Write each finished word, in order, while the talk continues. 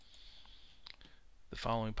The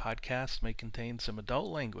following podcast may contain some adult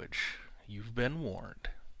language. You've been warned.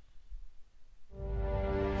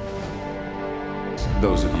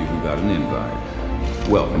 Those of you who got an invite,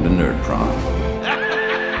 welcome to Nerd Prom.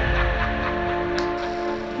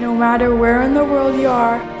 No matter where in the world you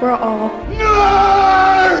are, we're all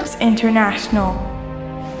Nerds International.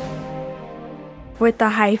 With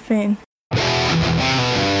the hyphen.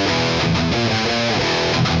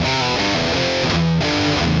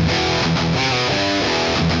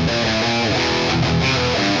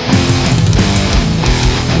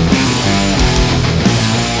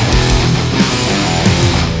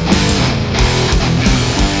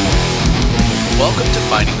 Welcome to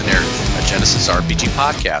Finding the Narrative, a Genesis RPG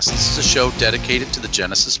podcast. This is a show dedicated to the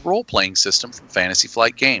Genesis role-playing system from Fantasy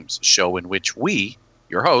Flight Games, a show in which we,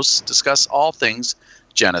 your hosts, discuss all things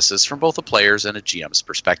Genesis from both a player's and a GM's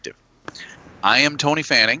perspective. I am Tony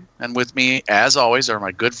Fanning, and with me, as always, are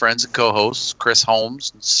my good friends and co-hosts, Chris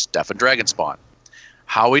Holmes and Stefan Dragonspawn.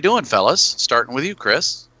 How we doing, fellas? Starting with you,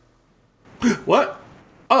 Chris. What?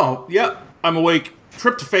 Oh, yeah, I'm awake.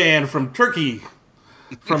 Tryptophan from Turkey.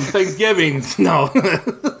 From Thanksgiving. No.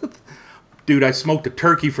 Dude, I smoked a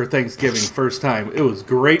turkey for Thanksgiving first time. It was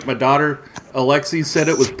great. My daughter, Alexi, said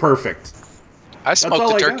it was perfect. I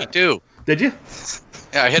smoked a turkey, too. Did you?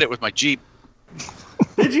 Yeah, I hit it with my Jeep.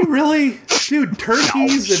 Did you really? Dude,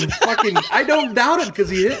 turkeys and fucking... I don't doubt it because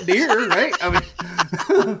he hit deer, right? I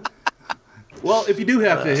mean... Well, if you do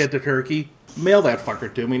have to hit the turkey, mail that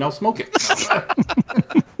fucker to me and I'll smoke it.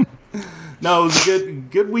 No, it was a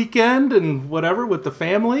good weekend and whatever with the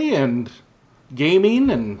family and gaming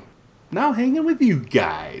and now hanging with you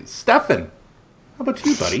guys. Stefan, how about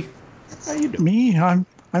you, buddy? How you doing? Me, I'm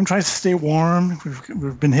trying to stay warm.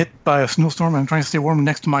 We've been hit by a snowstorm. I'm trying to stay warm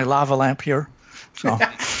next to my lava lamp here. So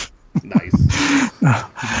Nice.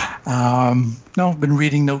 No, I've been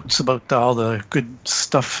reading notes about all the good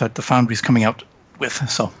stuff that the Foundry's coming out with.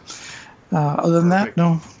 So other than Perfect. that,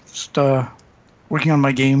 no, just working on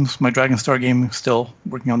my games, my Dragonstar game. Still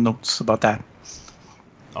working on notes about that.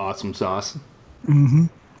 Awesome sauce. Mm-hmm.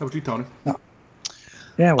 How about you, Tony?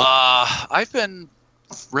 Yeah. Well, I've been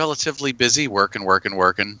relatively busy working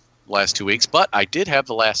last 2 weeks, but I did have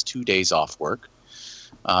the last 2 days off work.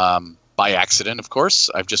 By accident, of course.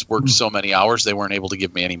 I've just worked so many hours, they weren't able to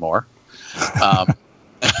give me any more.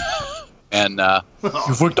 And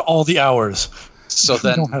you've worked all the hours. so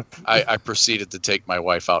then I proceeded to take my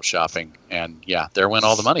wife out shopping, and yeah, there went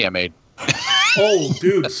all the money I made. Oh,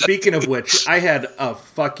 dude, speaking of which, I had a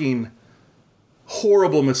fucking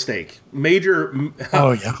horrible mistake. Major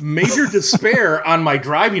despair on my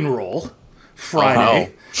driving roll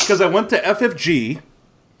Friday because I went to FFG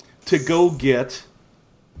to go get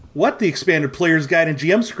the expanded player's guide and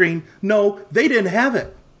GM screen. No, they didn't have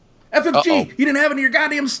it. FFG, you didn't have it in your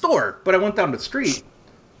goddamn store. But I went down the street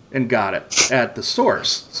and got it at the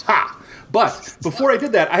source. Ha! But before I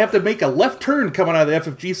did that, I have to make a left turn coming out of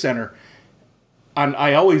the FFG center. And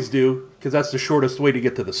I always do, because that's the shortest way to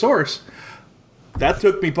get to the source. That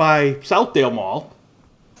took me by Southdale Mall.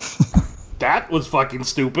 That was fucking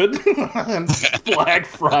stupid. Black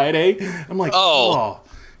Friday. I'm like, oh,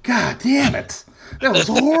 god damn it. That was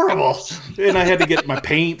horrible. And I had to get my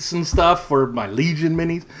paints and stuff for my Legion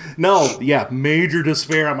minis. No, yeah, major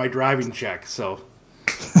despair on my driving check. So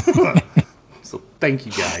thank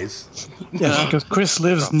you guys. Yeah, because Chris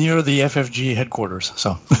lives near the FFG headquarters.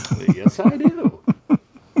 So Yes, I do.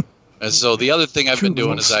 And so the other thing I've been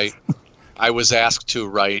doing is I was asked to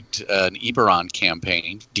write an Eberron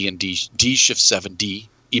campaign, D&D D-Shift 7D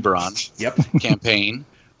Eberron campaign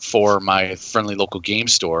for my friendly local game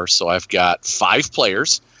store. So I've got 5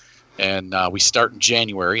 players, and we start in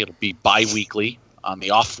January. It'll be bi-weekly on the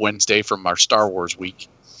off Wednesday from our Star Wars week.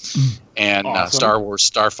 And Awesome. Star Wars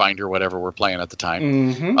Starfinder, whatever we're playing at the time.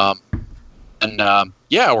 Mm-hmm.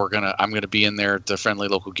 I'm gonna be in there at the friendly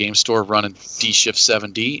local game store running D-Shift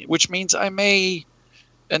 7D, which means I may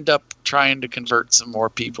end up trying to convert some more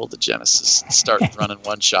people to Genesis and start running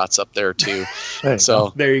one-shots up there too.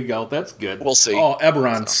 So There you go. That's good. We'll see. Oh,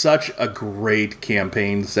 Eberron, such a great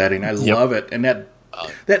campaign setting. I love it. And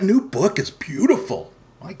that new book is beautiful.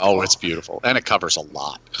 My God. it's beautiful, and it covers a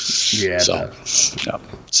lot. Yeah. it So, does. yeah.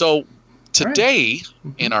 So today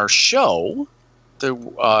in our show,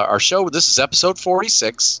 this is episode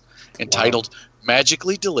 46, entitled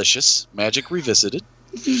 "Magically Delicious: Magic Revisited."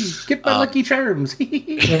 Get my Lucky Charms.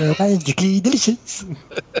 they're magically delicious.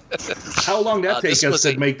 How long that take this us was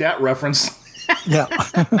to make that reference? Yeah,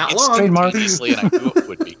 Not it's long. trademark. Previously, and I knew it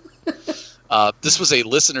would be. This was a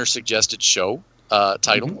listener-suggested show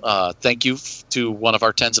title. Thank you to one of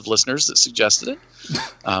our tens of listeners that suggested it.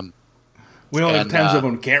 We don't have tens of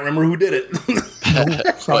them. Can't remember who did it.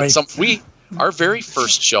 Sorry. But our very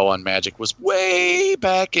first show on Magic was way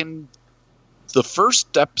back in the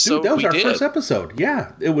first episode. Dude, that was we our did, first episode.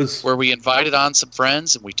 Yeah, it was. where we invited on some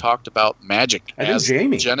friends and we talked about Magic I think as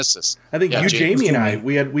Jamie. Genesis. I think Yeah, you, Jamie. Jamie, and I,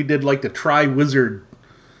 we did like the Tri-Wizard,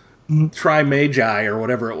 Tri-Magi, or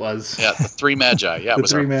whatever it was. Yeah, the Three Magi. Yeah, The it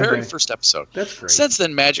was our Three Magi. very first episode. That's great. Since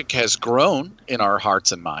then, Magic has grown in our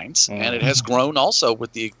hearts and minds, and it has grown also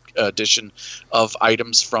with the addition of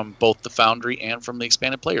items from both the Foundry and from the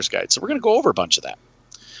Expanded Player's Guide. So we're going to go over a bunch of that.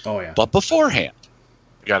 Oh, yeah. But beforehand,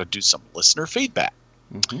 we got to do some listener feedback.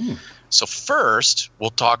 Mhm. So first,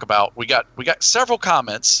 we'll talk about we got several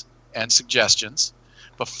comments and suggestions.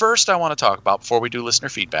 But first, I want to talk about, before we do listener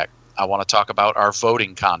feedback, I want to talk about our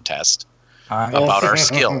voting contest about our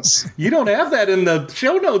skills. You don't have that in the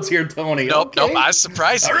show notes here, Tony. Nope, Okay. I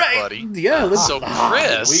surprised All you, right. buddy. Yeah, let's, So here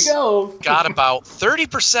Chris we go. got about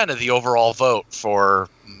 30% of the overall vote for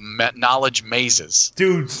knowledge mazes.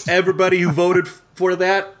 Dudes, everybody who voted for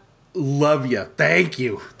that, love you. Thank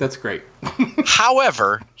you. That's great.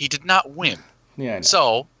 However, he did not win. Yeah, I know.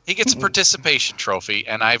 So he gets a participation trophy,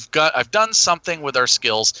 and I've done something with our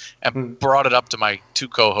skills and brought it up to my two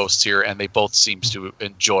co-hosts here, and they both seem to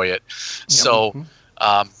enjoy it. So,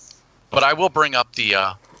 but I will bring up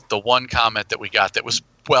the one comment that we got that was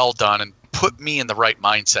well done and put me in the right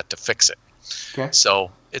mindset to fix it. Okay. So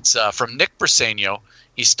it's from Nick Briseno.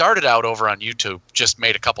 He started out over on YouTube, just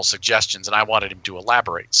made a couple suggestions, and I wanted him to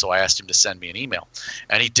elaborate. So I asked him to send me an email,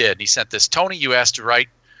 and he did. And he sent this: Tony, you asked to write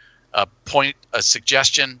a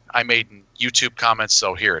suggestion I made in YouTube comments,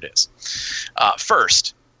 so here it is.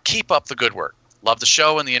 First, keep up the good work. Love the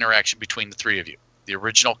show and the interaction between the three of you. The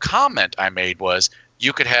original comment I made was,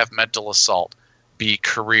 you could have mental assault be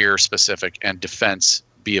career specific and defense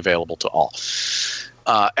be available to all.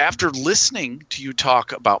 After listening to you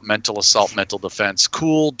talk about mental assault, mental defense,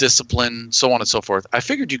 cool, discipline, so on and so forth, I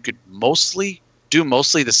figured you could do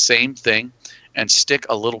mostly the same thing and stick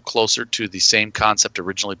a little closer to the same concept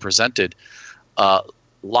originally presented,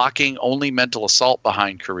 locking only mental assault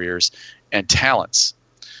behind careers and talents,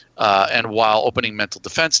 and while opening mental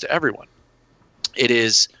defense to everyone.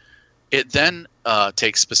 It then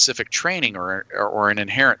takes specific training or an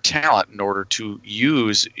inherent talent in order to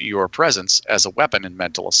use your presence as a weapon in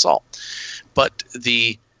mental assault. But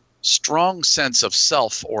the strong sense of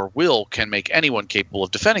self or will can make anyone capable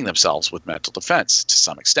of defending themselves with mental defense to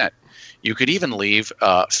some extent. You could even leave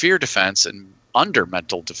fear defense and under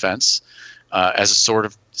mental defense as a sort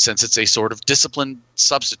of, since it's a sort of discipline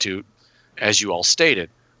substitute, as you all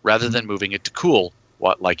stated, rather than moving it to cool,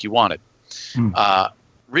 like you wanted.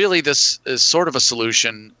 Really, this is sort of a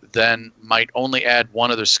solution then might only add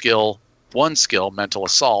one skill, mental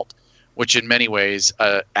assault, which in many ways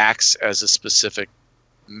acts as a specific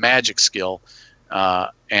magic skill,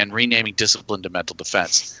 and renaming discipline to mental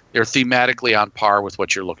defense. They're thematically on par with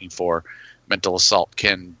what you're looking for. Mental assault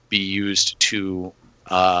can be used to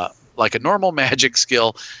like a normal magic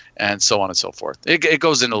skill, and so on and so forth. It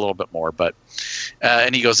goes in a little bit more, but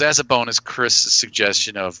and he goes, as a bonus, Chris'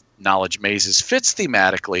 suggestion of knowledge mazes fits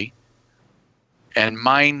thematically, and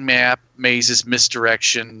mind map mazes,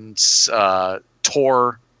 misdirections,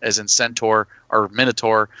 Tor, as in centaur or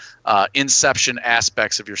minotaur, inception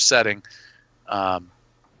aspects of your setting,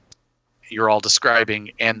 you're all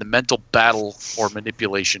describing, and the mental battle or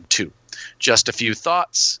manipulation too. Just a few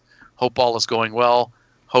thoughts. Hope all is going well.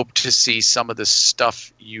 Hope to see some of this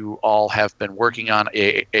stuff you all have been working on,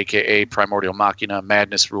 aka Primordial Machina,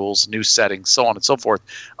 Madness Rules, new settings, so on and so forth,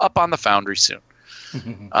 up on the Foundry soon.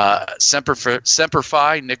 Semper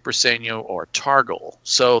Fi, Nick Briseno, or Targol.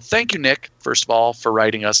 So thank you, Nick, first of all, for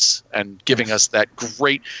writing us and giving us that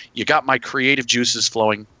great, you got my creative juices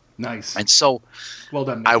flowing. Nice. And so Well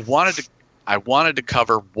done, Nick. I wanted to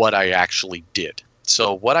cover what I actually did.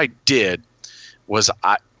 So what I did was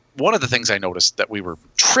one of the things I noticed that we were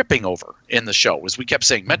tripping over in the show was we kept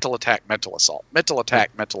saying mental attack, mental assault, mental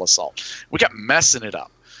attack, mental assault. We kept messing it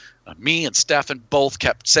up. Me and Stefan both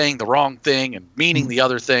kept saying the wrong thing and meaning the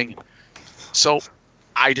other thing. So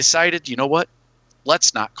I decided, you know what?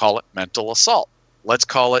 Let's not call it mental assault. Let's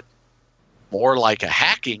call it more like a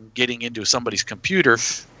hacking, getting into somebody's computer.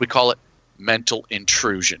 We call it mental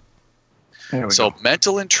intrusion. So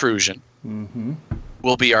mental intrusion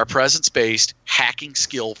will be our presence-based hacking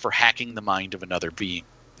skill for hacking the mind of another being.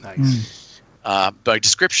 Nice. By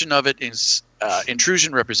description of it is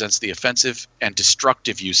intrusion represents the offensive and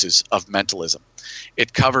destructive uses of mentalism.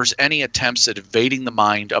 It covers any attempts at evading the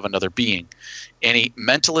mind of another being. Any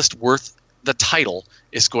mentalist worth the title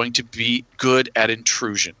is going to be good at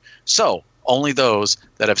intrusion. So only those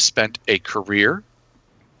that have spent a career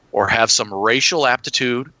or have some racial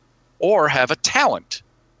aptitude or have a talent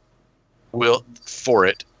will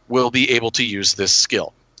be able to use this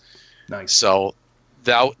skill. Nice. So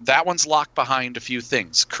that one's locked behind a few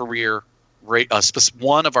things. Career,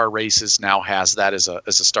 one of our races now has that as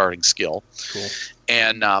a starting skill. Cool.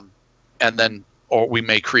 And then, or we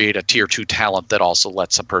may create a tier 2 talent that also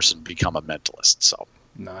lets a person become a mentalist. So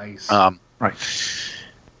nice. Right.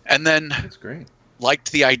 And then That's great.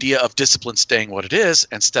 liked the idea of discipline staying what it is,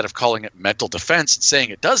 instead of calling it mental defense and saying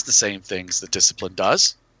it does the same things that discipline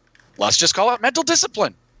does. Let's just call it mental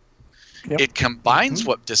discipline. Yep. It combines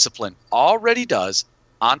what discipline already does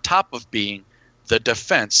on top of being the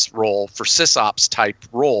defense role for sysops type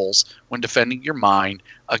roles when defending your mind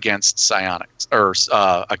against psionics or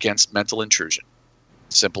against mental intrusion.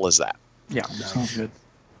 Simple as that. Yeah, sounds good.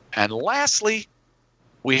 And lastly,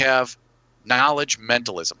 we have knowledge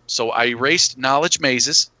mentalism. So I erased knowledge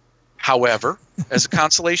mazes. However, as a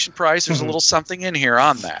consolation prize, there's a little something in here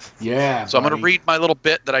on that. Yeah. So I'm going to buddy. read my little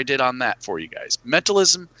bit that I did on that for you guys.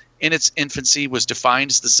 Mentalism in its infancy was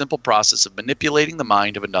defined as the simple process of manipulating the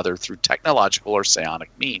mind of another through technological or psionic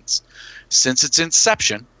means. Since its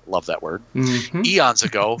inception, love that word, eons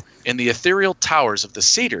ago, in the ethereal towers of the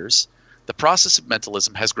Cedars, the process of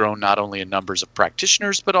mentalism has grown not only in numbers of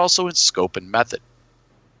practitioners, but also in scope and method.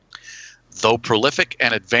 Though prolific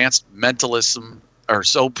and advanced mentalism, or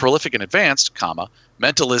so prolific and advanced,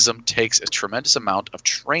 mentalism takes a tremendous amount of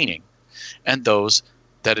training, and those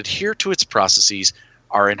that adhere to its processes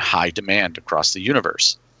are in high demand across the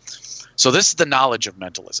universe. So this is the knowledge of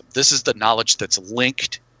mentalism. This is the knowledge that's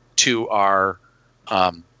linked to our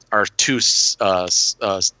two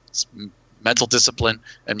mental discipline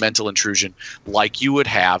and mental intrusion, like you would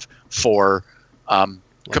have for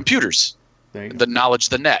computers. There you go. The knowledge,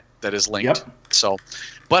 the net that is linked. Yep. So,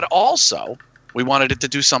 but also we wanted it to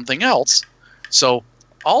do something else. So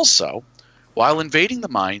also, while invading the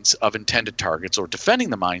minds of intended targets or defending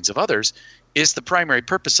the minds of others is the primary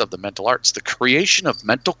purpose of the mental arts, the creation of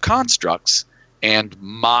mental constructs and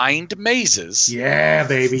mind mazes Yeah,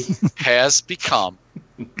 baby. has become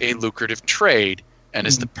a lucrative trade and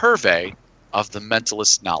is the purvey of the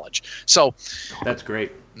mentalist knowledge. So That's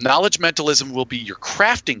great. knowledge mentalism will be your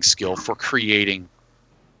crafting skill for creating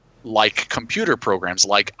like computer programs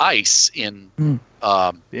like ICE in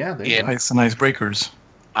Yeah, there you in go. Ice and icebreakers.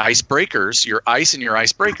 icebreakers. Your ICE and your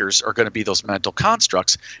icebreakers are going to be those mental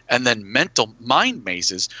constructs, and then mental mind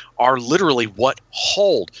mazes are literally what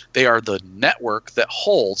hold. They are the network that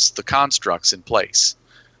holds the constructs in place.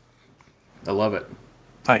 I love it.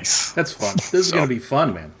 Nice. That's fun. This is going to be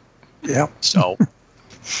fun, man. Yeah. So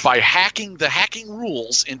by hacking the hacking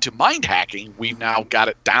rules into mind hacking, we've now got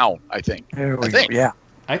it down, I think. There we I go. think. Yeah.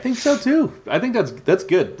 I think so too. I think that's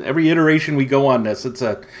good. Every iteration we go on this, it's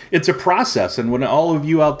a process. And when all of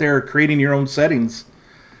you out there are creating your own settings,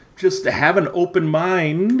 just have an open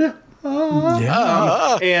mind.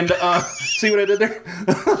 Yeah. And see what I did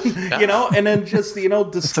there? You know, and then just,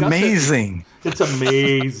 discuss It's amazing. It's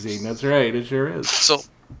amazing. That's right. It sure is. So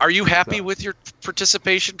are you happy with your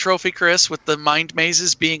participation trophy, Chris, with the mind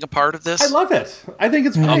mazes being a part of this? I love it. I think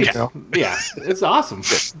it's great. Okay. Yeah, it's awesome.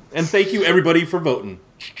 And thank you, everybody, for voting.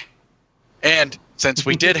 And since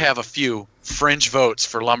we did have a few fringe votes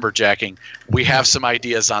for lumberjacking, we have some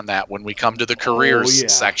ideas on that when we come to the careers yeah.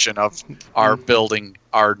 section of our building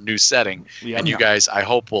our new setting. Yeah. And you guys, I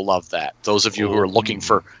hope, will love that. Those of you who are looking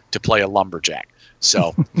to play a lumberjack.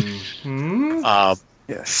 So,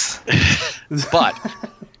 Yes. but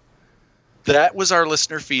that was our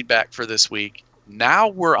listener feedback for this week. Now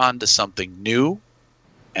we're on to something new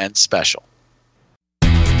and special.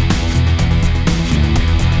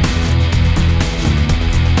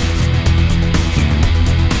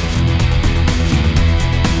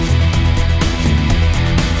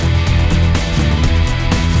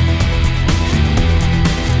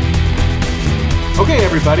 Okay,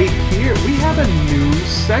 everybody, here we have a new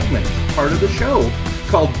segment, part of the show,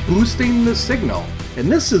 called Boosting the Signal.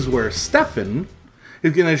 And this is where Stefan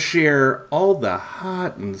is going to share all the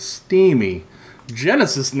hot and steamy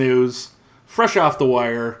Genesis news, fresh off the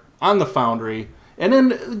wire, on the Foundry, and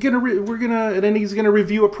then he's going to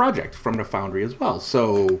review a project from the Foundry as well.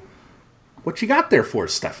 So, what you got there for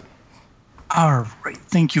us, Stefan? All right.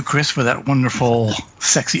 Thank you, Chris, for that wonderful,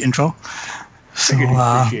 sexy intro. So, Figured you'd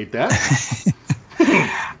appreciate that.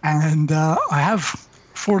 and I have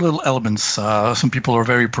 4 little elements. Some people are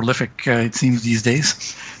very prolific, it seems, these days.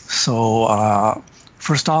 So,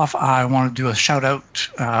 first off, I want to do a shout out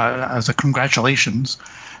as a congratulations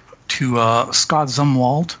to Scott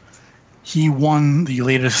Zumwalt. He won the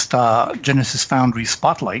latest Genesis Foundry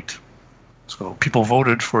Spotlight. So people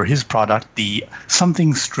voted for his product, the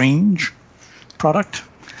Something Strange product.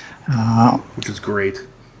 Which is great.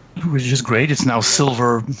 Which is great. It's now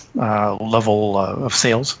silver level of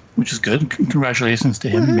sales, which is good. Congratulations to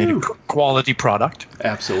him. He made a quality product.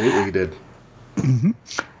 Absolutely, he did.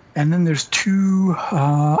 And then there's two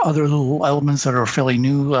other little elements that are fairly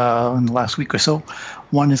new in the last week or so.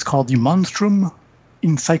 One is called the Monstrum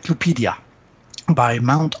Encyclopedia by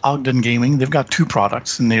Mount Ogden Gaming. They've got two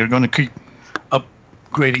products, and they're going to keep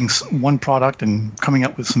upgrading one product and coming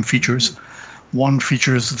up with some features. One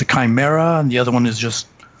features the Chimera, and the other one is just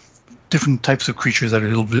different types of creatures that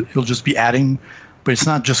he'll just be adding. But it's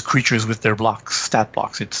not just creatures with their stat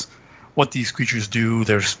blocks. It's what these creatures do.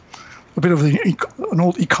 There's a bit of an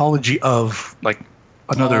old ecology of like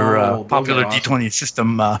another popular awesome. D20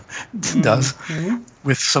 system does,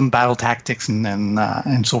 with some battle tactics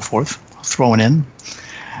and so forth thrown in.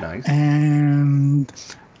 Nice. And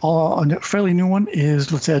a fairly new one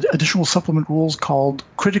is, let's say, additional supplement rules called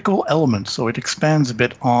Critical Elements. So it expands a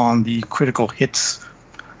bit on the critical hits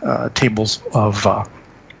tables of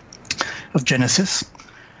Genesis,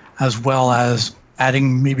 as well as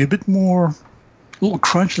adding maybe a bit more little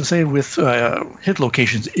crunch, let's say, with hit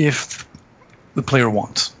locations if the player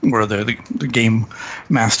wants, or the game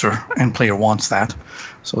master and player wants that.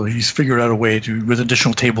 So he's figured out a way to, with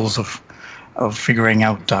additional tables of figuring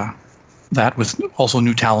out that, with also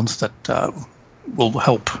new talents that will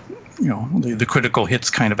help, the critical hits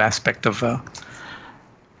kind of aspect of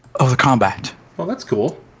the combat. Well, that's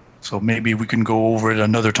cool. So maybe we can go over it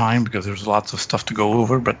another time, because there's lots of stuff to go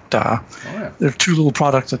over. But there are two little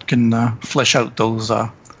products that can flesh out those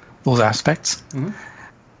aspects. Mm-hmm.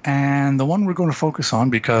 And the one we're going to focus on,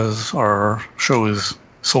 because our show is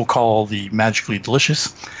so-called the Magically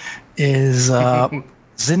Delicious, is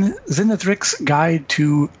Zenithrix's Guide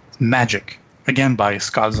to Magic, again by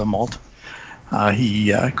Scott Zumwalt.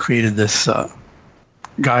 He created this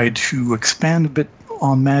guide to expand a bit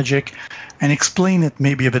on Magic and explain it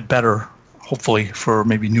maybe a bit better, hopefully, for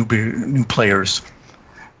maybe new players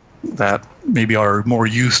that maybe are more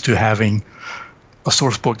used to having a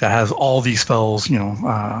source book that has all these spells,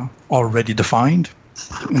 already defined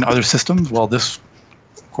in other systems. Well, this,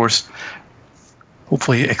 of course,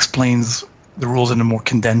 hopefully explains the rules in a more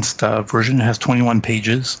condensed version. It has 21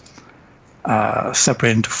 pages,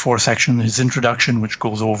 separated into 4 sections. His introduction, which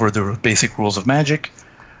goes over the basic rules of Magic,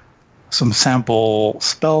 some sample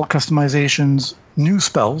spell customizations, new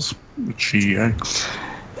spells, which he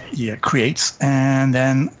creates, and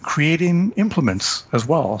then creating implements as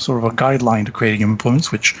well, sort of a guideline to creating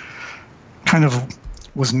implements, which kind of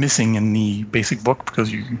was missing in the basic book,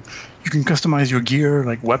 because you can customize your gear,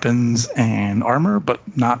 like weapons and armor, but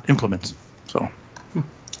not implements. So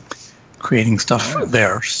creating stuff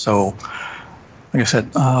there. So like I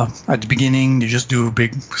said, at the beginning, you just do a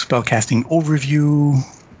big spellcasting overview.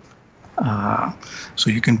 So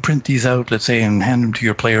you can print these out, let's say, and hand them to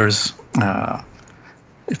your players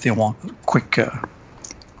if they want a quick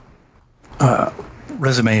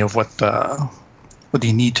resume of what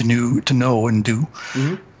they need to know and do.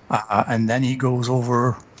 Mm-hmm. And then he goes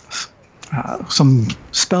over some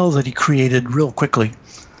spells that he created real quickly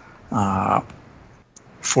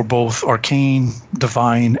for both Arcane,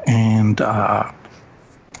 Divine, and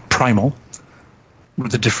Primal,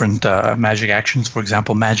 with the different magic actions. For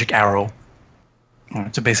example, Magic Arrow.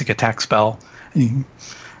 It's a basic attack spell.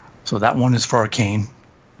 So that one is for Arcane.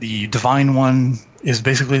 The Divine one is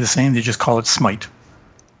basically the same. They just call it Smite.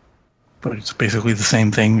 But it's basically the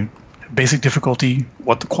same thing. Basic difficulty,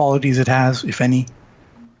 what the qualities it has, if any.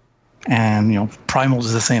 And, Primal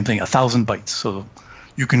is the same thing, 1,000 bites. So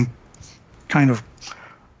you can kind of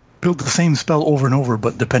build the same spell over and over,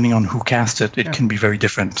 but depending on who casts it, it can be very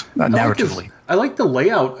different narratively. I like the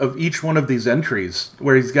layout of each one of these entries,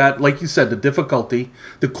 where he's got, like you said, the difficulty,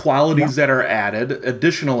 the qualities that are added,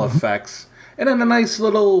 additional effects, and then a nice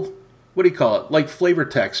little, what do you call it, like flavor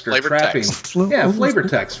text or trapping. Flavor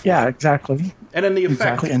text. Yeah, exactly. And then the effect.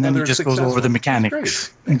 Exactly. And then it just goes over the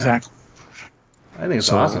mechanics. Exactly. I think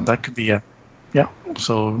it's awesome. That could be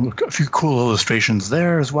so a few cool illustrations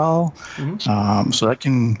there as well. Mm-hmm. So that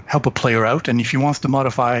can help a player out. And if he wants to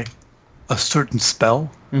modify a certain spell,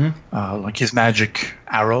 like his Magic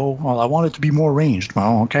Arrow, well, I want it to be more ranged.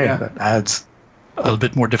 Well, okay, that adds a little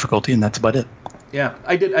bit more difficulty, and that's about it. Yeah,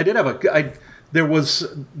 I did have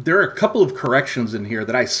there are a couple of corrections in here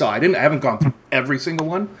that I saw. I haven't gone through every single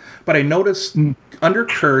one, but I noticed under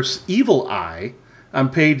Curse, Evil Eye, on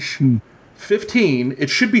page 15, it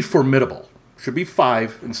should be Formidable. Should be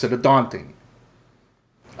 5 instead of Daunting.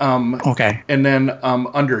 Okay. And then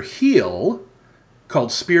under Heal,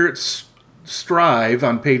 called Spirits Strive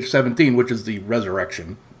on page 17, which is the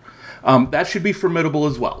Resurrection, that should be Formidable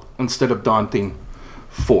as well, instead of Daunting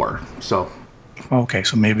 4. So Okay,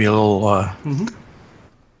 so maybe a little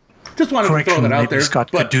just wanted to correction. throw that out Maybe there.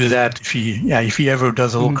 Scott could do that if he ever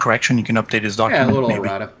does a little correction. He can update his Yeah, document. a little maybe.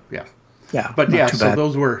 errata. Yeah. Yeah, But not yeah, too so bad.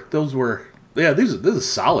 those were this is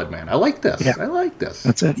solid, man. I like this. Yeah. I like this.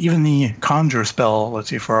 That's it. Even the conjure spell, let's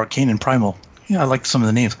see, for Arcane and Primal. Yeah, I like some of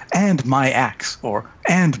the names. And my axe, or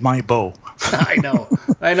and my bow. I know.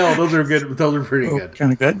 Those are good. Those are pretty good.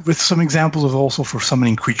 Kind of good. With some examples of also for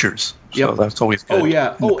summoning creatures. So Yep. that's always good. Oh,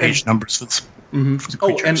 yeah. And the Oh, page and- numbers for the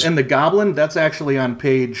Oh, creatures. and the goblin, that's actually on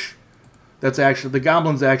page. That's actually the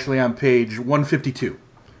goblin's actually on page 152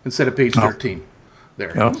 instead of page 13.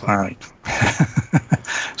 There. Oh, all right.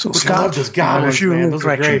 So Which Scott, I love those goblins, a few man. Those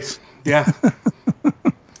are corrections. great. Yeah.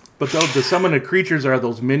 But the summoned creatures are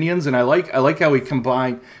those minions, and I like how we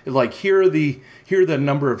combine. Like here are the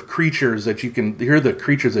number of creatures that you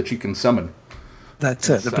can summon. That's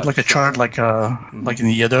it. A bit like a chart, like in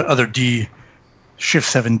the other D Shift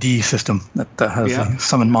 7D system that has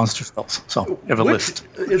summon monster spells. So you have a list.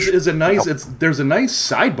 Is a nice. There's a nice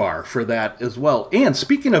sidebar for that as well. And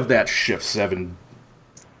speaking of that Shift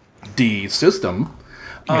 7D system,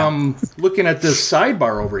 looking at this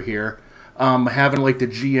sidebar over here, having like the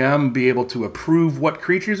GM be able to approve what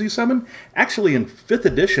creatures you summon. Actually, in 5th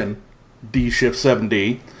edition, D Shift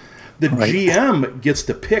 7D, the GM gets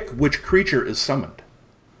to pick which creature is summoned,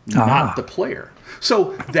 not the player.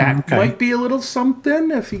 So that might be a little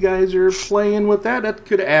something if you guys are playing with that. That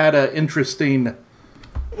could add an interesting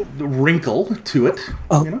wrinkle to it.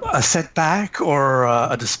 A setback or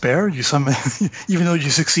a despair. You summon, even though you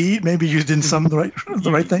succeed, maybe you didn't summon the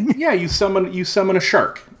right thing. Yeah, you summon a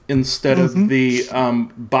shark instead of the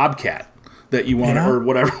bobcat that you want, or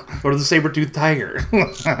whatever, or the saber-toothed tiger.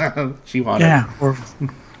 She wanted. Yeah,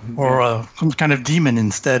 or some kind of demon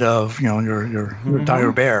instead of your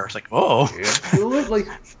dire bear. It's like, oh, Absolutely.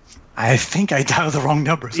 I think I dialed the wrong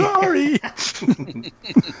number. Sorry.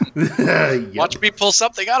 Watch me pull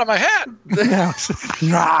something out of my hat. Yeah.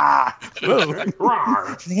 Rah. Whoa.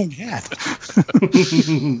 Wrong hat.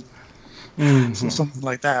 So something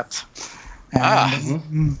like that.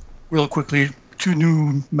 And real quickly, 2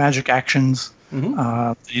 new magic actions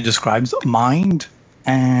he describes: mind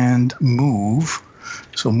and move.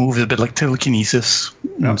 So move is a bit like telekinesis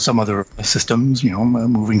and some other systems,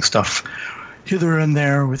 moving stuff hither and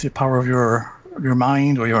there with the power of your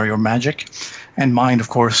mind or your magic. And mind, of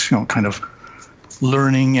course, kind of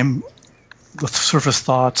learning the surface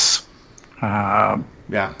thoughts,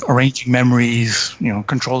 arranging memories,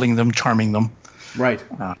 controlling them, charming them. Right.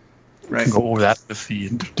 Right. Go over that with the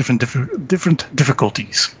different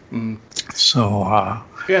difficulties. So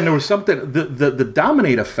and there was something the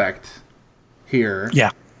dominate effect here.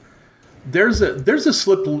 Yeah. There's a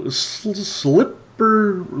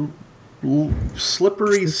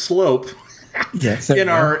slippery slope Yes. in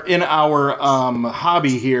our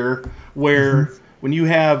hobby here, where when you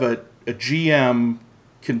have a GM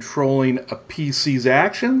controlling a PC's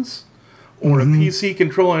actions or a PC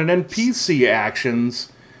controlling an NPC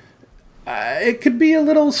actions, it could be a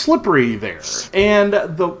little slippery there. And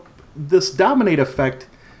this dominate effect,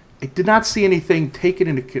 I did not see anything taken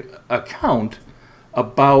into account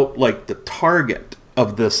about like the target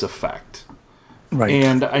of this effect. Right.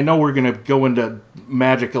 And I know we're going to go into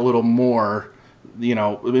magic a little more,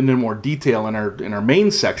 into more detail in our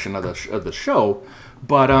main section of the show,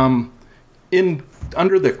 but under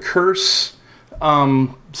the curse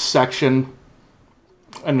section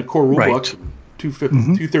in the core rulebook,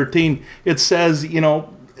 213, it says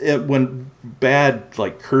when bad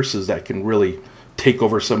like curses that can really take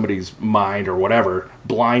over somebody's mind or whatever,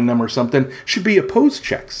 blind them or something, should be opposed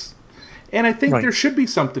checks. And I think there should be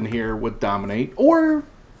something here with dominate, or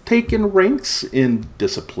taking ranks in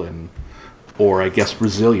discipline, or I guess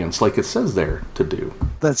resilience, like it says there to do.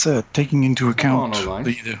 That's taking into account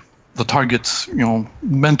the target's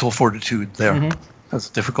mental fortitude there. That's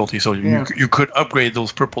a difficulty. So you could upgrade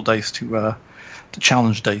those purple dice to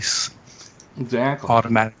challenge dice exactly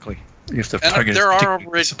automatically if the target there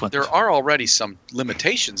is there are already some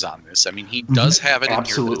limitations on this. I mean, he does have it in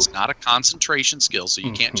here, but it's not a concentration skill, so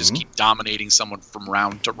you can't just keep dominating someone from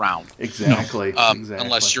round to round. Exactly.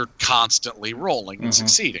 Unless you're constantly rolling and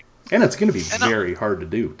succeeding. And it's going to be very hard to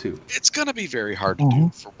do, too. It's going to be very hard to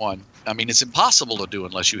do, for one. I mean, it's impossible to do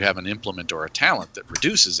unless you have an implement or a talent that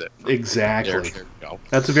reduces it. Exactly. There you go.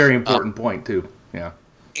 That's a very important point, too. Yeah.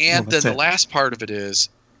 And then the last part of it is,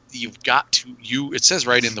 you've got to it says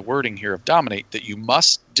right in the wording here of dominate that you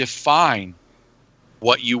must define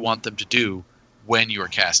what you want them to do when you are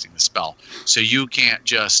casting the spell. So you can't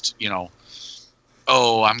just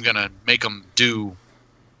I'm gonna make them do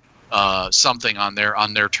something on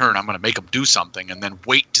their turn. I'm going to make them do something and then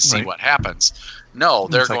wait to see Right. what happens. No,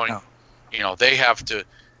 they're It's like, going. no. You know, they have to.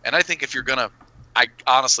 And I think I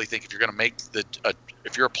honestly think if you're going to make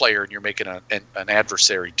if you're a player and you're making an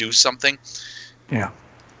adversary do something, Yeah.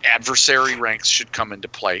 adversary ranks should come into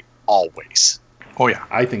play always. Oh yeah.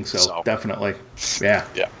 I think so. Definitely. Yeah.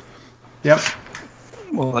 Yeah. Yep.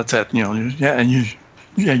 Well, that's it.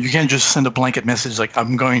 You can't just send a blanket message like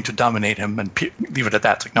I'm going to dominate him and leave it at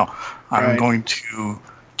that. It's like, no, I'm Right. going to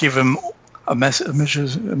give him a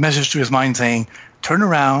message to his mind saying, turn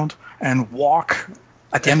around and walk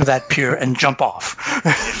at the end of that pier and jump off.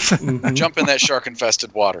 Jump in that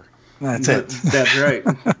shark-infested water. That's it. That's right.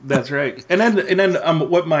 That's right. And then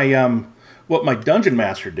what my dungeon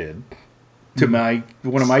master did to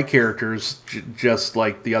one of my characters just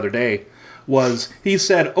like the other day was he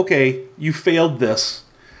said, "Okay, you failed this.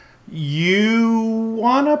 You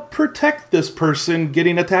want to protect this person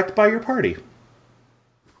getting attacked by your party.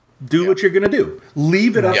 Do what you're going to do.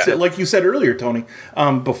 Leave it up to, like you said earlier, Tony,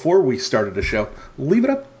 before we started the show, leave it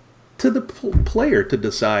up to the player to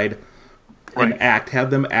decide and have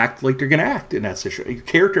them act like they're going to act in that situation.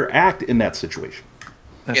 Character act in that situation."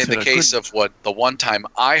 That's In the it. case of the one time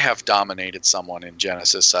I have dominated someone in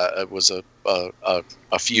Genesis, it was a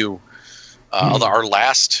few,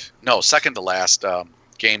 second to last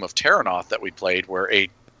game of Terranoth that we played, where a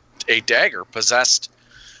dagger possessed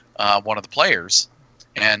one of the players,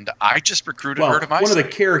 and I just recruited her to my one side. of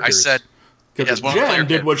the characters. I said, because one of the player Jen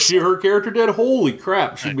did what her character did. Holy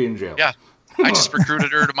crap, she'd be in jail. Yeah, I just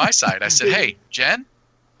recruited her to my side. I said, "Hey, Jen,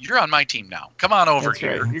 you're on my team now. Come on over That's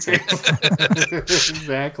here right.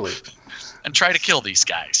 Exactly. and try to kill these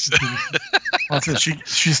guys." That's it.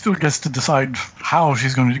 She still gets to decide how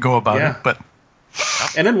she's going to go about it, but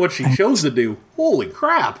And then what she chose to do. Holy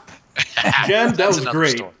crap. Jen, that was another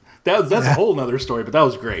great. story. That's a whole nother story, but that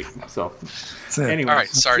was great. So, that's it. anyway. All right,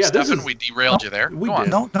 sorry, Stefan, we derailed you there. We Go on.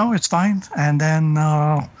 did. No, it's fine. And then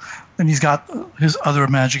he's got his other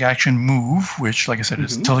magic action move, which, like I said,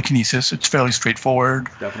 is telekinesis. It's fairly straightforward.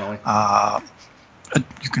 Definitely.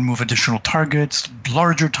 You can move additional targets,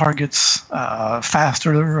 larger targets,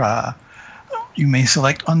 faster. You may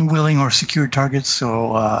select unwilling or secured targets,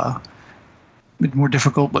 so a bit more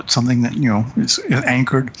difficult, but something that is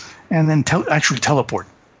anchored. And then actually teleport.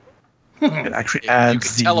 It actually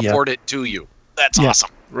adds You can teleport it to you. That's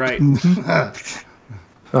awesome. Right.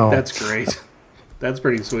 So, That's great. That's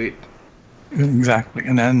pretty sweet. exactly.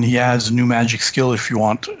 And then he adds a new magic skill if you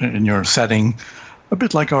want in your setting, a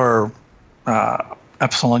bit like our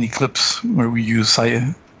Epsilon Eclipse, where we use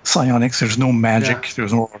psionics. There's no magic.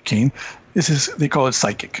 There's no arcane. They call it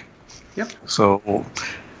psychic. Yep. So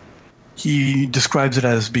he describes it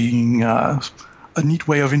as being a neat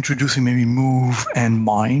way of introducing maybe move and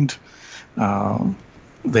mind.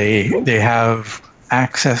 They have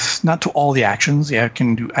access not to all the actions. They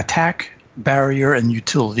can do attack, barrier, and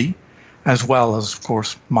utility, as well as, of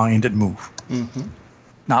course, mind and move. Mm-hmm.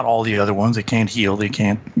 Not all the other ones. They can't heal. They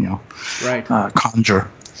can't, Right. conjure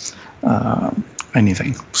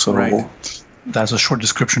anything. So Right. that's a short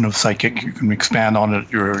description of psychic. You can expand on it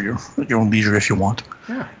at your own leisure if you want.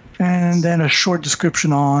 Yeah. And then a short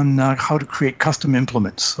description on how to create custom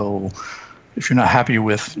implements. So if you're not happy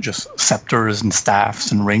with just scepters and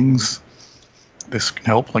staffs and rings, this can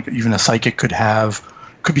help. Like even a psychic could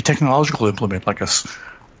be technological implement, like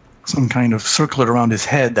some kind of circlet around his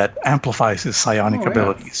head that amplifies his psionic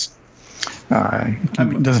abilities.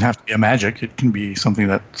 It doesn't have to be a magic. It can be something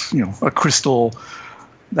that's, a crystal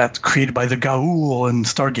that's created by the Gaul and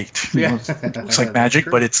Stargate. It looks like magic,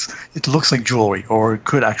 but it looks like jewelry, or it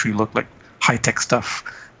could actually look like high-tech stuff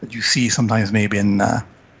that you see sometimes maybe in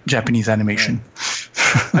Japanese animation.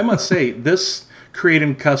 Right. I must say, this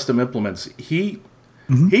creating custom implements, he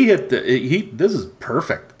hit this is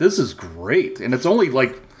perfect. This is great. And it's only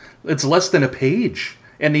it's less than a page.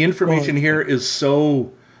 And the information here is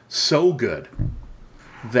so good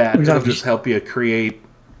that it'll just help you create,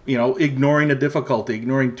 ignoring a difficulty,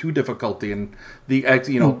 ignoring 2 difficulty, and the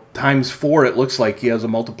times 4. It looks like he has a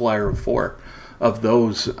multiplier of 4 of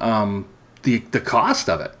those. The cost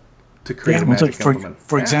of it to create a magic implement.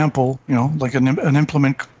 For example, like an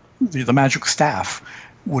implement, the magic staff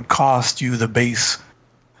would cost you the base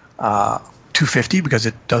 250 because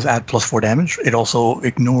it does add +4 damage. It also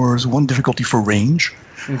ignores 1 difficulty for range.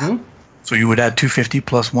 Mm-hmm. So you would add 250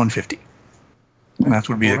 plus 150. And that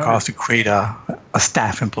would be the cost to create a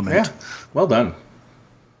staff implement. Yeah, well done.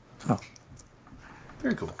 Oh.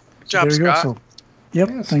 Very cool. Good job, There you Scott. go. So, yep,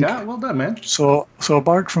 Yeah, thank Scott, you. well done, man. So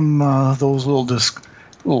apart from those little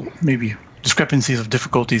maybe discrepancies of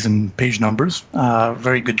difficulties in page numbers,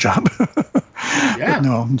 very good job. Yeah.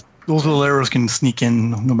 But those little arrows can sneak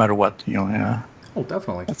in no matter what. Oh,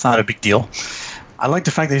 definitely. That's not a big deal. I like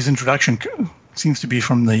the fact that his introduction seems to be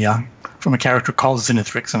from a character called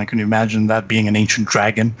Zenithrix, and I can imagine that being an ancient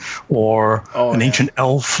dragon or ancient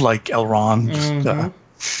elf like Elrond.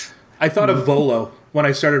 I thought of Volo when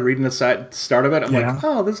I started reading the start of it. I'm like,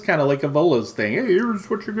 oh, this is kind of like a Volo's thing. Hey, here's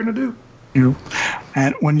what you're going to do.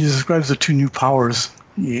 And when he describes the two new powers,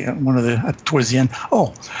 towards the end,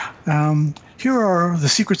 here are the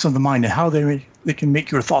secrets of the mind and how they can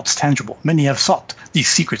make your thoughts tangible. Many have sought these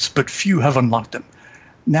secrets, but few have unlocked them.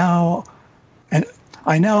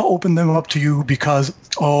 I now open them up to you because,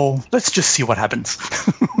 let's just see what happens.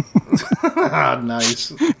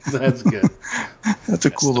 Nice. That's good. That's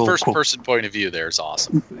a cool little quote. The first-person point of view there is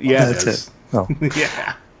awesome. Yeah, that's it. Oh.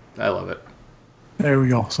 Yeah, I love it. There we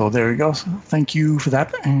go. So there we go. So thank you for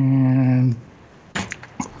that. And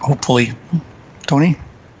hopefully, Tony?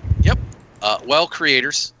 Yep. Well,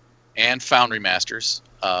 creators and Foundry Masters,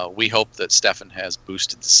 we hope that Stefan has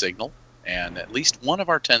boosted the signal and at least one of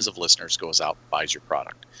our tens of listeners goes out and buys your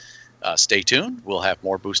product. Stay tuned. We'll have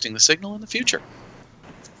more boosting the signal in the future.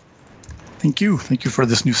 Thank you. Thank you for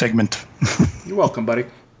this new segment. You're welcome, buddy.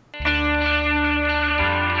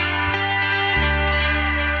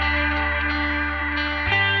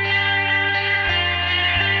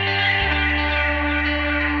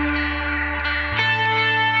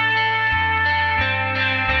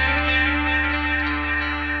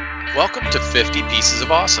 Welcome to 50 Pieces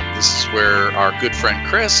of Awesome. This is where our good friend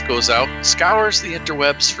Chris goes out and scours the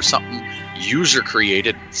interwebs for something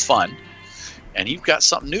user-created fun. And you've got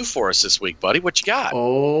something new for us this week, buddy. What you got?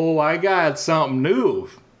 Oh, I got something new.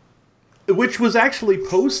 Which was actually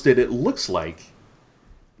posted, it looks like,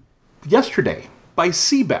 yesterday by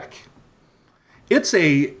Seebeck. It's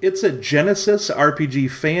a Genesis RPG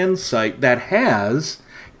fan site that has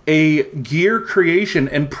a gear creation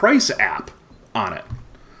and price app on it.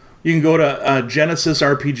 You can go to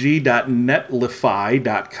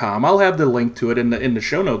genesisrpg.netlify.com. I'll have the link to it in the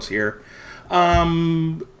show notes here.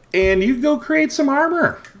 And you can go create some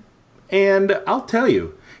armor. And I'll tell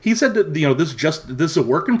you, he said that this is a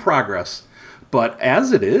work in progress, but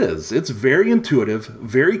as it is, it's very intuitive,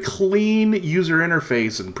 very clean user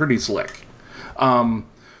interface, and pretty slick.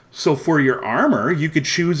 So for your armor, you could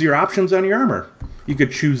choose your options on your armor. You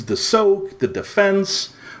could choose the soak, the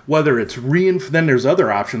defense. Whether it's then there's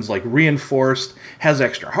other options like reinforced, has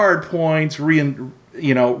extra hard points,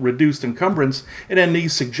 reduced encumbrance, and then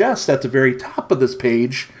these suggest at the very top of this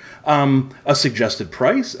page a suggested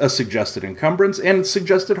price, a suggested encumbrance, and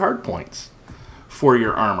suggested hard points for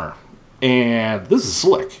your armor. And this is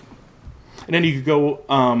slick. And then you could go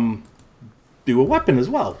do a weapon as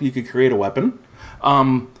well. You could create a weapon.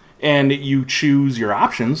 And you choose your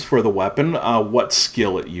options for the weapon, what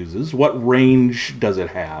skill it uses, what range does it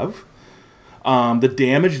have, the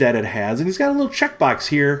damage that it has, and he's got a little checkbox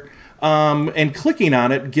here, and clicking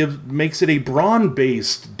on it makes it a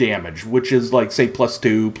brawn-based damage, which is like, say,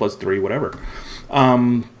 +2, +3, whatever.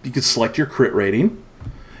 You can select your crit rating,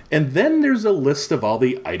 and then there's a list of all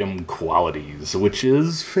the item qualities, which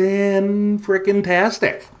is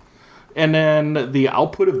fan-frickin-tastic. And then the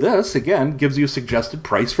output of this, again, gives you a suggested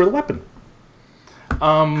price for the weapon.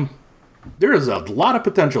 There is a lot of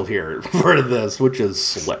potential here for this, which is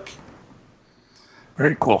slick.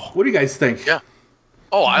 Very cool. What do you guys think? Yeah.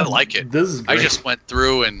 Oh, I like it. This is great. I just went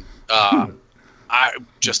through and I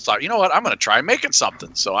just thought, you know what? I'm going to try making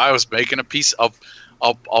something. So I was making a piece of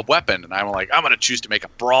a weapon, and I'm like, I'm going to choose to make a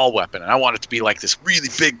brawl weapon. And I want it to be like this really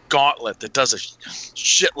big gauntlet that does a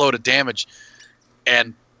shitload of damage.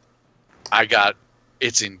 And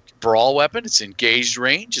it's in brawl weapon, it's engaged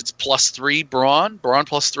range, it's +3 brawn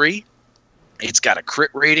 +3. It's got a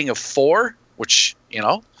crit rating of 4, which,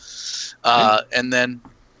 and then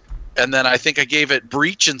I think I gave it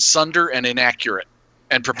breach and sunder and inaccurate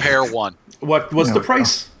and prepare 1. What was the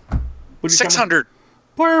price? 600.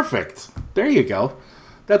 Perfect. There you go.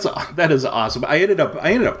 That is awesome. I ended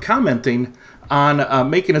up commenting on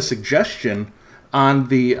making a suggestion on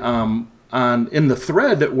the in the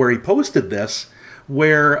thread where he posted this,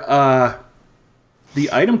 where the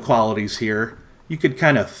item qualities here, you could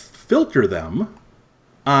kind of filter them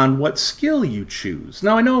on what skill you choose.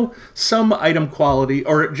 Now, I know some item quality,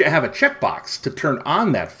 or have a checkbox to turn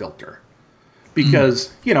on that filter.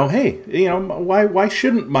 Because, why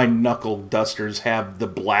shouldn't my knuckle dusters have the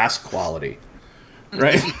blast quality?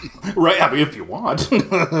 Right? Right, I mean, if you want.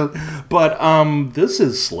 But this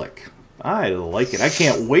is slick. I like it. I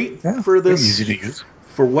can't wait for this. Easy to use.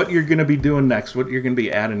 For what you're going to be doing next, what you're going to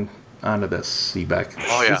be adding onto this, Seebeck.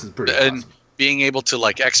 Oh, yeah. This is pretty awesome. being able to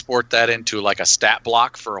like export that into like a stat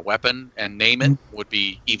block for a weapon and name it would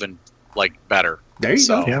be even like better. There you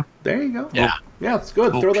go. Yeah. There you go. Yeah. Yeah, it's good.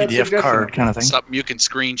 Little Throw that PDF suggestion card out. kind of thing. Something you can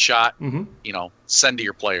screenshot, Mhm. send to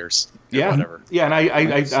your players. Yeah, Whatever. yeah,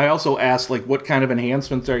 and I also asked like, what kind of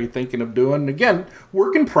enhancements are you thinking of doing? Again,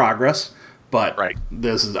 work in progress, but Right.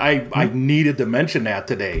 this is I needed to mention that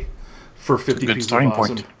today for 50 Good pieces starting of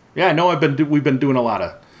awesome. point. Yeah, I know we've been doing a lot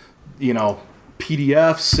of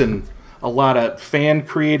PDFs and a lot of fan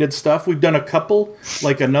created stuff. We've done a couple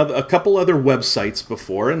other websites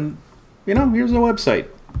before, and here's a website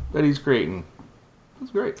that he's creating.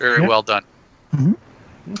 That's great. Very well done.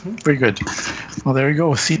 Very good. Well, there you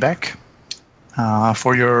go, Seebeck.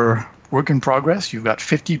 For your work in progress, you've got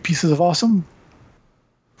 50 pieces of awesome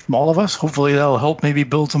from all of us. Hopefully that'll help maybe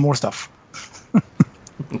build some more stuff.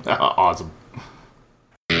 Awesome.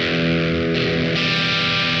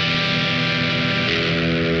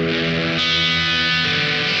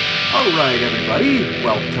 All right, everybody,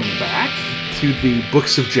 welcome back to the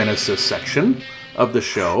Books of Genesis section of the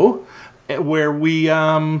show, where we're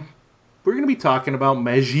going to be talking about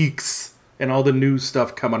magiques and all the new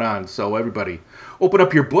stuff coming on. So, everybody, open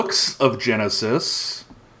up your Books of Genesis.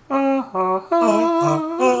 Thank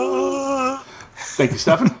you,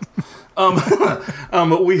 Stefan.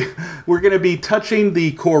 We're going to be touching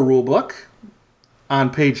the core rulebook on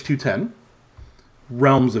page 210,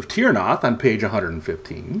 Realms of Tiernoth on page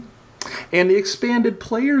 115, and the Expanded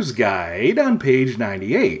Player's Guide on page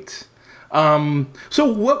 98. So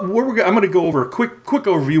what I'm going to go over a quick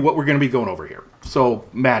overview what we're going to be going over here. So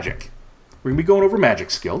magic. We're going to be going over magic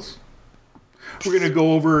skills. We're going to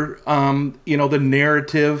go over the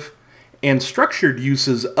narrative and structured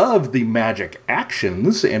uses of the magic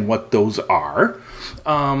actions and what those are.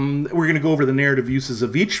 We're going to go over the narrative uses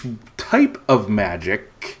of each type of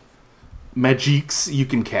magiques you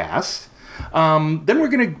can cast. Then we're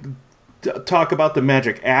going to talk about the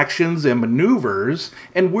magic actions and maneuvers,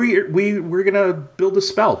 and we're going to build a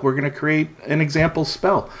spell. We're going to create an example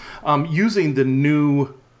spell using the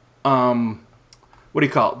new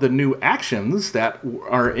the new actions that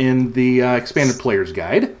are in the Expanded Player's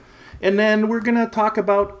Guide. And then we're going to talk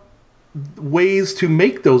about ways to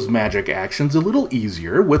make those magic actions a little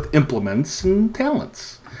easier with implements and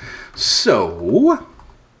talents. So,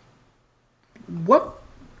 what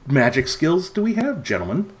magic skills do we have,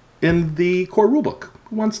 gentlemen, in the core rulebook?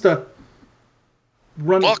 Who wants to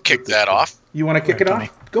run? Well, I'll kick that off. You want to kick it Tony.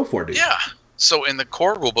 off? Go for it, dude. Yeah. So in the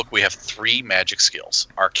core rulebook, we have 3 magic skills: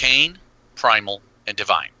 Arcane, Primal, and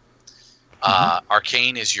Divine.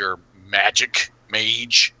 Arcane is your magic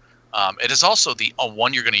mage. It is also the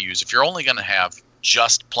one you're going to use if you're only going to have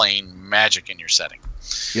just plain magic in your setting.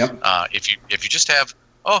 Yep. If you just have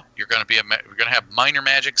you're going to have minor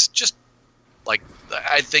magics, just like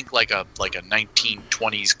I think like a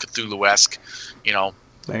 1920s Cthulhu-esque,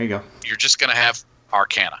 There you go. you're just going to have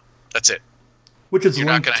Arcana. That's it. Which is You're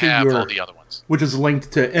not linked going to to have all the other ones. which is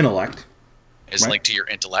linked to intellect. Is Right. linked to your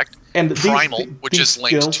intellect. And Primal, which these is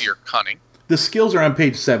linked skills- to your cunning. The skills are on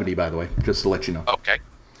page 70, by the way, just to let you know. Okay.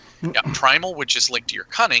 Yeah, Primal, which is linked to your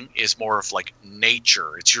cunning, is more of like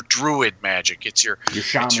nature. It's your druid magic. It's your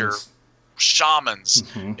Shamans. It's your shamans.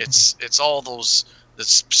 Mhm. It's all this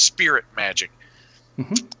spirit magic.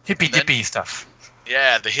 Hippy then- dippy stuff.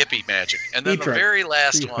 Yeah, the hippie magic. And then the Etric, very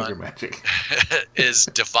last 300 one magic. is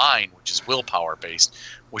divine, which is willpower based,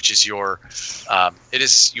 which is your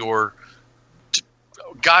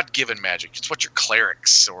God-given magic. It's what your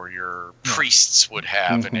clerics or your priests would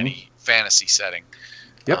have in any fantasy setting.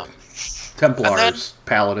 Yep. Templars, and then-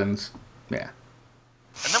 paladins. Yeah.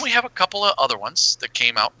 And then we have a couple of other ones that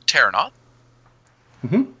came out in Terranoth.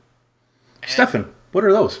 Mm-hmm. Stefan, what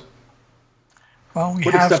are those? Well, we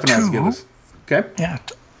What did have Stefan have to give two. us? Okay. Yeah,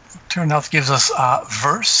 Tiernoth gives us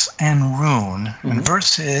verse and rune. And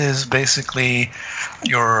verse is basically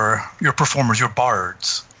your performers, your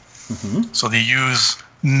bards. So they use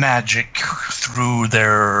magic through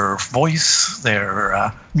their voice,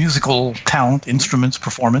 their musical talent, instruments,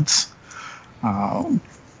 performance.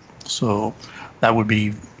 So that would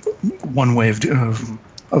be one way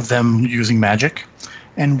of them using magic.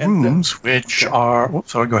 And runes, which are... Oh,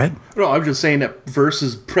 sorry, go ahead. No, I was just saying that verse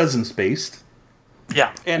is presence-based.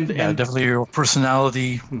 Yeah, And definitely your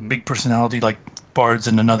personality, big personality, like bards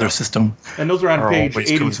in another system. and those are on Are page always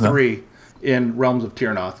good to them. 83 in Realms of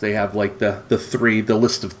Tiernoth. They have like the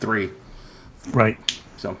list of 3. Right.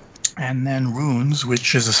 So And then runes,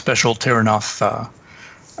 which is a special Terranoth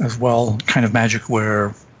as well, kind of magic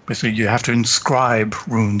where basically you have to inscribe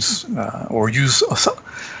runes or use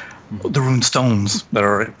the rune stones that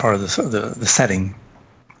are part of the setting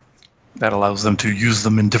that allows them to use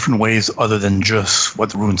them in different ways other than just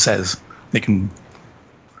what the rune says. They can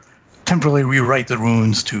temporarily rewrite the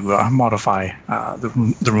runes to modify the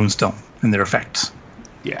rune stone and their effects.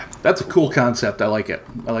 Yeah, that's a cool concept. I like it.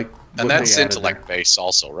 I like. And that's intellect based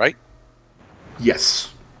also, right?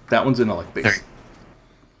 Yes, that one's intellect based.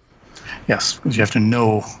 Yes, because you have to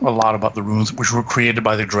know a lot about the runes, which were created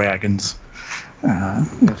by the dragons,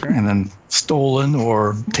 That's right. and then stolen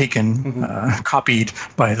or taken, copied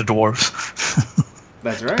by the dwarves.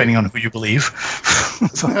 That's right. Depending on who you believe.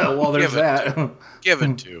 Well, there's that.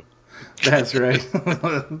 Given to. That's right.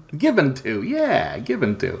 Given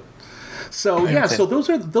to. So yeah, so those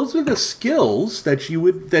are the skills that you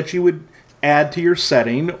would add to your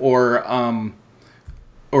setting, or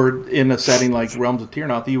in a setting like Realms of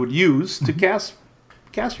Tyrnoth, you would use to cast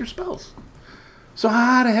your spells. So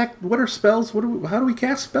how the heck? What are spells? How do we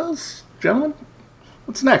cast spells, gentlemen?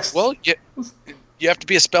 What's next? Well, you have to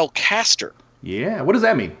be a spell caster. Yeah. What does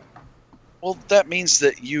that mean? Well, that means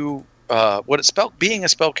that you being a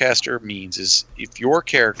spellcaster means is if your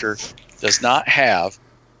character does not have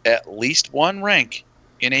at least one rank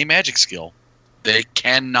in a magic skill, they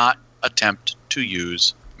cannot attempt to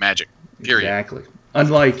use magic. Period. Exactly.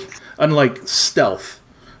 Unlike stealth,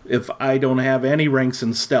 if I don't have any ranks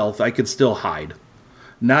in stealth, I could still hide.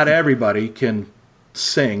 Not everybody can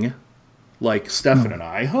sing like Stefan and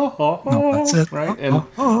I. Ho, ho, ho, No, that's it. Right?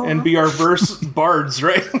 And be our verse bards,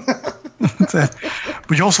 right? That's it.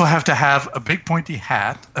 But you also have to have a big pointy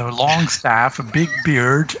hat, a long staff, a big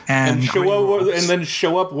beard, and then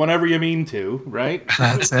show up whenever you mean to, right?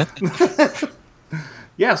 That's it.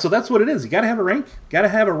 Yeah, so that's what it is. You got to have a rank. Got to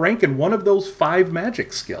have a rank in one of those 5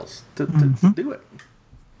 magic skills to do it.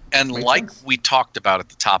 And Makes like sense. we talked about at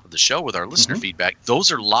the top of the show with our listener feedback,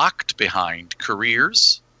 those are locked behind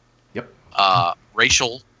careers, Yep.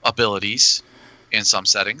 racial abilities in some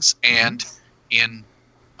settings, and in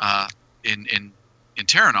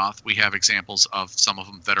Tyrnoth, we have examples of some of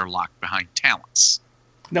them that are locked behind talents.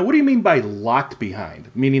 Now, what do you mean by locked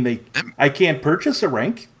behind? Meaning I can't purchase a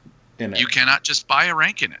rank in it. You cannot just buy a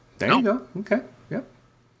rank in it. There you go. Okay. Yep.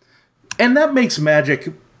 And that makes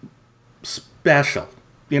Magic special.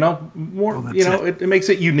 More. It makes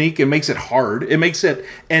it unique. It makes it hard. It makes it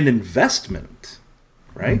an investment,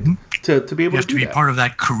 right? To be able You have to to do be that. part of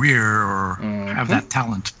that career or have that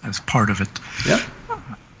talent as part of it Yep.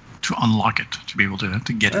 to unlock it, to be able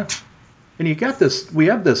to get it. And you got this. We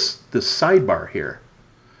have this sidebar here.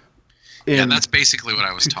 And that's basically what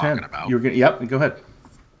I was talking about. Yep. Go ahead.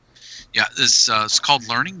 Yeah, this is called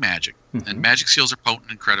Learning Magic, and magic skills are potent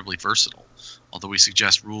and incredibly versatile, although we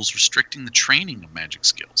suggest rules restricting the training of magic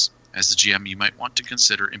skills. As the GM, you might want to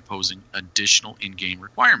consider imposing additional in-game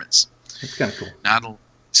requirements. That's kind of cool.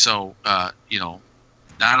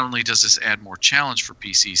 Not only does this add more challenge for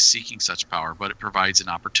PCs seeking such power, but it provides an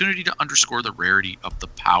opportunity to underscore the rarity of the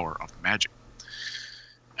power of magic,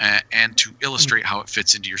 and to illustrate how it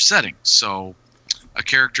fits into your setting. So, a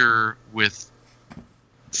character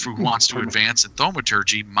who wants to advance in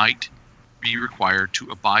thaumaturgy might be required to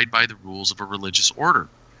abide by the rules of a religious order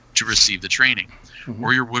to receive the training.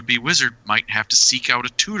 Or your would-be wizard might have to seek out a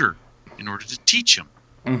tutor in order to teach him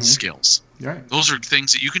skills. Right. Those are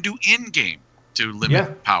things that you can do in-game to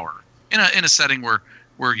limit power in a setting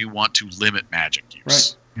where you want to limit magic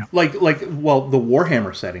use. Right. Yeah. Like the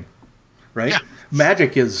Warhammer setting, right? Yeah.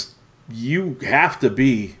 Magic is, you have to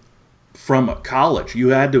be from a college. You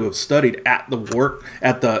had to have studied at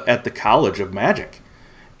the College of Magic.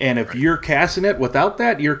 And if you're casting it without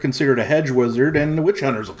that, you're considered a hedge wizard, and the witch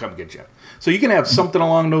hunters will come get you. So you can have something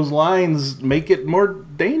along those lines, make it more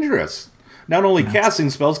dangerous. Not only casting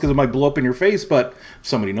spells because it might blow up in your face, but if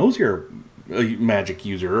somebody knows you're a magic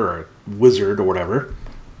user or a wizard or whatever,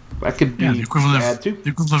 that could be the equivalent too. The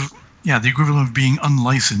equivalent of being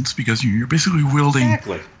unlicensed, because you're basically wielding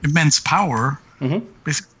immense power,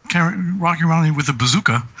 basically walking around with a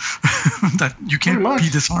bazooka that you can't be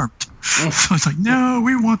disarmed. So it's like, no,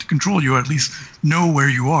 we want to control you, or at least know where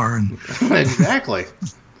you are. And exactly.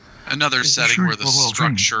 Another setting where the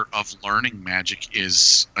structure of learning magic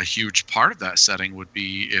is a huge part of that setting would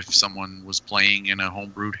be if someone was playing in a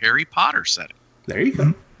homebrewed Harry Potter setting. There you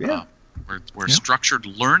go. Yeah. Where structured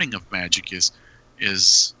learning of magic is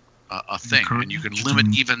a thing, and you can limit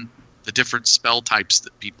even the different spell types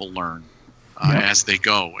that people learn as they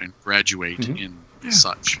go and graduate in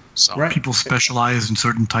such. So people specialize in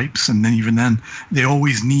certain types, and then even then, they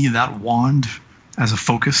always need that wand as a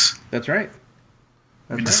focus. That's right.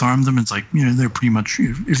 Disarm them. It's like, they're pretty much,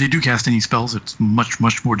 if they do cast any spells, it's much,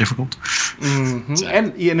 much more difficult.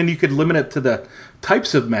 Exactly. And then you could limit it to the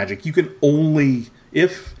types of magic. You can only,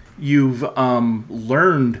 if you've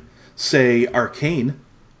learned say, Arcane,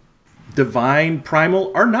 Divine,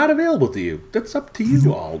 Primal are not available to you. That's up to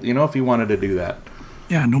you all, if you wanted to do that.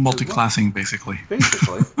 Yeah, no multi-classing, basically.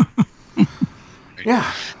 Basically.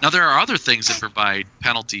 Yeah. Now, there are other things that provide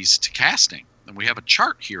penalties to casting. And we have a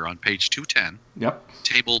chart here on page 210, Yep.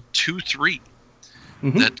 table 2-3,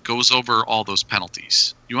 that goes over all those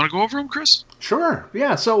penalties. You want to go over them, Chris? Sure.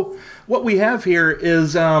 Yeah. So what we have here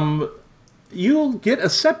is you'll get a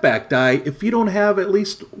setback die if you don't have at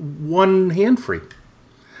least one hand free.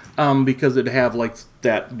 Because it'd have like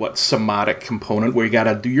that somatic component where you got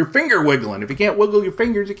to do your finger wiggling. If you can't wiggle your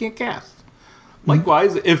fingers, you can't cast.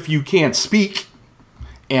 Likewise, if you can't speak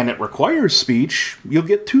and it requires speech, you'll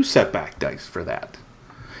get 2 setback dice for that.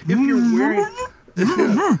 If you're wearing...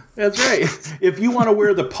 That's right. If you want to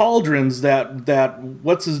wear the pauldrons that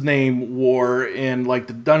what's his name wore in like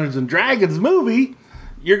the Dungeons and Dragons movie,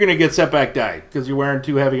 you're gonna get setback die because you're wearing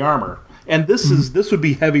 2 heavy armor. And this would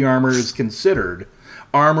be heavy armor is considered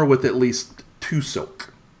armor with at least 2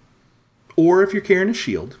 soak, or if you're carrying a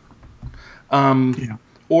shield,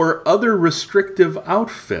 or other restrictive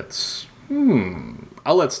outfits.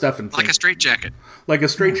 I'll let Stefan think. Like a straitjacket. Like a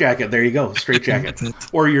straitjacket. There you go, straitjacket.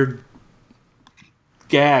 Or you're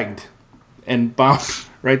gagged and bound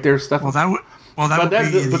right there, stuff. But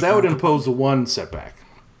that would impose 1 setback.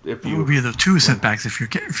 If you would be the 2 setbacks if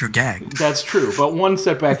you're gagged. That's true, but 1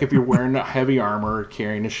 setback if you're wearing heavy armor, or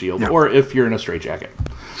carrying a shield, or if you're in a straitjacket.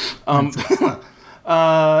 And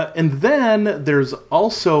then there's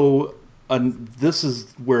also this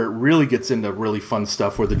is where it really gets into really fun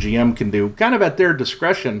stuff where the GM can do, kind of at their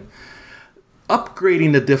discretion,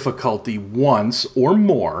 upgrading the difficulty once or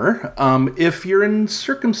more if you're in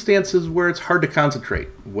circumstances where it's hard to concentrate,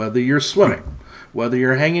 whether you're swimming, whether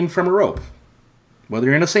you're hanging from a rope, whether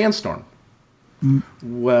you're in a sandstorm,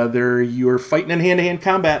 whether you're fighting in hand-to-hand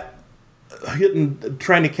combat,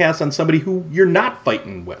 trying to cast on somebody who you're not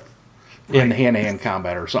fighting with in hand-to-hand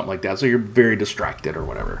combat or something like that, so you're very distracted or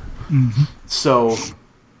whatever. So,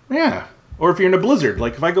 yeah. Or if you're in a blizzard,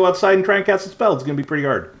 like if I go outside and try and cast a spell, it's going to be pretty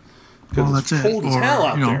hard. Because it's cold as hell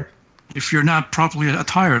out there. If you're not properly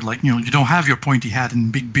attired, like, you don't have your pointy hat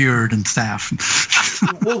and big beard and staff.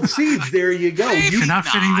 Well, see, there you go. If you're not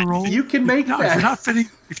fitting the role, you can make that. If you're not fitting,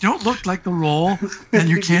 if you don't look like the role, then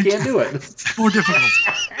you can't do it. It's more difficult.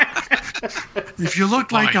 If you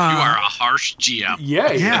look like you are a harsh GM.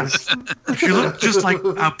 Yeah. Yes. If you look just like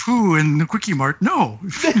Apu in the Quickie Mart, no.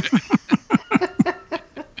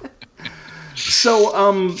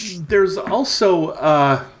 So there's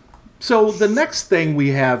also so the next thing we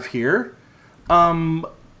have here,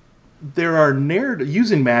 there are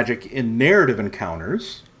using magic in narrative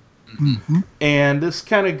encounters, and this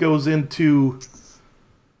kind of goes into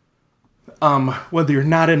whether you're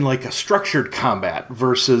not in like a structured combat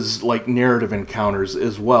versus like narrative encounters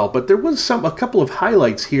as well. But there was a couple of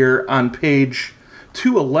highlights here on page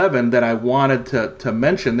 211 that I wanted to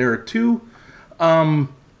mention. There are 2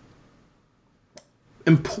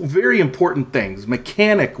 very important things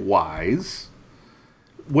mechanic-wise.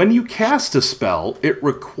 When you cast a spell, that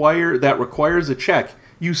requires a check.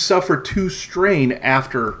 You suffer 2 strain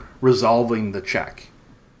after resolving the check.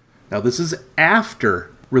 Now this is after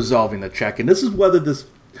resolving the check, and this is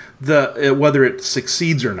whether it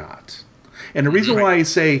succeeds or not. And the reason why I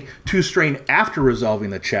say 2 strain after resolving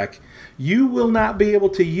the check, you will not be able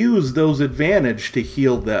to use those advantage to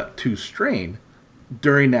heal that 2 strain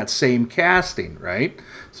during that same casting, right?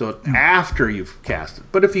 So after you've casted.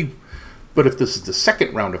 But if this is the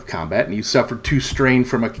second round of combat and you suffer 2 strain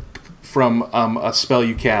from a spell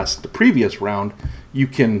you cast the previous round, you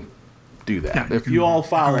can do that. Yeah, if you all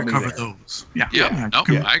follow me recover there. those.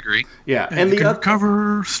 I agree. Yeah, and you can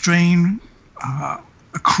recover strain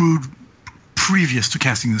accrued previous to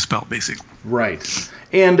casting the spell, basically. Right.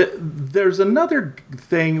 And there's another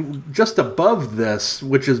thing just above this,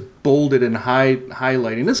 which is bolded and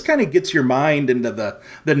highlighting. This kind of gets your mind into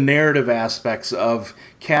the narrative aspects of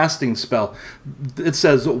casting spell. It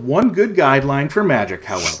says, one good guideline for magic,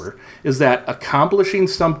 however, is that accomplishing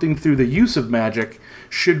something through the use of magic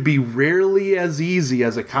should be rarely as easy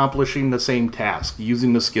as accomplishing the same task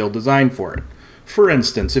using the skill designed for it. For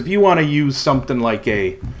instance, if you want to use something like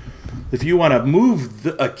if you want to move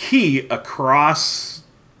a key across,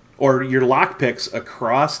 or your lockpicks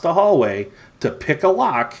across the hallway to pick a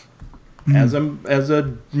lock, as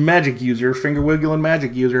a magic user, finger wiggling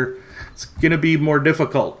magic user, it's going to be more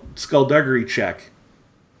difficult. Skullduggery check.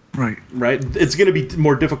 Right. It's going to be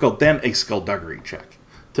more difficult than a skullduggery check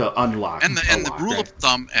to unlock. And the rule of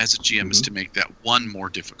thumb as a GM is to make that 1 more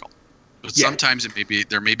difficult. But sometimes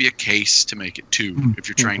there may be a case to make it 2 if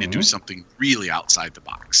you're trying to do something really outside the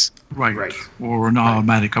box. Right. Or an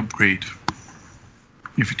automatic upgrade.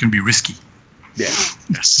 If it can be risky. Yeah.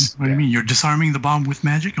 Yes. What do you mean? You're disarming the bomb with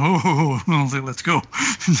magic? Oh, well, let's go.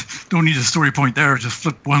 Don't need a story point there. Just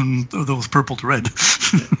flip one of those purple to red.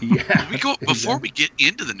 Yeah. Before we get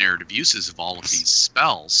into the narrative uses of all of these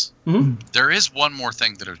spells, there is one more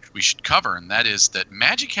thing that we should cover, and that is that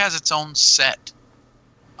magic has its own set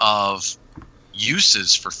of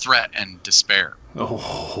uses for threat and despair.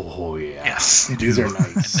 Oh, yeah. Yes. These are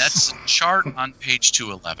nice. And that's a chart on page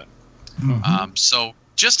 211. So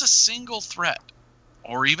just a single threat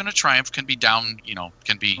or even a triumph can be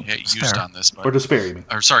used on this. But, or despair, you mean.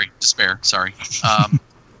 Or despair. Sorry.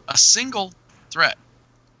 A single threat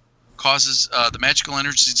causes the magical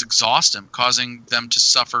energies exhaust them, causing them to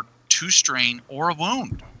suffer 2 strain or a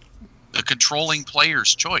wound. The controlling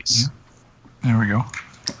player's choice. There we go. Wow.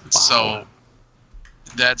 So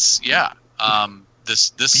that's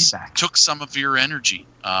this Feedback. took some of your energy.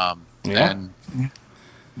 And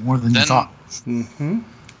more than you thought.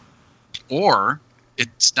 Or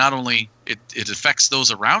it's not only it affects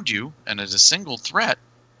those around you, and as a single threat,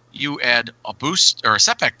 you add a boost or a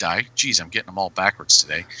setback die. Geez, I'm getting them all backwards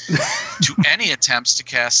today. To any attempts to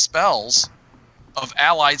cast spells of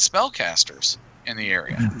allied spellcasters in the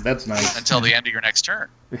area. That's nice. Until the end of your next turn.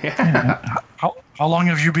 Yeah. How long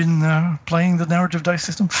have you been playing the narrative dice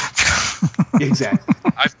system? Exactly.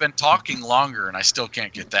 I've been talking longer, and I still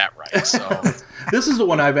can't get that right. So this is the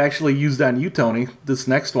one I've actually used on you, Tony. This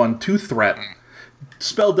next one, 2 threat.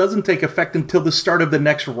 Spell doesn't take effect until the start of the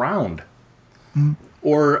next round.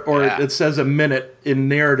 Or it says a minute in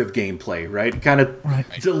narrative gameplay, right? It kind of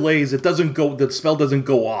delays. It doesn't go. The spell doesn't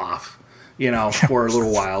go off, for a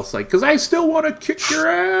little while. It's like, because I still want to kick your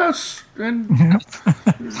ass. And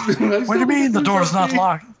what do you mean the door's not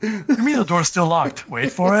locked? What do you mean the door's still locked?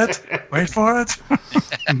 Wait for it. Wait for it.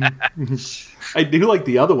 I do like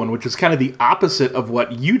the other one, which is kind of the opposite of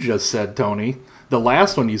what you just said, Tony. The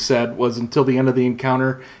last one you said was until the end of the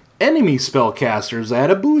encounter, enemy spellcasters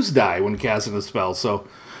add a boost die when casting a spell. So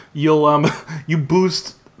you'll you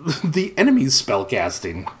boost the enemy's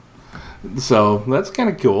spellcasting. So that's kind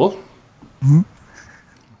of cool.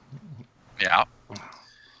 Yeah.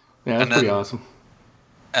 Yeah, that's pretty awesome.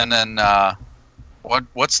 And then,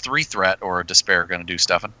 what's 3 threat or a despair going to do,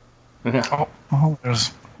 Stefan? There's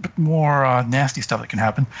a bit more nasty stuff that can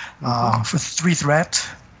happen. For 3 threat,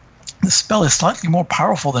 the spell is slightly more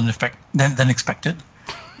powerful than expected.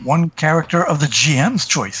 One character of the GM's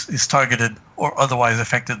choice is targeted or otherwise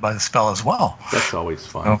affected by the spell as well. That's always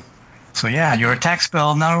fun. So yeah, your attack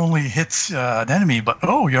spell not only hits an enemy, but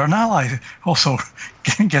your ally also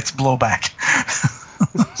gets blowback.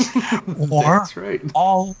 Or That's right.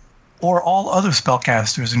 all other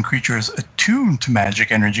spellcasters and creatures attuned to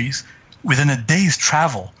magic energies within a day's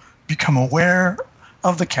travel become aware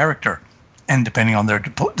of the character, and depending on their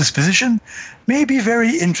disposition, may be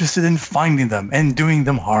very interested in finding them and doing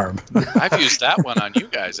them harm. I've used that one on you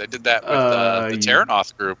guys. I did that with the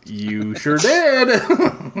Terranoth group. You sure did.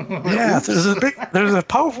 Yeah, there's a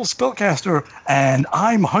powerful spellcaster, and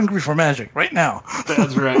I'm hungry for magic right now.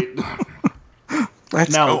 That's right.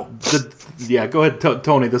 Let's go. Go ahead,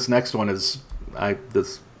 Tony. This next one is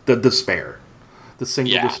the despair. The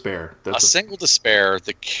single despair. That's a single despair,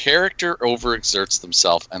 the character overexerts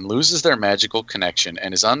themselves and loses their magical connection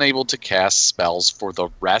and is unable to cast spells for the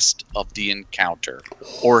rest of the encounter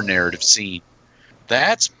or narrative scene.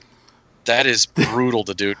 That is brutal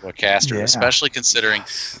to do to a caster, especially considering,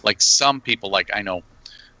 like, some people, like, I know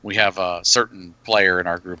we have a certain player in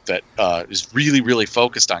our group that is really, really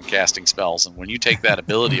focused on casting spells, and when you take that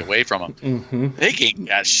ability away from them, they ain't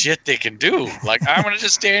got shit they can do. Like, I'm going to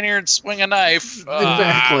just stand here and swing a knife.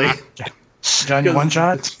 Exactly. Johnny one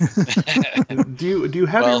shot. Do you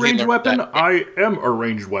have a ranged weapon? I am a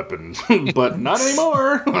ranged weapon, but not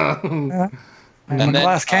anymore. I'm a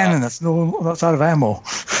glass cannon that's out of ammo.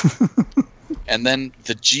 And then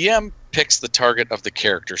the GM picks the target of the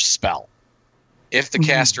character's spell. If the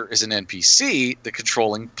caster is an NPC, the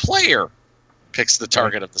controlling player picks the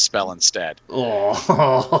target of the spell instead. Oh,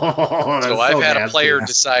 so I've had a player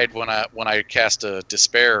decide when I cast a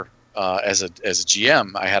despair as a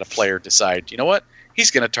GM, I had a player decide, you know what?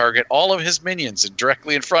 He's going to target all of his minions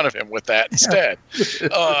directly in front of him with that instead.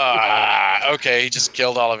 Okay, he just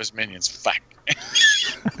killed all of his minions. Fuck.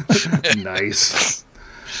 Nice.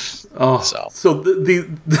 Oh, so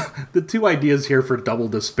the 2 ideas here for double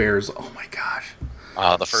despairs. Oh my gosh.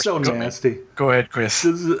 The first so nasty. Go ahead, Chris.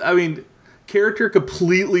 Character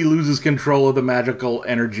completely loses control of the magical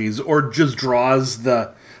energies, or just draws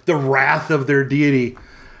the wrath of their deity.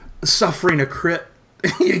 suffering a crit.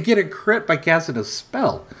 You get a crit by casting a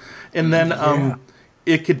spell. And then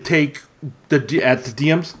it could take, at the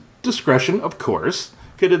DM's discretion, of course,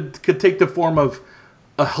 could take the form of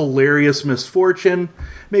a hilarious misfortune,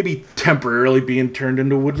 maybe temporarily being turned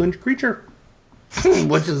into a woodland creature,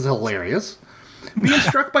 which is hilarious. Being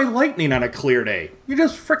struck by lightning on a clear day. You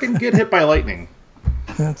just freaking get hit by lightning.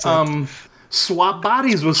 That's it. Swap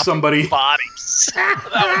bodies with somebody. Bodies. That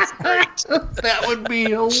was great. That would be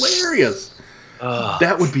hilarious.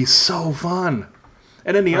 That would be so fun.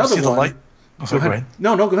 And then the other one. The light. Oh, sorry, go ahead.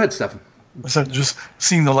 No, go ahead, Stefan. So just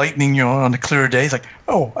seeing the lightning, on a clear day, it's like,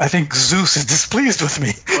 oh, I think Zeus is displeased with me.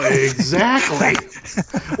 Exactly.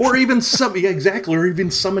 Or even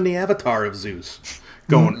summon the avatar of Zeus,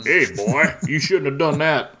 going, "Hey, boy, you shouldn't have done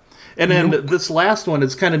that." And then this last one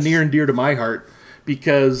is kind of near and dear to my heart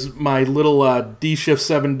because my little D Shift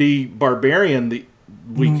 7D barbarian the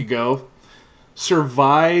week ago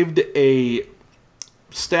survived a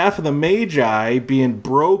Staff of the Magi being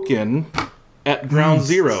broken at ground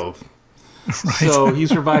zero. Right. So he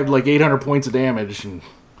survived like 800 points of damage, and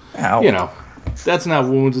that's not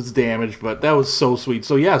wounds, it's damage. But that was so sweet.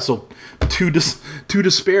 So yeah, two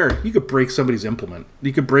to spare. You could break somebody's implement.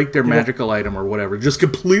 You could break their magical item or whatever, just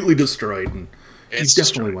completely destroyed. And you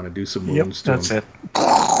definitely want to do some wounds to that's them.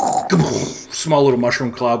 it. Small little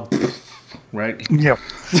mushroom club, right? Yep.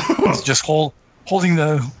 It's just holding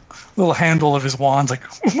the little handle of his wand's like,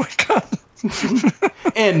 oh my god.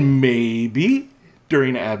 And maybe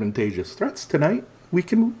during advantageous threats tonight, we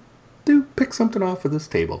can pick something off of this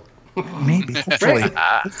table. Maybe, hopefully.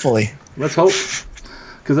 Hopefully. Let's hope.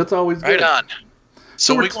 Because that's always good. Right on.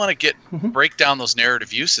 So we want to break down those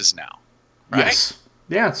narrative uses now, right? Yes.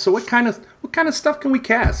 Yeah, so what kind of stuff can we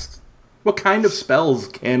cast? What kind of spells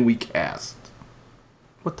can we cast?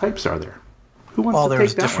 What types are there? Who wants to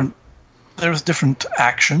take that one? There's different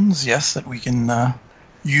actions, yes, that we can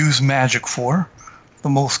use magic for. The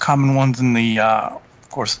most common ones in the, of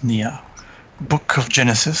course, in the Book of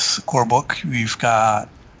Genesis, core book, we've got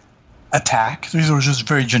attack. These are just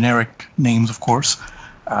very generic names, of course.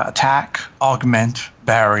 Attack, augment,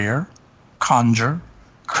 barrier, conjure,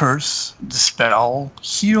 curse, dispel,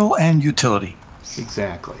 heal, and utility.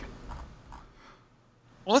 Exactly.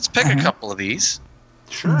 Well, let's pick a couple of these.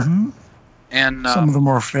 Sure. Mm-hmm. And some of them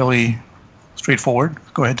are fairly straightforward.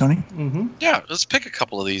 Go ahead, Tony. Mm-hmm. Yeah, let's pick a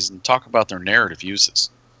couple of these and talk about their narrative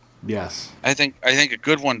uses. Yes. I think a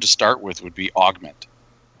good one to start with would be augment.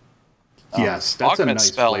 Yes, that's a nice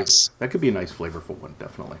spells, flavor. That could be a nice flavorful one,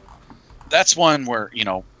 definitely. That's one where,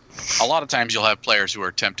 a lot of times you'll have players who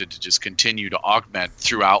are tempted to just continue to augment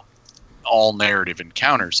throughout all narrative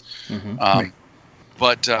encounters. Mm-hmm.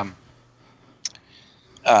 But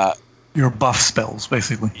your buff spells,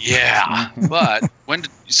 basically. Yeah, but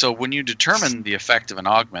when you determine the effect of an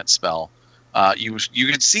augment spell, you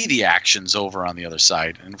can see the actions over on the other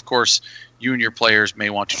side, and of course, you and your players may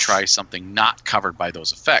want to try something not covered by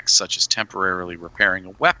those effects, such as temporarily repairing a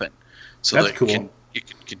weapon, so That's that cool. you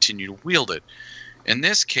can continue to wield it. In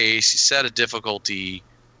this case, you set a difficulty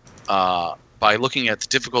by looking at the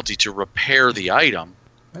difficulty to repair the item.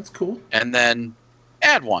 That's cool. And then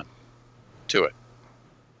add one to it.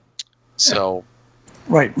 So,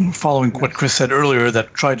 right, following what Chris said earlier,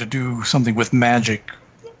 that try to do something with magic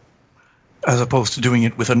as opposed to doing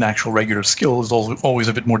it with an actual regular skill is always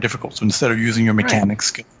a bit more difficult. So instead of using your mechanic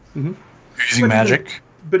skill, you're using magic.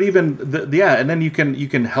 And then you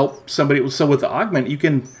can help somebody. So with the augment, you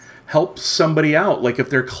can help somebody out, like if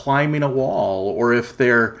they're climbing a wall or if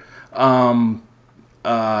they're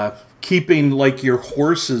keeping like your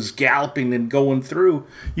horses galloping and going through.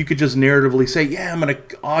 You could just narratively say, "Yeah, I'm going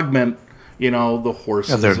to augment." The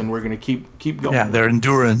horses, and we're going to keep going. Yeah, their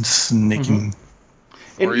endurance, and they can.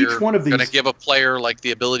 And each one of these, going to give a player like the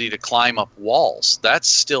ability to climb up walls. That's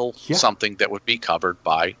still something that would be covered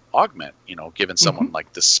by augment. Given someone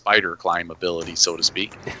like the spider climb ability, so to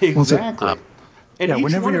speak. Exactly. And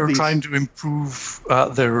whenever you're trying to improve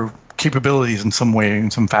their capabilities in some way, in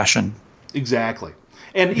some fashion. Exactly.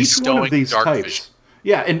 And each one of these types,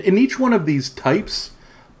 and in each one of these types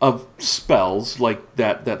of spells, like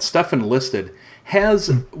that Stefan listed,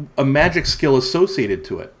 has a magic skill associated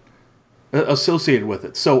with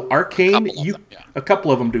it. So arcane, a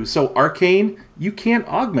couple of them do. So arcane, you can't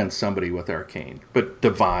augment somebody with arcane, but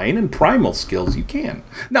divine and primal skills you can.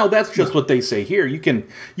 Now that's just what they say here. You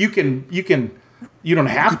don't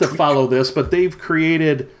have to follow this, but they've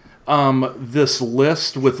created this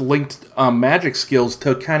list with linked magic skills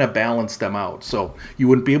to kind of balance them out. So you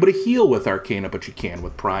wouldn't be able to heal with Arcana, but you can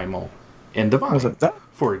with Primal and Divine.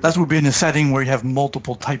 That would be in a setting where you have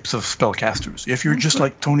multiple types of spellcasters. If you're just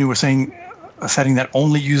like Tony was saying, a setting that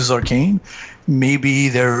only uses arcane, maybe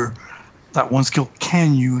that one skill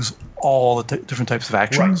can use all the different types of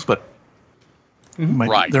actions, but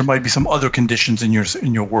there might be some other conditions in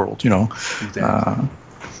your world. Exactly.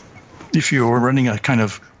 If you're running a kind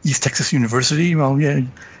of East Texas University, well, yeah,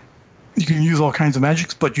 you can use all kinds of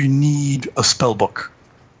magics, but you need a spell book.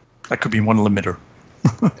 That could be one limiter.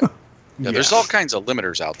 Yeah, there's all kinds of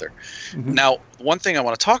limiters out there. Mm-hmm. Now, one thing I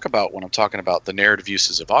want to talk about when I'm talking about the narrative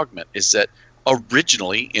uses of augment is that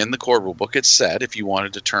originally in the core rulebook it said if you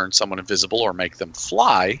wanted to turn someone invisible or make them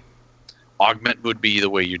fly, augment would be the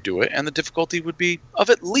way you do it, and the difficulty would be of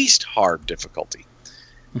at least hard difficulty.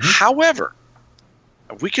 Mm-hmm. However,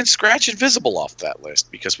 we can scratch invisible off that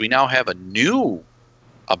list because we now have a new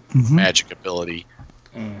magic ability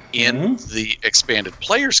in the expanded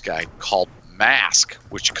player's guide called Mask,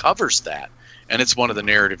 which covers that, and it's one of the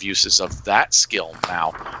narrative uses of that skill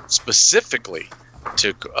now, specifically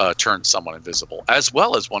to turn someone invisible, as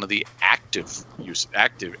well as one of the active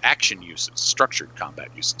action uses, structured combat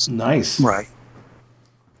uses. Nice, right?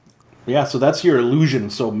 Yeah, so that's your illusion.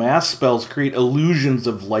 So mask spells create illusions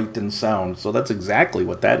of light and sound. So that's exactly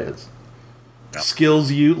what that is. Yep.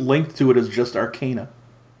 Skills you linked to it is just arcana.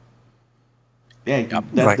 Yeah,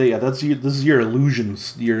 this is your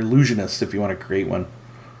illusions, your illusionist, if you want to create one.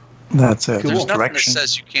 That's it. Cool. There's nothing that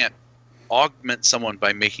says you can't augment someone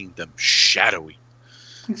by making them shadowy.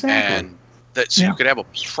 Exactly. And you could have a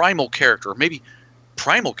primal character, or maybe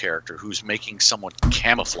primal character who's making someone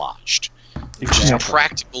camouflaged. Which is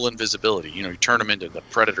practical invisibility. You turn them into the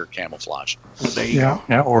predator camouflage. There you go.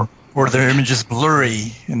 Yeah, or their image is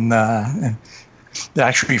blurry and they're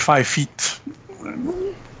actually 5 feet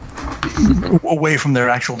away from their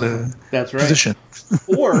actual position.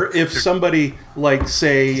 Or if somebody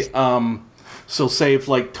say if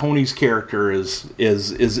like Tony's character is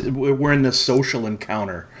we're in this social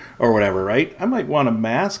encounter or whatever, right? I might want to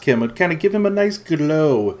mask him and kind of give him a nice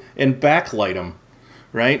glow and backlight him,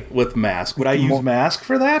 right? With mask. Would I use mask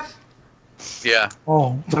for that? Yeah.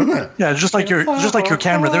 Oh, yeah. Just like your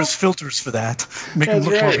camera, there's filters for that. Make him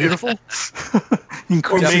look more beautiful.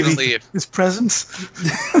 Increase his presence.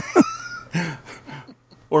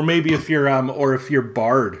 Or maybe if you're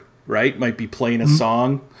Bard, right, might be playing a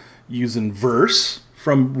song using verse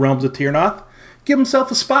from Realms of Tiernoth, give himself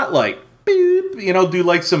a spotlight. Beep, do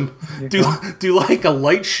like do like a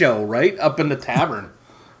light show, right, up in the tavern.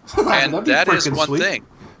 And that is one thing.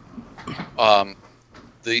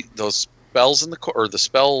 Those spells the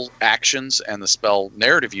spell actions and the spell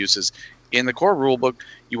narrative uses in the core rulebook,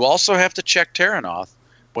 you also have to check Tiernoth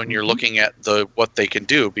when you're looking at what they can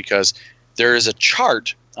do, because there is a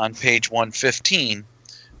chart on page 115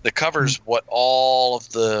 that covers what all of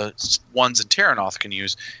the ones in Tiernoth can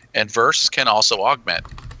use, and verse can also augment.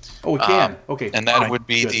 Oh, it can. Okay. And that would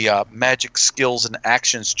be the magic skills and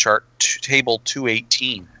actions chart, table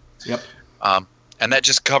 218. Yep. And that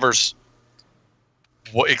just covers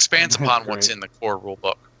expands upon what's in the core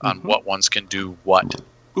rulebook on what ones can do what.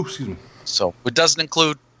 Oops, excuse me. So it doesn't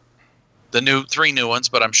include the 3 new ones,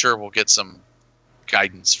 but I'm sure we'll get some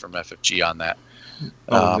guidance from FFG on that.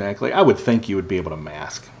 Oh, exactly. I would think you would be able to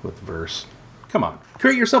mask with verse. Come on.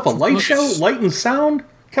 Create yourself a light show, light and sound?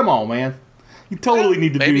 Come on, man. You totally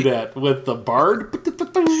need to do that with the Bard.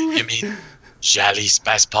 You mean Jalice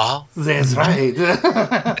Passpal? That's right.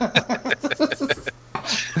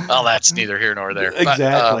 Well, that's neither here nor there.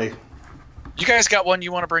 Exactly. But, you guys got one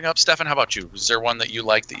you want to bring up? Stefan, how about you? Is there one that you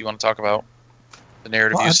like that you want to talk about? The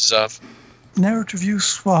narrative uses of? Narrative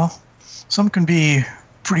use, well, some can be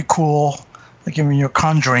pretty cool. Like when you're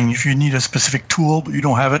conjuring, if you need a specific tool, but you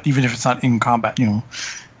don't have it, even if it's not in combat, you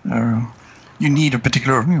need a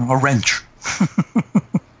particular, a wrench.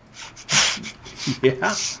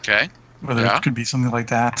 Yeah. Okay. Whether it could be something like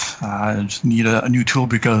that. Just need a new tool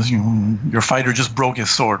because your fighter just broke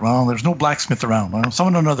his sword. Well, there's no blacksmith around. Well,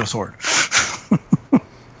 summon another sword.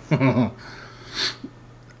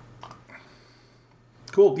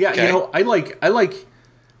 Cool. Yeah. Okay. I like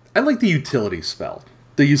the utility spell,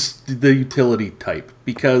 the utility type,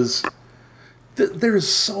 because there's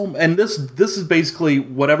so, and this is basically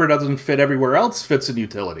whatever doesn't fit everywhere else fits in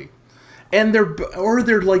utility. And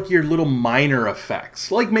they're like your little minor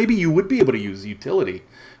effects. Like maybe you would be able to use utility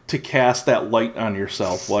to cast that light on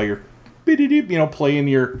yourself while you're, playing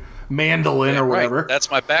your mandolin or whatever. Right. That's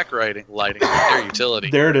my backlighting their utility.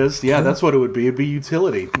 There it is. Yeah, that's what it would be. It'd be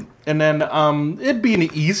utility. And then it'd be an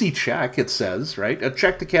easy check, it says, right? A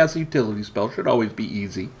check to cast a utility spell should always be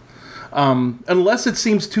easy. Unless it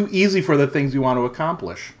seems too easy for the things you want to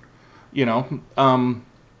accomplish.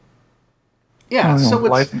 Yeah, You know,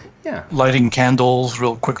 so it's yeah. lighting candles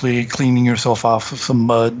real quickly, cleaning yourself off of some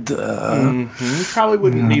mud. You probably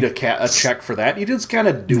wouldn't need a check for that. You just kind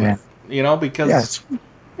of do it, because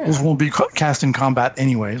Those won't be cast in combat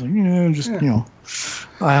anyway. I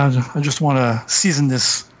just want to season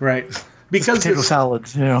this right because potato salad.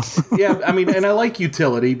 Yeah, I mean, and I like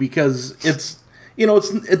utility because it's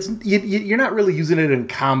you're not really using it in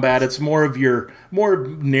combat. It's more of your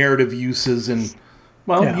narrative uses and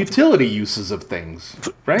utility uses of things,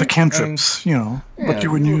 right? The cantrips, but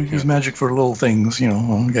you wouldn't use magic for little things,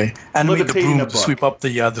 okay. Animate the broom to sweep up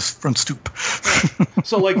the front stoop.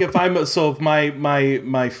 So, like, if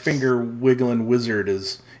my finger wiggling wizard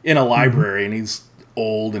is in a library and he's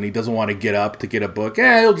old and he doesn't want to get up to get a book,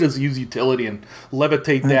 he'll just use utility and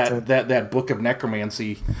levitate that book of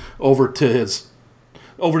necromancy over to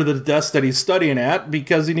the desk that he's studying at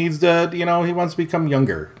because he needs to, he wants to become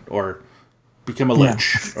younger or become a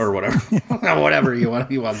lich or whatever. Whatever he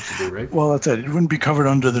wants to do, right? Well, that's it. It wouldn't be covered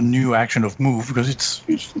under the new action of move because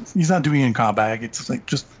he's not doing it in combat. It's like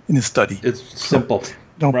just in his study. It's simple.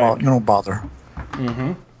 Don't bother.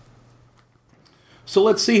 Mm-hmm. So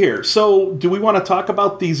let's see here. So do we want to talk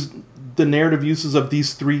about the narrative uses of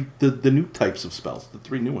these three, the new types of spells, the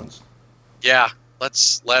three new ones? Yeah.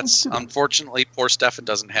 Let's. Unfortunately, poor Stefan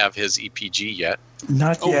doesn't have his EPG yet.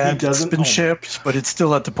 Not yet. It's been shipped, but it's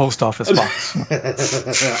still at the post office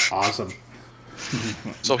box. Awesome.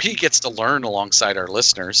 So he gets to learn alongside our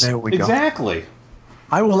listeners. There we go. Exactly.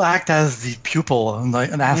 I will act as the pupil and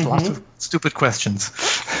ask lots of stupid questions.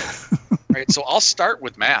 Right. So I'll start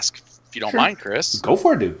with Mask, if you don't mind, Chris. Go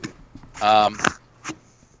for it, dude.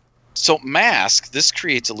 So Mask, this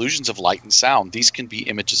creates illusions of light and sound. These can be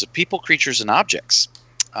images of people, creatures, and objects.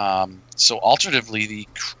 So alternatively, the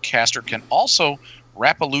caster can also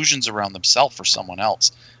wrap illusions around themselves or someone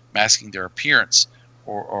else, masking their appearance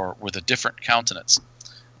or with a different countenance.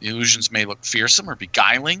 The illusions may look fearsome or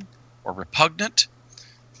beguiling or repugnant,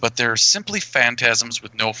 but they're simply phantasms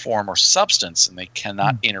with no form or substance, and they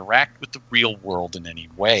cannot interact with the real world in any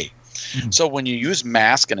way. So when you use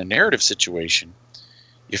Mask in a narrative situation,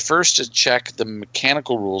 you first check the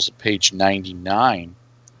mechanical rules at page 99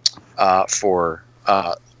 for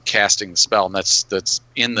casting the spell, and that's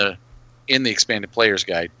in the expanded player's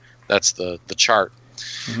guide. That's the chart,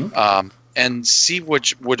 and see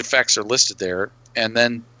what effects are listed there, and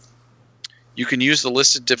then you can use the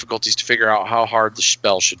listed difficulties to figure out how hard the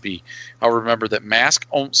spell should be. I'll remember that Mask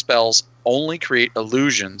spells only create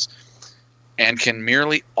illusions and can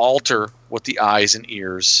merely alter what the eyes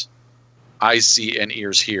see and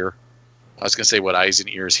ears hear. I was going to say what eyes and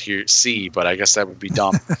ears see, but I guess that would be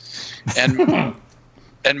dumb.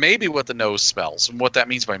 And maybe what the nose smells. And what that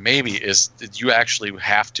means by maybe is that you actually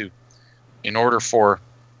have to, in order for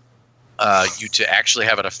you to actually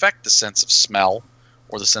have it affect the sense of smell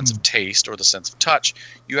or the sense of taste or the sense of touch,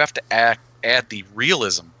 you have to add the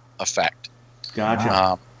realism effect.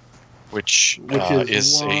 Gotcha. Which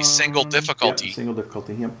is a single difficulty. Yeah, single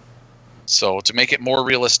difficulty, yep. So to make it more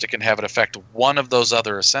realistic and have it affect one of those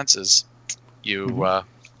other senses, you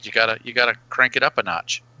gotta crank it up a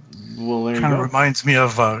notch. Well, there you kind go. of reminds me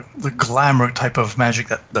of the glamour type of magic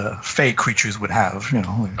that the Fey creatures would have.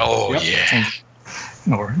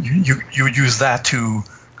 Or you would use that to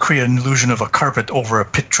create an illusion of a carpet over a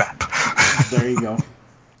pit trap. There you go.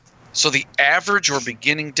 So the average or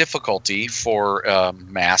beginning difficulty for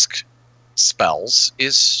Mask spells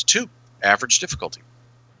is 2, average difficulty.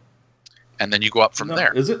 And then you go up from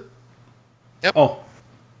there. Is it? Yep. Oh.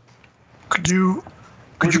 Could you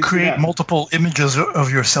create multiple images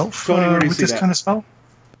of yourself with this kind of spell?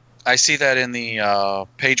 I see that in the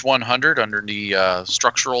page 100 under the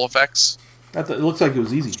structural effects. It looks like it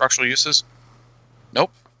was easy. Structural uses.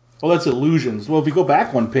 Nope. Well, that's illusions. Well, if you go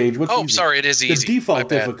back one page, what's easy? Sorry, it is easy. The default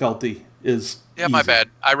difficulty is easy. My bad.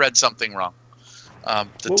 I read something wrong.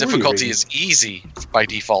 The difficulty is easy by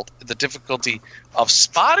default. The difficulty of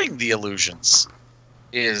spotting the illusions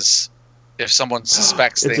is, if someone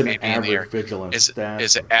suspects they may be in the air,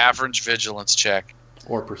 is an average vigilance check.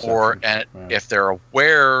 Or perception. If they're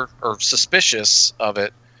aware or suspicious of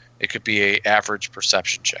it, it could be a average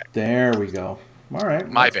perception check. There we go. All right.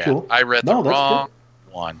 My bad. Cool. I read the wrong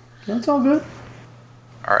one. That's all good.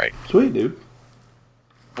 All right. Sweet, dude.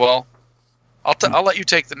 Well, I'll let you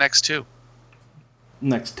take the next 2.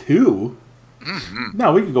 Next 2? Mm-hmm.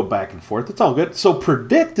 No, we can go back and forth. It's all good. So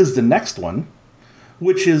Predict is the next one,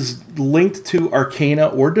 which is linked to Arcana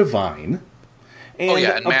or Divine. And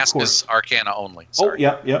and Mask is Arcana only. Sorry.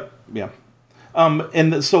 Oh, yeah.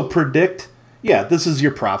 And so Predict, this is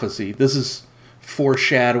your prophecy. This is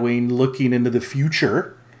foreshadowing, looking into the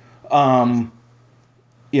future.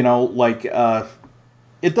 like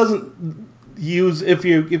it doesn't use, if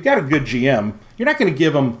you've got a good GM, you're not going to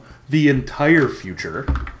give them the entire future.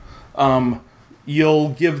 You'll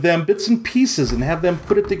give them bits and pieces and have them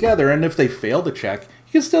put it together, and if they fail to check,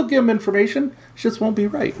 you can still give them information. It just won't be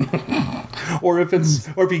right. or if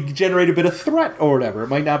you generate a bit of threat or whatever, it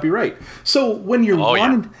might not be right. So when you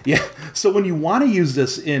want to use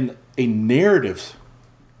this in a narrative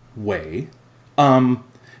way,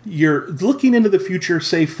 you're looking into the future,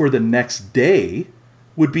 say for the next day,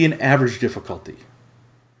 would be an average difficulty.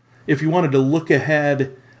 If you wanted to look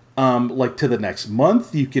ahead, like to the next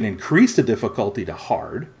month, you can increase the difficulty to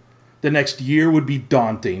hard. The next year would be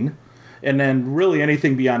daunting. And then really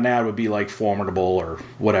anything beyond that would be like formidable or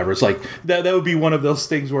whatever. It's like, that would be one of those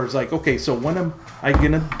things where it's like, okay, so when am I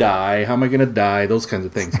going to die? How am I going to die? Those kinds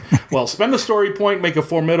of things. Well, spend a story point, make a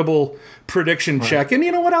formidable prediction check, and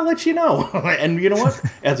you know what? I'll let you know. And you know what?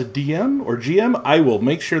 As a DM or GM, I will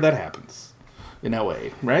make sure that happens in that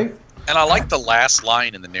way, right? And I like the last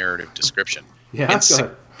line in the narrative description. Yeah, go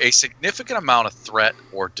ahead. A significant amount of threat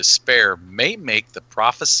or despair may make the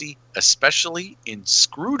prophecy especially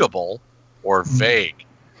inscrutable or vague.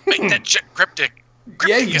 Make that shit cryptic.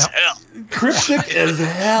 Cryptic as hell. Cryptic as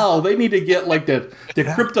hell. They need to get like the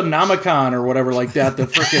Cryptonomicon or whatever like that to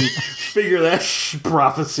freaking figure that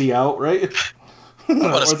prophecy out, right? I'm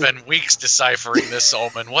going to spend weeks deciphering this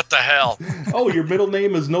omen. What the hell? Oh, your middle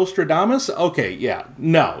name is Nostradamus? Okay, yeah.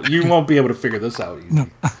 No, you won't be able to figure this out. No.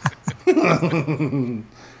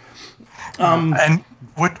 And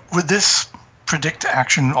would this predict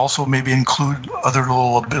action also maybe include other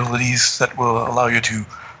little abilities that will allow you to,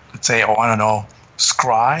 let's say, I don't know,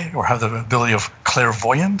 scry or have the ability of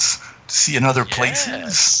clairvoyance to see in other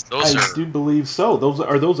places? I do believe so.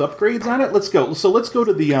 Are those upgrades on it? Let's go. So let's go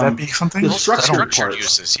to the that be something? The structured part.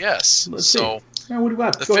 uses. Yes. Let's so see. Now, what do you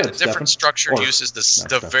got? The Go ahead, different Stefan. structured uses.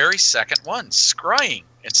 The very second one, scrying.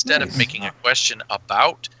 Instead of making a question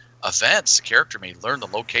about events, the character may learn the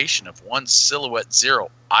location of one Silhouette Zero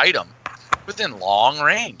item within long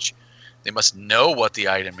range. They must know what the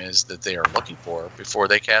item is that they are looking for before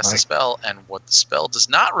they cast the spell, and what the spell does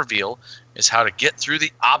not reveal is how to get through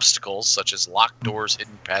the obstacles, such as locked doors,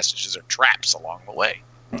 hidden passages, or traps along the way.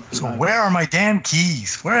 So where are my damn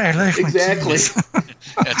keys? Where I left my keys?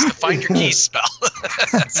 It's the find your keys spell.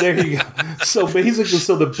 There you go. So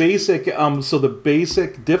basically, the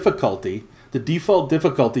basic difficulty, the default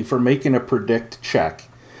difficulty for making a predict check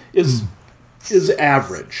is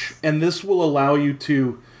average, and this will allow you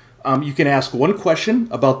to. You can ask one question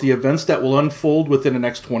about the events that will unfold within the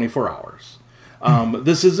next 24 hours.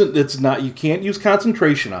 You can't use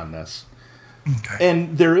concentration on this. Okay.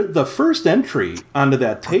 And the first entry onto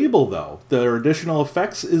that table, though, their additional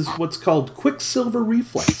effects is what's called Quicksilver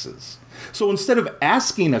Reflexes. So instead of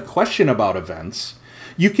asking a question about events,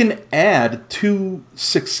 you can add 2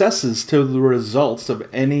 successes to the results of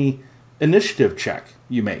any initiative check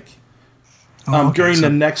you make. During the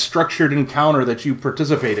next structured encounter that you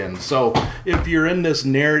participate in. So if you're in this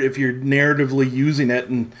if you're narratively using it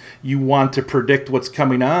and you want to predict what's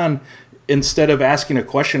coming on, instead of asking a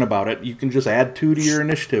question about it, you can just add 2 to your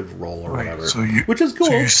initiative roll or whatever, which is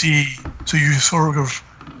cool. So you sort of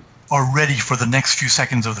are ready for the next few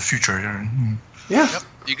seconds of the future. Yeah. Yep.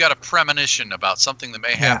 You got a premonition about something that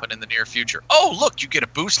may happen in the near future. Oh, look, you get a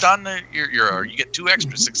boost on you get 2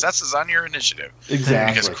 extra successes on your initiative.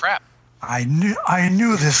 Exactly. Because crap. I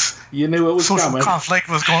knew this. You knew it was social coming. Conflict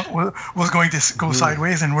was going to go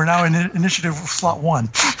sideways, and we're now in initiative slot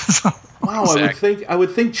 1. So, wow, exactly. I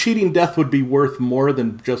would think cheating death would be worth more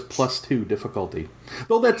than just +2 difficulty.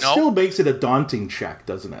 Though that still makes it a daunting check,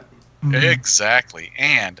 doesn't it? Exactly.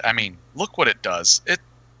 And I mean, look what it does. It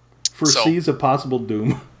foresees a possible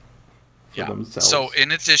doom for themselves. So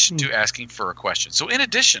in addition to asking for a question,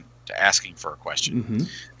 the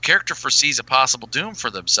character foresees a possible doom for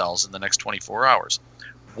themselves in the next 24 hours.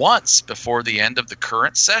 Once before the end of the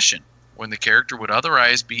current session, when the character would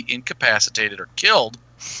otherwise be incapacitated or killed,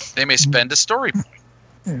 they may spend a story point.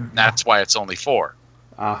 That's why it's only 4.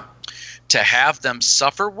 To have them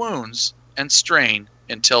suffer wounds and strain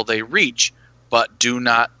until they reach, but do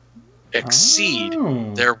not exceed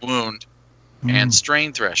their wound and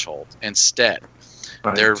strain threshold. Instead,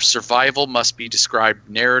 their survival must be described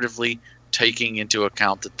narratively, taking into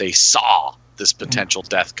account that they saw this potential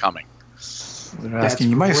death coming. They're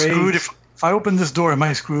asking, am I screwed? If I open this door, am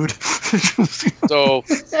I screwed? So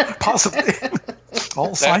possibly.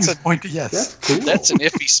 All signs point to yes. That's cool. That's an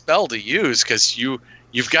iffy spell to use because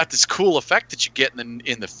you've got this cool effect that you get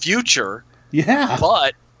in the future. Yeah.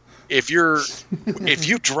 But if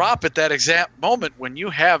you drop at that exact moment when you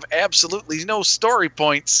have absolutely no story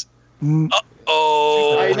points,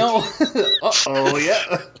 Oh, I know. Uh-oh,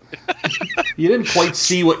 yeah. You didn't quite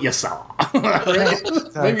see what you saw. Right?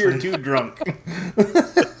 Maybe you're too drunk.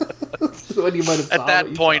 When you might have at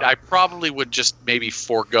that point, I probably would just maybe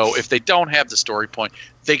forego. If they don't have the story point,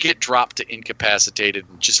 they get dropped to incapacitated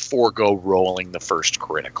and just forego rolling the first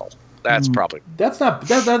critical. That's probably that's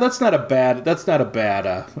not a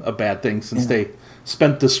bad thing since they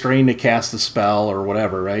spent the strain to cast the spell or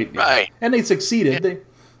whatever, right? Right. And they succeeded.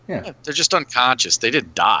 They're just unconscious. They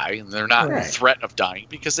didn't die, and they're not in threat of dying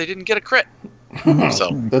because they didn't get a crit. So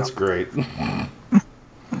that's great.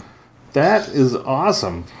 That is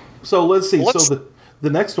awesome. So let's see. So the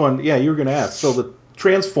next one, you were going to ask. So the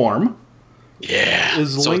transform. Yeah.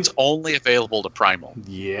 So it's only available to primal.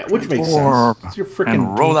 Yeah, which makes sense. It's your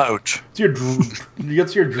freaking roll out.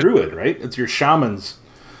 It's your druid, right? It's your shamans.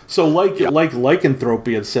 So like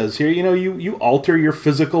lycanthropy, it says here, you alter your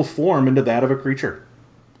physical form into that of a creature.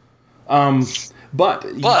 But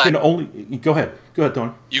you can only go ahead,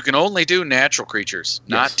 Tony. You can only do natural creatures,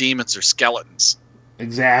 not demons or skeletons.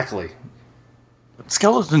 Exactly.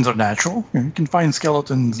 Skeletons are natural. You can find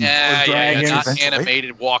skeletons. Dragons. Not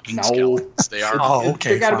animated walking skeletons. They are.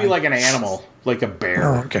 They got to be like an animal, like a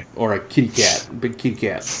bear, or a kitty cat, big kitty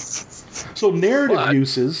cat. So narrative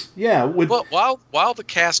uses, while the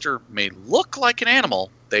caster may look like an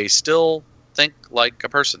animal, they still think like a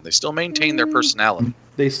person. They still maintain their personality.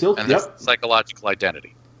 They still and their psychological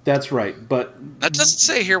identity. That's right, but that doesn't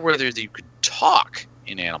say here whether you could talk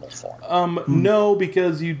in animal form. No,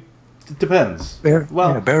 because it depends.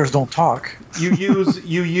 Bears don't talk. you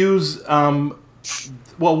use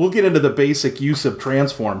well, we'll get into the basic use of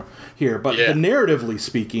transform here, but narratively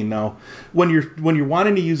speaking, though, when you're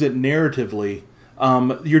wanting to use it narratively,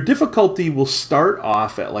 your difficulty will start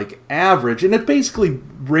off at like average, and it basically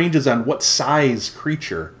ranges on what size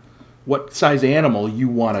creature, what size animal you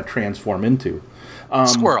want to transform into.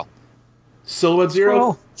 Squirrel. Silhouette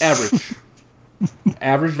 0, average.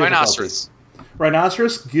 Average Rhinoceros.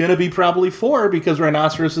 Rhinoceros, gonna be probably 4 because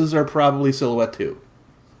rhinoceroses are probably silhouette 2.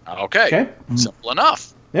 Okay. Simple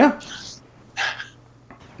enough. Yeah.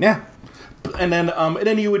 And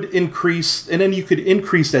then you would increase, and then you could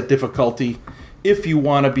increase that difficulty if you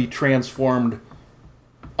want to be transformed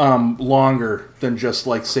longer than just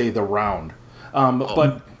like say the round.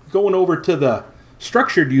 But going over to the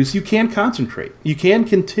structured use, you can concentrate. You can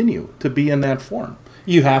continue to be in that form.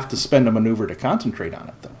 You have to spend a maneuver to concentrate on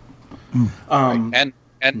it, though.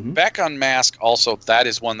 And back on mask, also, that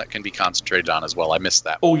is one that can be concentrated on as well. I missed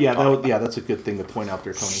that. Oh, yeah, that's a good thing to point out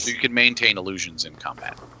there, Tony. So you can maintain illusions in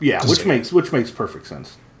combat. Yeah, which makes perfect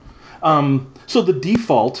sense. So the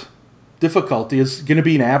default difficulty is going to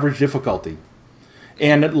be an average difficulty.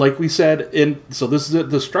 And like we said, so this is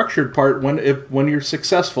the structured part. When you're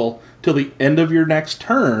successful, till the end of your next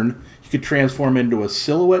turn, you could transform into a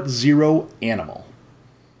silhouette 0 animal.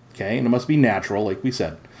 Okay, and it must be natural, like we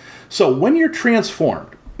said. So when you're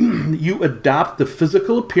transformed, you adopt the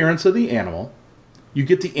physical appearance of the animal. You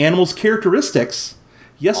get the animal's characteristics.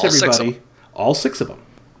 Yes, everybody, all 6 of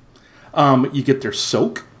them. You get their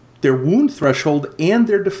soak, their wound threshold, and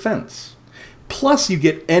their defense. Plus, you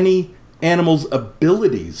get any animal's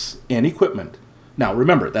abilities and equipment. Now,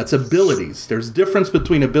 remember, that's abilities. There's a difference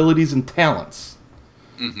between abilities and talents.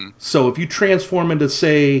 So if you transform into,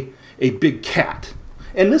 say, a big cat,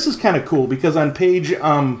 and this is kind of cool because on page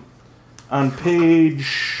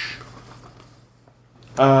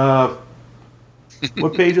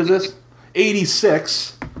what page is this?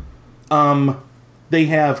 86. They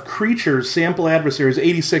have creatures, sample adversaries,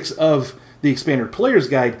 86 of the Expanded Player's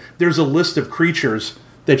Guide. There's a list of creatures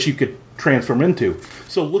that you could transform into.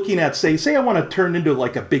 So looking at, say I want to turn into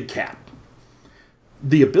like a big cat.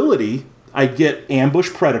 The ability, I get Ambush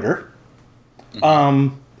Predator.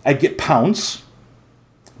 I get Pounce.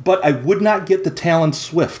 But I would not get the talent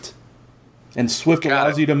Swift. And Swift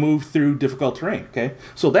allows you to move through difficult terrain, okay?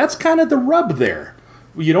 So that's kind of the rub there.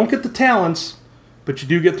 You don't get the talents, but you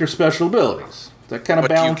do get their special abilities. That kind of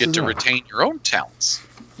balances. But you get to retain your own talents.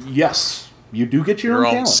 Yes, you do get your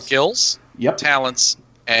own talents. Skills, talents,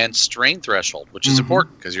 and strain threshold, which is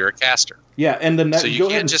important because you're a caster. Yeah, and then so you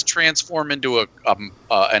can't just transform into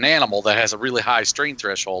an animal that has a really high strain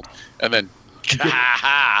threshold and then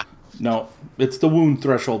No, it's the wound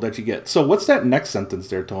threshold that you get. So what's that next sentence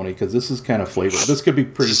there, Tony? Because this is kind of flavorful. This could be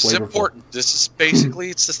pretty flavorful. This is important. This is basically,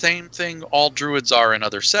 it's the same thing all druids are in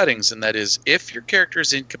other settings, and that is if your character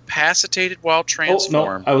is incapacitated while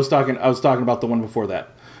transformed. I was talking about the one before that.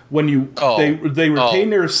 When they retain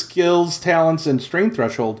their skills, talents, and strength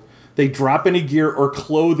threshold, they drop any gear or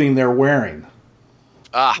clothing they're wearing.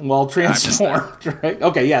 while transformed, right?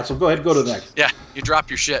 Okay, yeah, so go ahead, go to the next. Yeah, you drop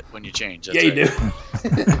your shit when you change. That's Yeah, you right.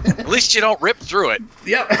 do. At least you don't rip through it.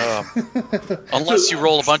 Yep. Unless you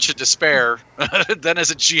roll a bunch of despair. Then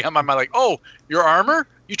as a GM, I'm like, oh, your armor?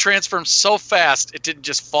 You transformed so fast, it didn't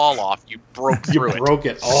just fall off. You broke through it. You broke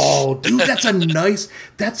it. Oh, dude, that's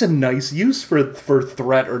a nice use for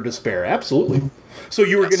threat or despair. Absolutely. So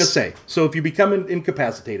you were going to say, so if you become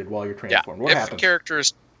incapacitated while you're transformed, what if happens? the character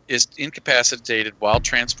is incapacitated while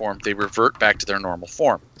transformed, they revert back to their normal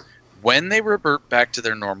form. When they revert back to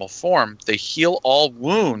their normal form, they heal all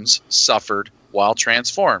wounds suffered while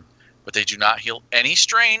transformed, but they do not heal any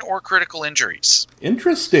strain or critical injuries.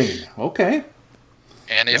 Interesting. Okay.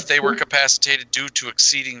 And if they were incapacitated due to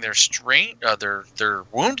exceeding their strain, their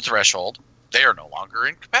wound threshold, they are no longer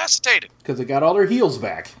incapacitated. Because they got all their heals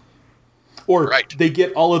back. Or they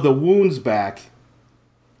get all of the wounds back.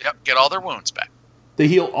 Yep, get all their wounds back. They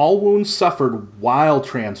heal all wounds suffered while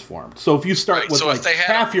transformed. So if you start with like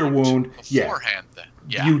half your wound, beforehand, then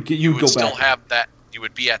you would go still back. have that. You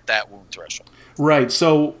would be at that wound threshold. Right.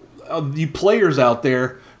 So the players out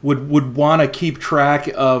there would want to keep track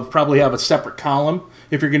of, probably have a separate column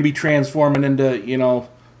if you're going to be transforming into,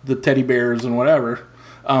 the teddy bears and whatever.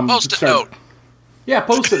 Post-it note. Yeah,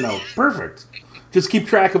 post-it note. Perfect. Just keep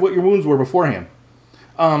track of what your wounds were beforehand.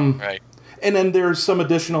 Right. And then there's some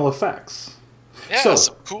additional effects. Yeah,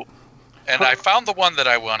 so cool. And I found the one that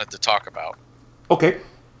I wanted to talk about. Okay.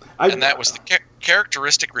 And that was the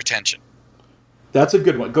characteristic retention. That's a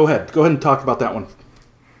good one. Go ahead and talk about that one.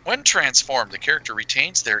 When transformed, the character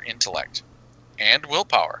retains their intellect and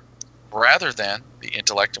willpower, rather than the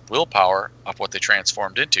intellect and willpower of what they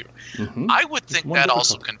transformed into. Mm-hmm. I would think that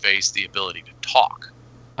also conveys the ability to talk.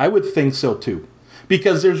 I would think so too.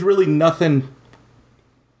 Because there's really nothing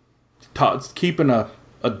keeping a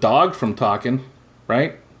dog from talking,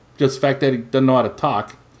 right? Just the fact that he doesn't know how to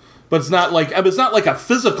talk. But it's not like a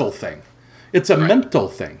physical thing. It's a mental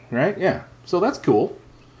thing, right? Yeah. So that's cool.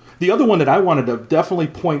 The other one that I wanted to definitely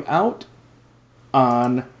point out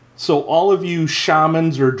on, so all of you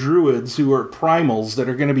shamans or druids who are primals that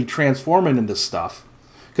are going to be transforming into stuff,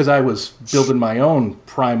 because I was building my own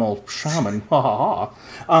primal shaman,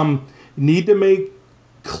 need to make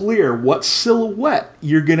clear what silhouette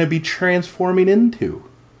you're going to be transforming into.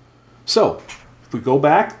 So, if we go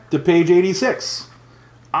back to page 86,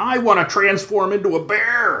 I want to transform into a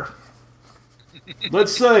bear.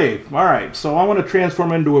 Let's say, all right, so I want to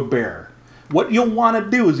transform into a bear. What you'll want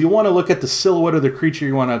to do is you'll want to look at the silhouette of the creature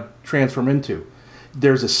you want to transform into.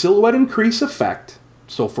 There's a silhouette increase effect.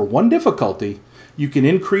 So for one difficulty, you can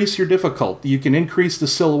increase your difficulty. You can increase the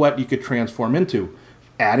silhouette you could transform into.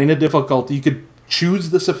 Adding a difficulty, you could choose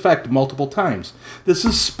this effect multiple times. This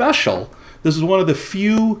is special. This is one of the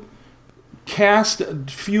few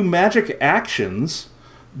magic actions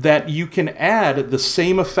that you can add the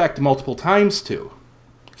same effect multiple times to.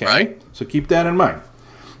 Okay? Right. So keep that in mind.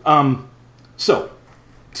 So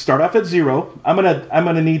start off at 0. I'm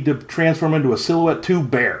gonna need to transform into a silhouette 2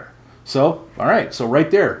 bear. So, all right, so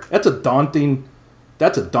right there. That's a daunting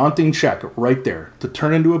check right there, to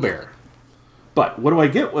turn into a bear. But what do I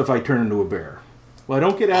get if I turn into a bear? Well, I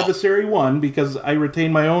don't get Adversary 1 because I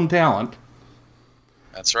retain my own talent.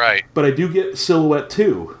 That's right. But I do get Silhouette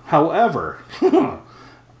 2. However,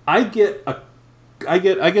 I get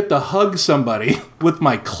to hug somebody with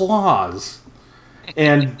my claws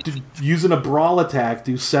and using a brawl attack,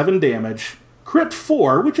 do 7 damage, crit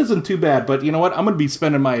 4, which isn't too bad, but you know what? I'm going to be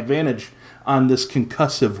spending my advantage on this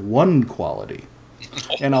concussive 1 quality.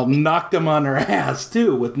 And I'll knock them on their ass,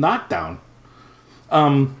 too, with knockdown.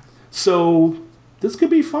 So this could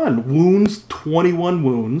be fun. Wounds, 21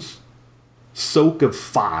 wounds. Soak of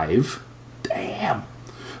 5. Damn.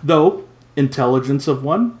 Though, intelligence of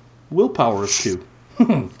 1, willpower of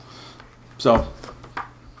 2. So,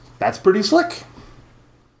 that's pretty slick.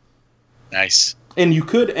 Nice. And you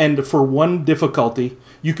could, and for 1 difficulty,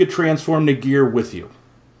 you could transform the gear with you.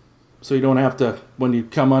 So you don't have to, when you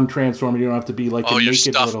come untransformed, you don't have to be like a naked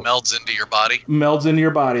your little... stuff melds into your body? Melds into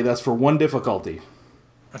your body. That's for 1 difficulty.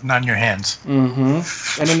 But not in your hands.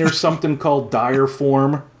 Mm-hmm. And then there's something called dire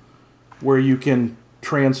form, where you can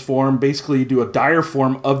transform. Basically, you do a dire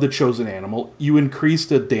form of the chosen animal. You increase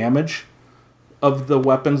the damage of the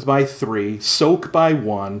weapons by 3, soak by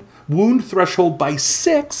 1, wound threshold by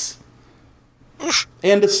 6,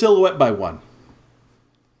 and a silhouette by 1.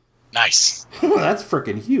 Nice. That's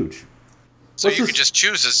freaking huge. So you could just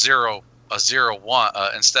choose a 0, 1,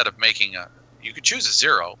 instead of making a... You could choose a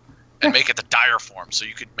 0 and make it the dire form, so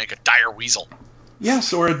you could make a dire weasel.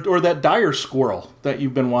 Yes, or that dire squirrel that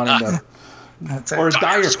you've been wanting to... That's or a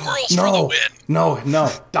dire squirrels for the win.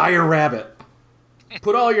 No, dire rabbit.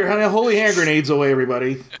 Put all your holy hand grenades away,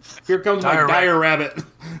 everybody. Here comes my dire rabbit.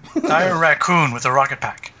 Dire raccoon with a rocket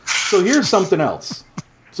pack. So here's something else.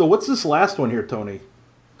 So what's this last one here, Tony?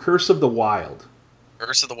 Curse of the Wild.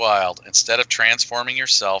 Curse of the Wild. Instead of transforming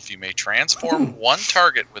yourself, you may transform one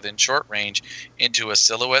target within short range into a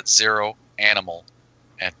Silhouette Zero animal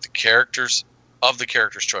of the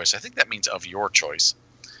character's choice. I think that means of your choice.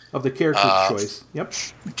 Of the character's choice. Yep.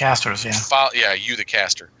 The casters, yeah. You, the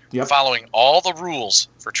caster. Yep. Following all the rules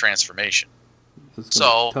for transformation. This is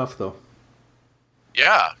gonna be tough, though.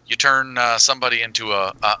 Yeah, you turn somebody into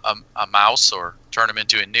a mouse or turn them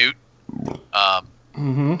into a newt.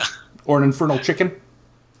 Or an infernal chicken.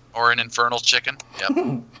 Or an infernal chicken. Yep.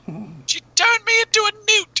 She turned me into a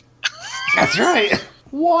newt. That's right.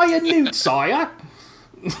 Why a newt, sire?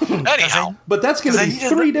 Anyhow. But that's going to be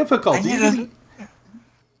 3 difficulties.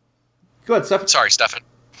 Go ahead, Stefan. Sorry, Stefan.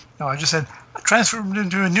 No, I just said I transformed him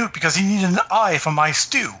into a newt because he needed an eye for my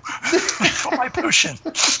stew, for my potion.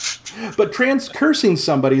 But cursing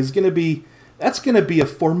somebody is going to be a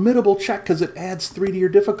formidable check because it adds 3 to your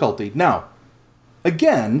difficulty. Now,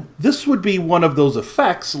 again, this would be one of those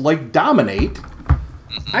effects like Dominate.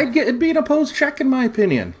 It'd be an opposed check in my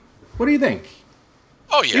opinion. What do you think?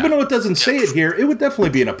 Oh yeah. Even though it doesn't say it here, it would definitely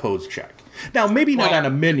be an opposed check. Now, maybe not on a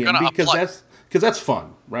minion because that's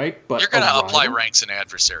fun, right? But you're going to apply ranks and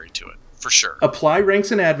adversary to it for sure. Apply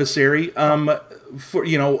ranks and adversary, for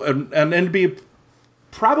and it'd be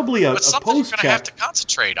probably a but something opposed you're check. going to have to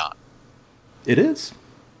concentrate on. It is.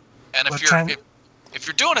 And if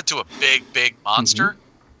you're doing it to a big monster,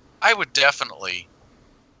 I would definitely.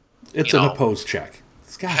 It's an opposed check.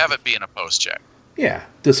 Have it be an opposed check. Yeah,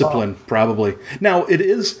 discipline probably. Now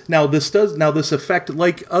this effect,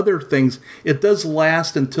 like other things, it does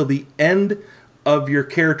last until the end of your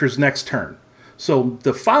character's next turn. So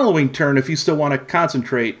the following turn, if you still want to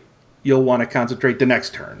concentrate, you'll want to concentrate the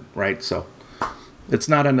next turn, right? So it's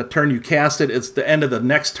not on the turn you cast it; it's the end of the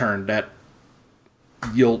next turn that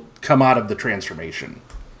you'll come out of the transformation.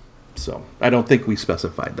 So I don't think we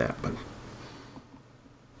specified that, but.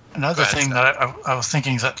 Another thing that I was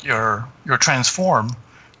thinking is that your transform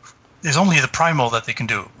is only the primal that they can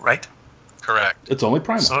do, right? Correct. It's only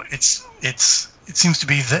primal. So it seems to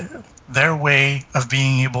be their way of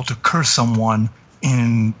being able to curse someone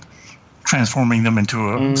in transforming them into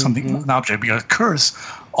an object. Because curse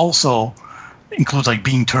also includes like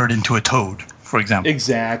being turned into a toad, for example.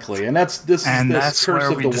 Exactly, and that's Curse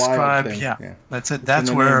where of we the describe. Wild thing. Yeah, that's it.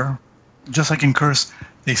 That's where, just like in curse.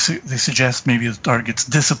 They suggest maybe the target's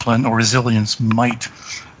discipline or resilience might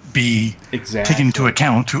be taken into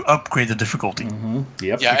account to upgrade the difficulty.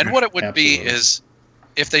 Yep. Yeah, and what it would be is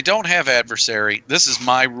if they don't have adversary, this is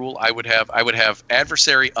my rule. I would have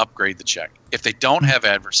adversary upgrade the check. If they don't have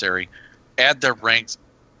adversary, add their ranks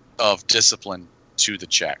of discipline to the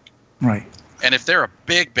check. Right. And if they're a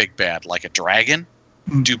big bad like a dragon,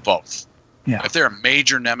 do both. Yeah. If they're a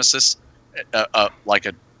major nemesis, like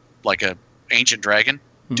a ancient dragon,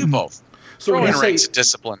 do both. So throw in ranks of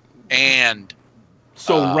discipline and.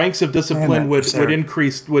 So ranks of discipline would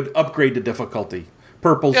upgrade the difficulty.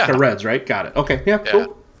 Purples to reds, right? Got it. Okay. Yeah.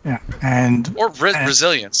 Cool. Yeah. Or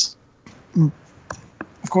resilience.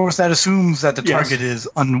 Of course, that assumes that the target is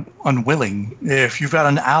unwilling. If you've got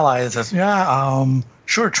an ally that says,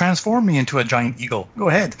 sure, transform me into a giant eagle. Go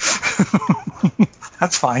ahead.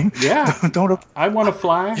 That's fine. Yeah. I want to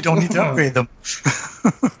fly. You don't need to upgrade them.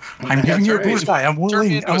 I'm giving you a boost die. I'm willing. Turn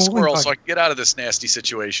me into a squirrel so I can get out of this nasty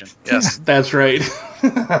situation. Yes. That's right.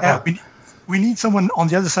 We need someone on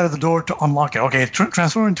the other side of the door to unlock it. Okay,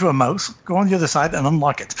 transform into a mouse. Go on the other side and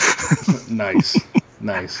unlock it. Nice.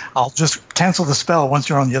 I'll just cancel the spell once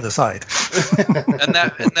you're on the other side. and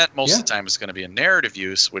that most of the time is going to be a narrative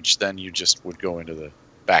use, which then you just would go into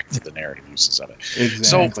back to the narrative uses of it.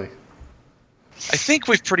 Exactly. So, I think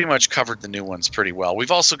we've pretty much covered the new ones pretty well. We've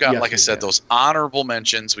also got, like I said, those honorable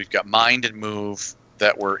mentions. We've got Mind and Move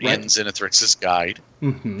that were in Zenithrix's guide.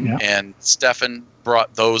 And Stefan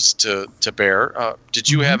brought those to bear. Did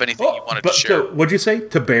you have anything you wanted to share? What'd you say?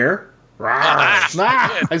 To bear? I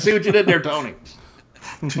see what you did there, Tony.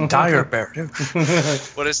 To dire bear.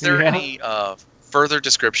 But is there any further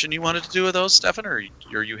description you wanted to do of those, Stefan, or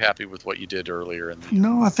are you happy with what you did earlier?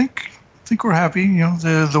 No, I think we're happy. You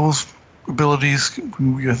know, those abilities.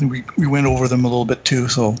 I think we went over them a little bit too.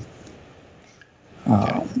 So,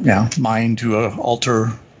 mind to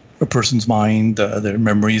alter a person's mind, their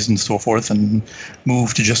memories and so forth, and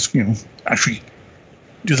move to just actually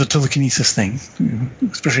do the telekinesis thing,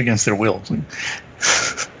 especially against their will,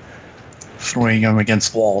 throwing them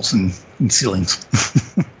against walls and ceilings.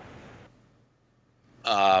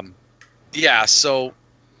 So,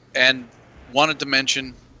 and wanted to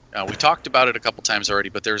mention, we talked about it a couple times already,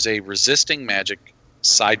 but there's a resisting magic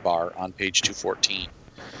sidebar on page 214.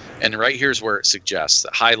 And right here's where it suggests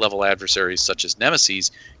that high-level adversaries such as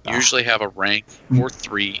Nemesis usually have a rank or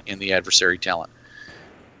 3 in the adversary talent,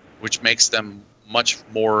 which makes them much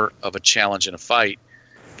more of a challenge in a fight.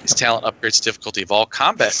 His talent upgrades difficulty of all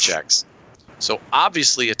combat checks. So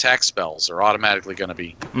obviously attack spells are automatically going to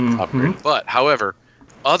be upgraded. But, however,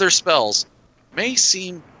 other spells may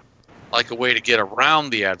seem like a way to get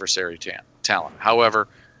around the adversary talent. However,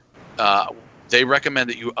 they recommend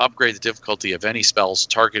that you upgrade the difficulty of any spells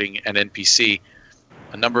targeting an NPC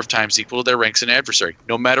a number of times equal to their ranks in adversary,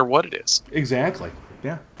 no matter what it is. Exactly.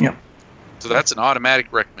 Yeah. Yep. So that's an automatic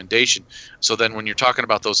recommendation. So then when you're talking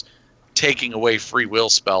about those taking away free will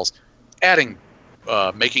spells, adding,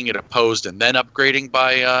 making it opposed and then upgrading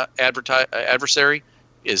by adversary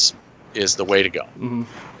is the way to go. Mm-hmm.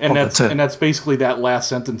 And that's basically that last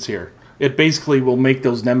sentence here. It basically will make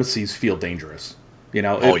those nemesis feel dangerous. It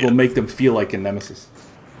will make them feel like a nemesis.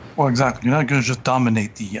 Well, exactly. You're not going to just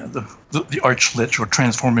dominate the Archlich or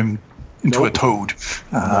transform him into a toad.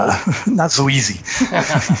 Not so easy.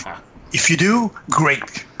 If you do,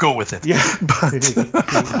 great. Go with it. Yeah. But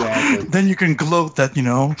exactly. Then you can gloat that,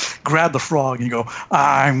 grab the frog and you go,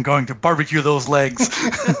 I'm going to barbecue those legs.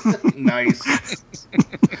 Nice.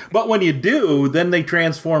 But when you do, then they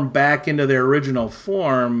transform back into their original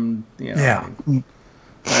form. Yeah.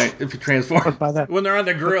 Right, if you transform, by that, when they're on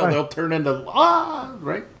the grill, they'll turn into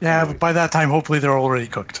right. Yeah, but by that time, hopefully, they're already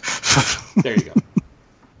cooked. There you go.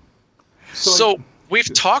 So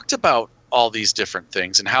we've talked about all these different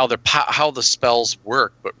things and how the spells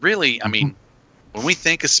work, but really, I mean, when we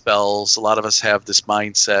think of spells, a lot of us have this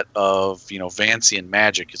mindset of Vancian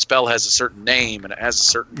magic. A spell has a certain name and it has a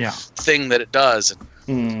certain thing that it does.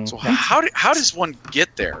 And so how does one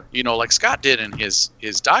get there? Like Scott did in his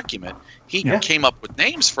document. He came up with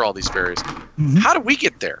names for all these various. How do we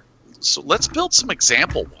get there? So let's build some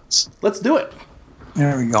example ones. Let's do it.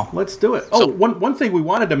 There we go. Let's do it. Oh, one thing we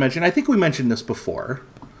wanted to mention, I think we mentioned this before,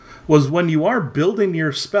 was when you are building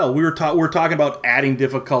your spell, we were talking about adding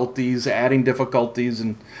difficulties, and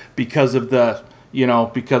because of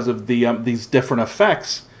these different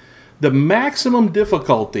effects, the maximum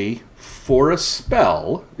difficulty for a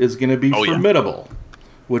spell is going to be formidable,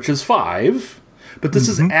 which is 5. But this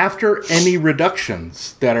is after any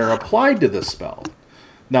reductions that are applied to the spell.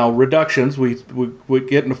 Now, reductions we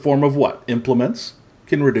get in the form of what? Implements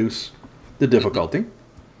can reduce the difficulty.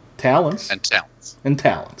 Talents.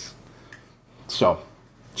 So,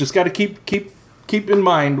 just got to keep in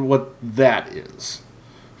mind what that is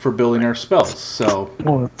for building our spells. So,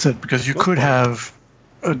 well, that's it, because you could have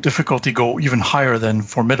a difficulty go even higher than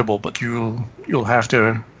formidable, but you'll have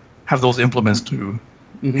to have those implements to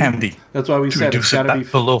handy. That's why we said it's got to be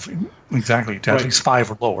below. Exactly, to at least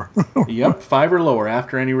 5 or lower. Yep, 5 or lower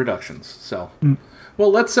after any reductions. So,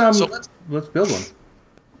 well, let's build one.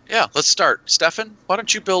 Yeah, let's start. Stefan, why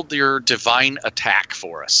don't you build your divine attack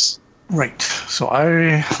for us? Right. So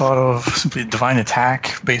I thought of simply divine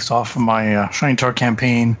attack based off of my Shining Tar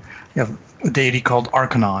campaign. You have a deity called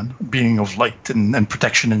Arcanon, being of light and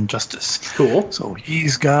protection and justice. Cool. So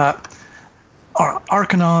he's got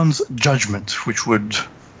Arcanon's judgment, which would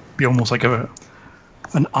be almost like a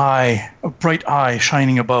bright eye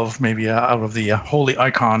shining above, maybe out of the holy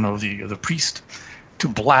icon of the priest, to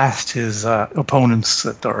blast his opponents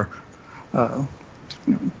that are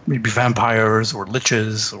maybe vampires or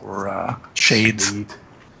liches or shades. Sweet.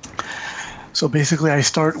 So basically, I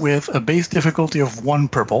start with a base difficulty of 1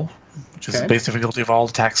 purple, which is the base difficulty of all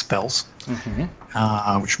attack spells,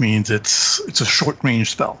 which means it's a short-range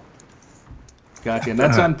spell. Gotcha. And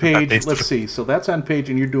that's on page, let's see. So that's on page,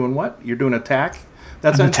 and you're doing what? You're doing attack?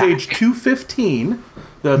 That's on page 215,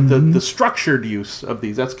 the structured use of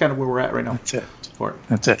these. That's kind of where we're at right now. That's it. For it.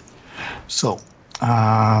 That's it. So,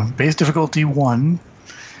 base difficulty 1.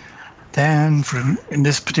 Then, in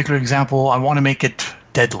this particular example, I want to make it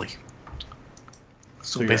deadly.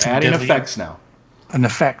 So you're adding effects now. An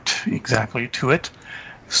effect, exactly, to it.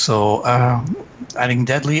 So, adding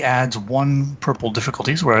deadly adds 1 purple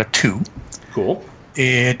difficulties. We're at 2. Cool.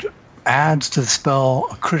 It adds to the spell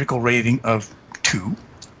a critical rating of 2.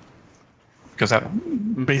 Because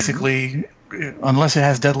that basically, unless it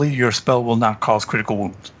has deadly, your spell will not cause critical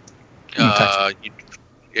wounds.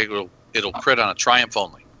 It'll crit on a triumph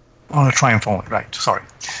only. On a triumph only, right. Sorry.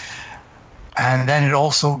 And then it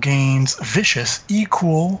also gains vicious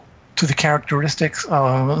equal to the characteristics,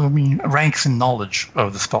 ranks and knowledge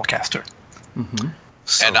of the spellcaster.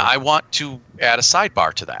 So, and I want to add a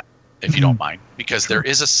sidebar to that, if you don't mind, because there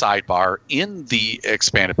is a sidebar in the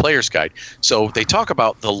expanded player's guide. So they talk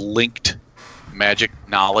about the linked magic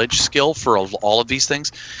knowledge skill for all of these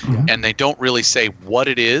things, and they don't really say what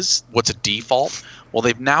it is, what's a default. Well,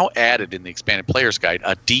 they've now added in the Expanded Player's Guide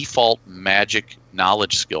a default magic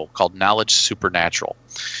knowledge skill called Knowledge Supernatural.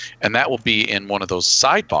 And that will be in one of those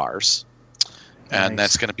sidebars. And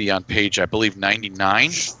that's going to be on page, I believe,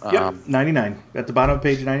 99. Yep, 99. At the bottom of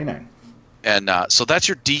page 99. And so that's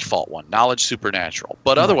your default one, Knowledge Supernatural.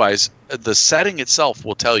 But otherwise, the setting itself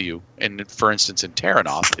will tell you, and for instance, in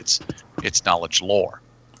Terranoth, it's Knowledge Lore.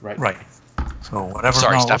 Right. So whatever.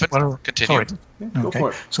 Sorry, Stefan. Continue. Sorry. Yeah, go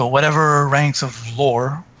for it. So whatever ranks of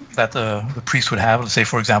lore that the priest would have, let's say,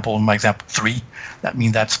 for example, in my example, 3, that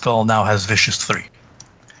means that spell now has Vicious 3.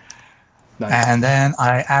 Nice. And then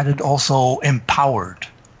I added also Empowered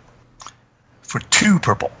for 2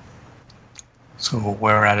 purple. So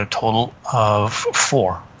we're at a total of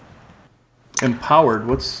 4. Empowered.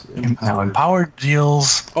 What's Now, empowered? Empowered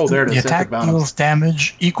deals. Oh, there it is, The at the attack bottom. deals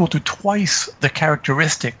damage equal to twice the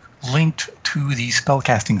characteristic linked to the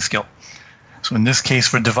spellcasting skill. So in this case,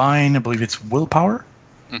 for Divine, I believe it's Willpower.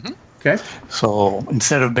 Okay. So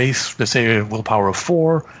instead of base, let's say a Willpower of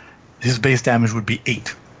 4, his base damage would be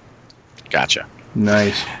 8. Gotcha.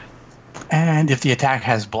 Nice. And if the attack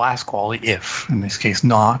has Blast quality, if in this case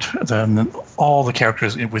not, then all the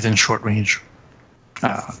characters within short range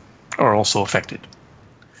are also affected.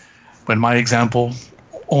 But in my example,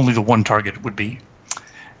 only the one target would be.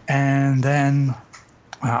 And then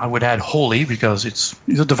I would add Holy because it's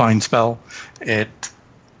a divine spell. It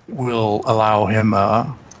will allow him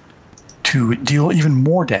to deal even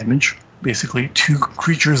more damage, basically, to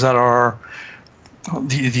creatures that are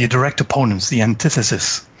the direct opponents, the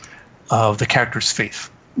antithesis of the character's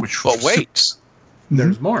faith. But wait,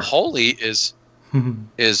 There's more. Holy is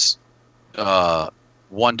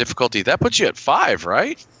one difficulty. That puts you at 5,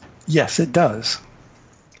 right? Yes, it does.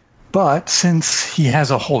 But since he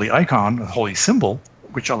has a holy icon, a holy symbol,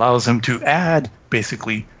 which allows him to add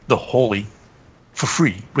basically the holy for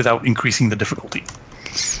free without increasing the difficulty.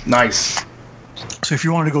 Nice. So if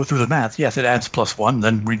you want to go through the math, yes, it adds +1,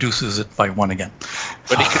 then reduces it by 1 again.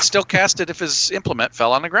 But he could still cast it if his implement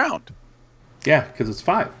fell on the ground. Yeah, because it's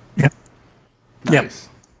 5. Yep. Nice.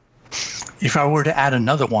 If I were to add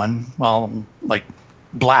another one, well, like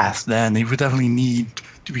Blast, then he would definitely need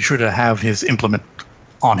to be sure to have his implement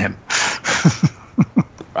on him.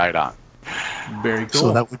 Right on. Very cool.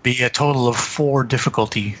 So that would be a total of 4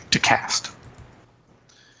 difficulty to cast.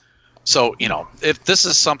 So, if this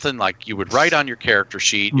is something like you would write on your character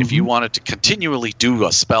sheet, if you wanted to continually do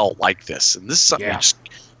a spell like this, and this is something, just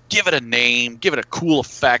give it a name, give it a cool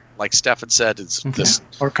effect, like Stefan said, it's this.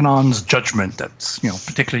 Arcanon's Judgment, that's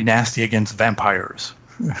particularly nasty against vampires.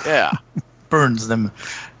 Yeah. Burns them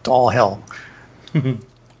to all hell. And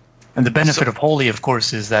the benefit of Holy, of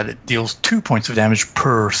course, is that it deals 2 points of damage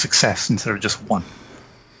per success instead of just 1.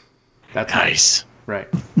 That's Nice. Right.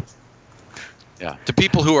 Yeah. To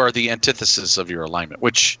people who are the antithesis of your alignment,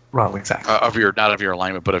 which Well, exactly. not of your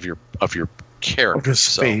alignment, but of your character. Or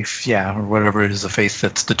just faith, or whatever it is, the faith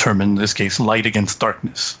that's determined, in this case, light against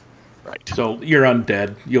darkness. Right. So you're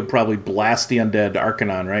undead. You'll probably blast the undead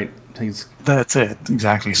Arcanon, right? That's it,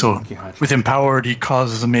 exactly. So Gotcha. with Empowered, he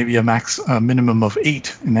causes maybe a minimum of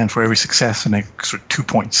 8, and then for every success, an extra 2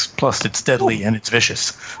 points. Plus, it's deadly and it's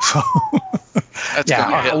vicious. So That's going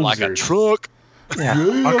to hit like a Wowzers. truck. yeah,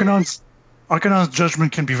 Arcanon's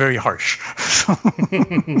Judgment can be very harsh.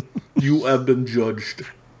 You have been judged.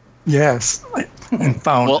 Yes, and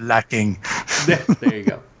found lacking. There you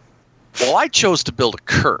go. Well, I chose to build a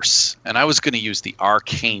curse, and I was going to use the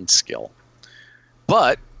arcane skill.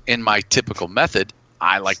 But in my typical method,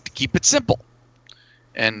 I like to keep it simple.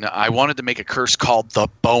 And I wanted to make a curse called the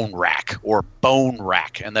Bone Rack, or Bone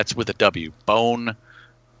Rack, and that's with a W. Bone,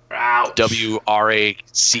 Ouch.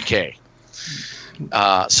 W-R-A-C-K.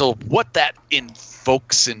 So what that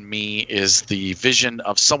invokes in me is the vision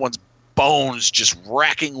of someone's bones just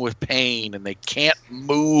racking with pain, and they can't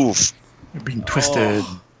move. They're being twisted,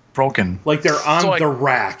 broken. Like they're on So the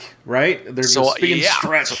rack, right? They're just being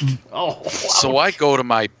stretched. Oh, So I go to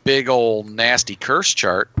my big old nasty curse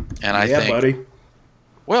chart, and I think, buddy.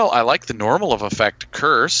 well, I like the normal of effect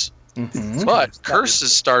curse, but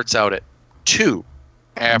curses starts out at 2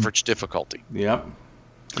 average difficulty. Yep.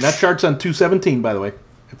 And that chart's on 217, by the way.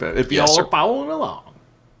 If y'all sir. are following along.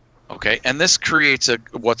 Okay, and this creates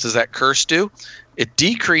what does that curse do? It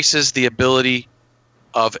decreases the ability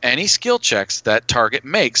of any skill checks that target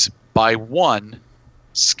makes by 1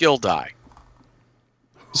 skill die.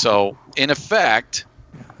 So, in effect,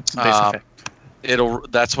 It's the base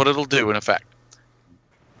effect. that's what it'll do in effect.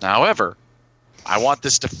 However, I want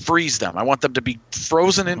this to freeze them. I want them to be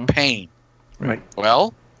frozen in pain. Right.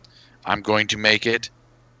 Well, I'm going to make it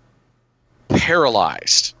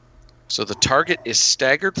paralyzed. So the target is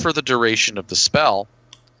staggered for the duration of the spell.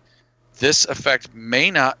 This effect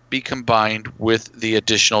may not be combined with the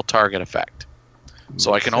additional target effect.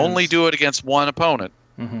 So I can only do it against one opponent.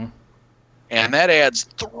 Mm-hmm. And that adds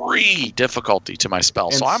 3 difficulty to my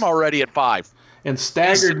spell. So I'm already at 5. And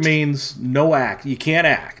staggered means no act. You can't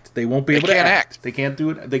act. They won't be able to act. They can't do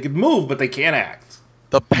it. They can move, but they can't act.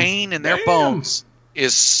 The pain in their bones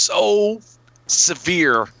is so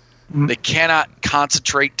severe, they cannot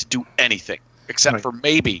concentrate to do anything except for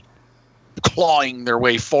maybe clawing their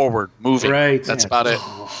way forward, moving. Right. That's about it.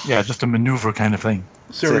 Yeah, just a maneuver kind of thing.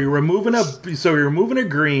 So you're removing a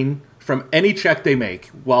green from any check they make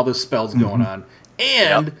while this spell's going on,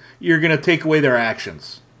 and you're going to take away their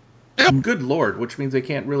actions. Yep. Good Lord, which means they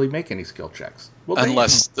can't really make any skill checks. Well,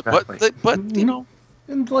 unless, but you know,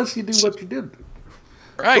 unless you do what you did.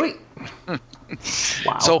 Right.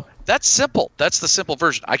 Wow. So that's simple. That's the simple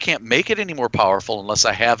version. I can't make it any more powerful unless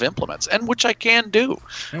I have implements, and which I can do,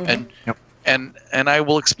 and I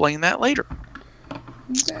will explain that later.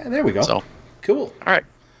 Yeah, there we go. So cool. All right,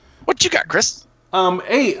 what you got, Chris?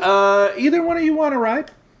 Hey, either one of you want to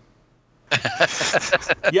ride?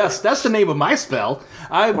 Yes, that's the name of my spell.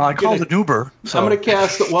 I called it Uber. So. I'm going to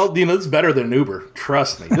cast. Well, this is better than Uber.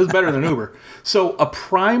 Trust me, this is better than Uber. So, a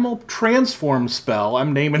primal transform spell.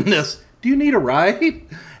 I'm naming this. Do you need a ride?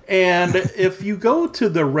 And if you go to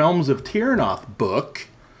the Realms of Tyranoth book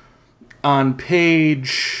on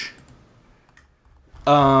page,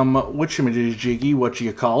 what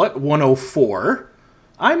you call it, 104.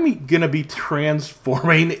 I'm going to be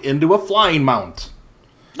transforming into a flying mount.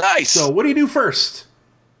 Nice. So what do you do first?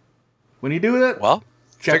 When you do that, well,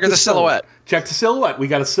 check the silhouette. Check the silhouette. We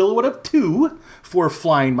got a silhouette of 2 for a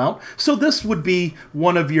flying mount. So this would be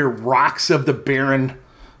one of your Rocks of the Baron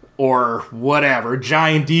or whatever,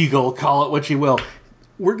 Giant Eagle, call it what you will.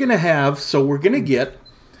 We're going to get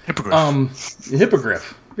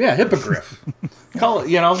Hippogriff. Yeah, Hippogriff. Call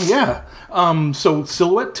it, so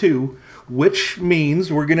silhouette 2, which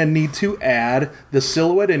means we're going to need to add the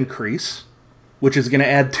silhouette increase, which is going to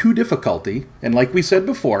add 2 difficulty. And like we said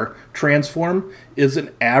before, transform is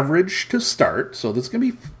an average to start, so that's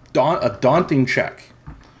going to be a daunting check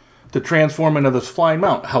to transform into this flying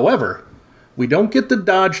mount. However, we don't get the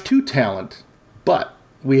dodge 2 talent, but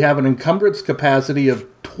we have an encumbrance capacity of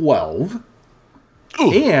 12.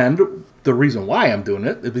 Ooh. And the reason why I'm doing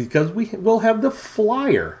it is because we will have the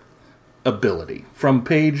flyer ability from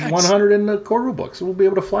page 100 in the core rule book, so we'll be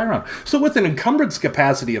able to fly around. So with an encumbrance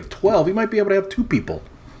capacity of 12, you might be able to have 2 people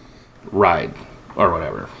ride or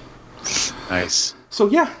whatever. Nice. So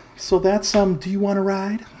yeah, so that's do you want to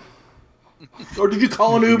ride? Or did you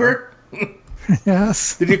call an Uber?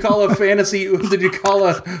 Yes. Did you call a fantasy Uber?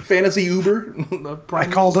 I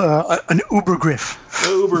called an Uber Griff.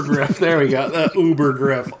 Uber Griff. There we go. The Uber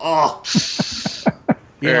Griff. Oh.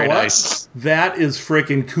 Very nice. That is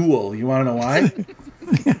freaking cool. You want to know why?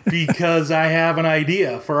 Because I have an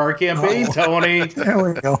idea for our campaign, Tony.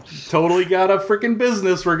 There we go. Totally got a freaking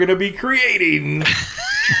business we're going to be creating.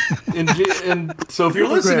 and so if you're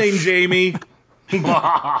listening, Jamie...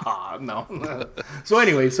 No. So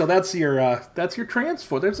anyway, so that's your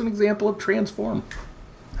transform. There's an example of transform.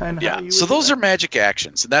 So those are magic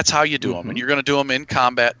actions, and that's how you do them. And you're going to do them in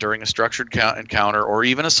combat during a structured encounter or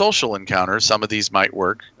even a social encounter. Some of these might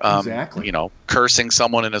work. Exactly. Cursing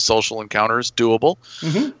someone in a social encounter is doable.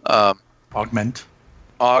 Mm-hmm.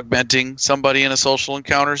 Augmenting somebody in a social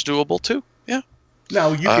encounter is doable too. Yeah.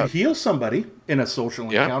 Now you could heal somebody in a social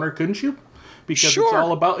encounter, couldn't you? Because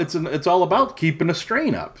it's all about keeping a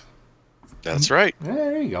strain up. That's right. Yeah,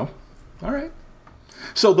 there you go. All right.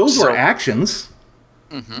 So those were actions.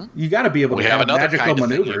 Mm-hmm. You got to be able to have magical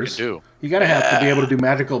maneuvers. You got to have to be able to do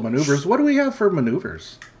magical maneuvers. What do we have for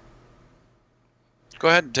maneuvers? Go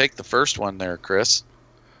ahead and take the first one there, Chris.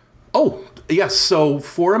 Oh, yes. So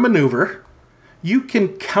for a maneuver, you can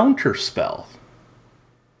counterspell.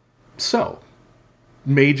 So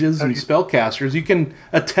mages and spellcasters, you can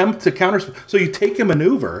attempt to counterspell. So you take a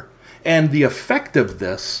maneuver, and the effect of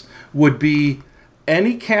this would be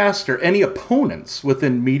any caster, any opponents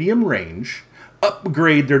within medium range,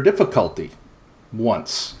 upgrade their difficulty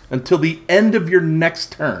once until the end of your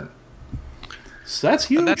next turn. So that's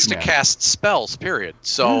huge. And that's to cast spells, period.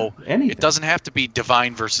 So it doesn't have to be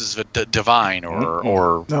divine versus divine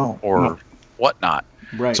or whatnot.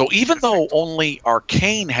 Right. So even though only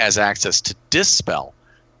Arcane has access to Dispel,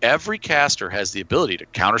 every caster has the ability to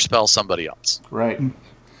counterspell somebody else. Right.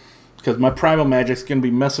 Because my primal magic's going to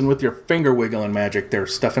be messing with your finger wiggling magic there,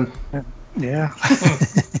 Stefan. Yeah.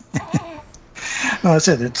 No, that's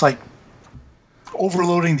it. It's like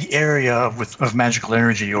overloading the area of magical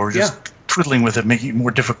energy, or just twiddling with it, making it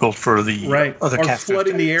more difficult for the other or casters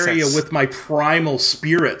flooding the area access. with my primal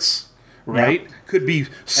spirits. Right? Could be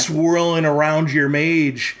swirling around your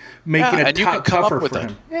mage, making it and you can come tougher up with for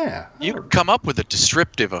it. him. Yeah. You can come up with a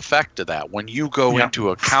descriptive effect to that. When you go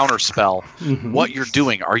into a counter spell, what you're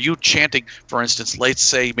doing, are you chanting, for instance, let's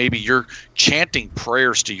say maybe you're chanting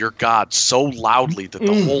prayers to your god so loudly that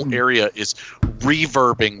the whole area is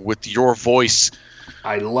reverbing with your voice.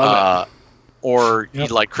 I love it. Or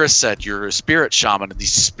like Chris said, you're a spirit shaman, and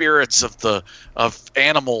these spirits of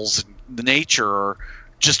animals and nature are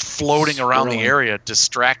just floating around the area,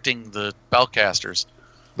 distracting the spellcasters.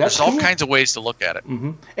 There's all kinds of ways to look at it.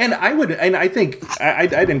 And I think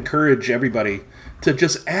I'd encourage everybody to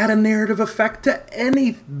just add a narrative effect to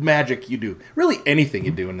any magic you do. Really anything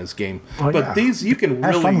you do in this game. These you can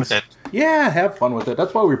have fun with it. Yeah, have fun with it.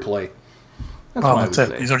 That's why we play. That's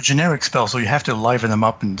it. These are generic spells, so you have to liven them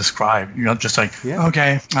up and describe. You're not just like,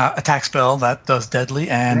 attack spell that does deadly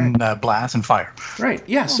and blast and fire. Right.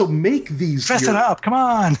 Yeah. So make these. Dress it up. Come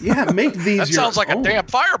on. Yeah. Make these. That sounds like a damn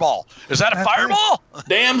fireball. Is that a fireball? Right.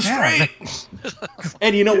 Damn straight.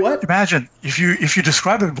 And you know what? Imagine if you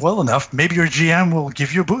describe it well enough, maybe your GM will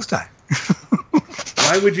give you a boost die.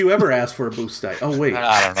 Why would you ever ask for a boost die? Oh wait.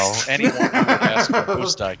 I don't know. Anyone who would ask for a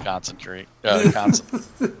boost die concentrate.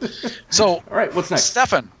 So, all right. What's next,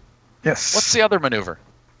 Stefan? Yes. What's the other maneuver?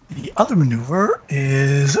 The other maneuver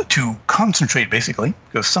is to concentrate, basically,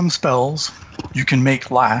 because some spells you can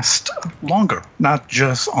make last longer, not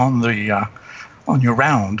just on the on your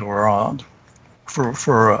round or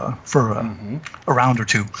for a round or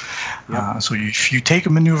two. So if you take a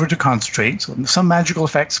maneuver to concentrate, so some magical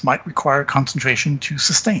effects might require concentration to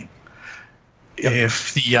sustain.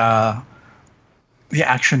 If the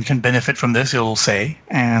action can benefit from this, it'll say,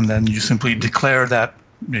 and then you simply declare that.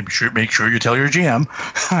 Make sure you tell your GM,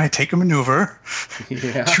 I take a maneuver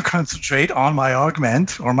to concentrate on my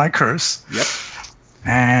augment or my curse. Yep.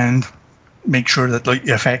 And make sure that the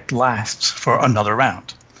effect lasts for another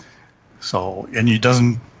round. So, and it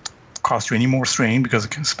doesn't cost you any more strain because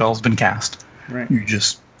the spell's been cast. Right. You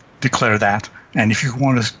just declare that. And if you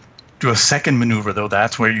want to do a second maneuver, though,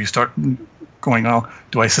 that's where you start going,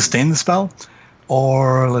 do I sustain the spell?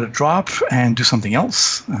 Or let it drop and do something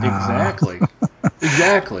else? Exactly.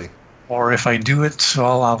 Or if I do it,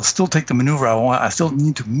 well, I'll still take the maneuver I want. I still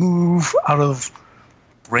need to move out of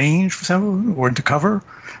range for some, or into cover.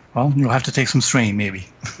 Well, you'll have to take some strain, maybe.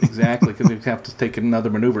 Exactly, because you have to take another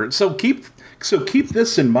maneuver. So keep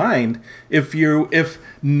this in mind. If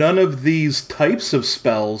none of these types of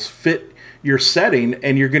spells fit your setting,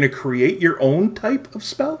 and you're going to create your own type of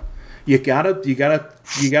spell, you gotta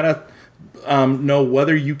know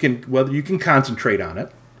whether you can concentrate on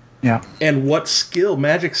it. Yeah. And what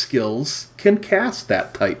magic skills can cast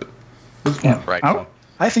that type. Right.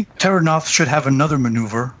 I think Terranoth should have another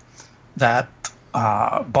maneuver that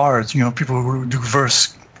bards, people who do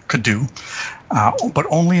verse could do, but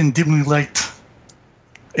only in dimly lit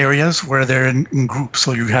areas where they're in groups.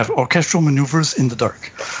 So you have orchestral maneuvers in the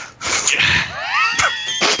dark.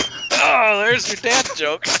 Oh, there's your dad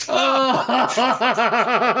joke. I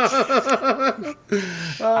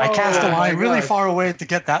cast a line really far away to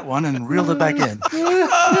get that one and reeled it back in.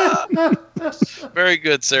 Very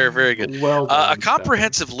good, sir. Very good. Well done, a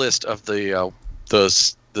comprehensive list of the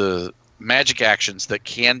magic actions that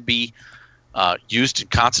can be used to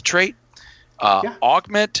concentrate: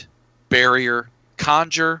 augment, barrier,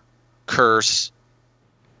 conjure, curse,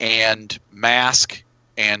 and mask,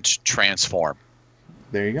 and transform.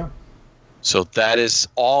 There you go. So that is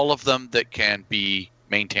all of them that can be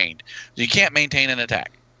maintained. You can't maintain an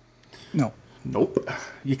attack. No. Nope.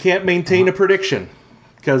 You can't maintain a prediction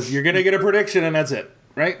because you're going to get a prediction and that's it,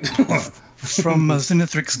 right? From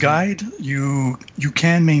Zenithric's guide, you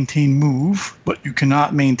can maintain move, but you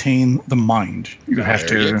cannot maintain the mind. You have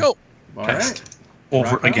There you go. test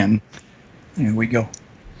over again. Here we go.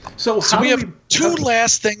 So we have two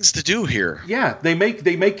last things to do here. Yeah, they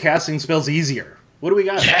make casting spells easier. What do we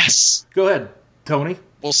got? Yes. Go ahead, Tony.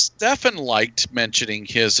 Well, Stefan liked mentioning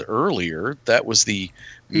his earlier. That was the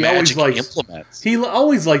He magic always likes- implements. He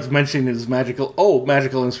always likes mentioning his magical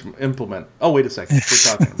implement. Oh, wait a second. We're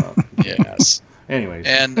talking about. Yes. Anyways.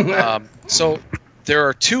 And so there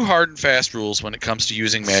are two hard and fast rules when it comes to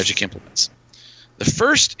using magic implements. The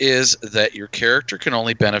first is that your character can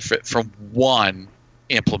only benefit from one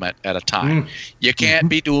implement at a time. You can't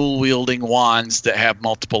be dual wielding wands that have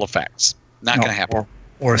multiple effects. Not going to happen.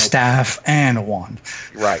 Or a staff and a wand.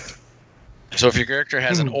 Right. So if your character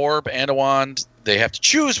has an orb and a wand, they have to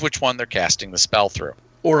choose which one they're casting the spell through.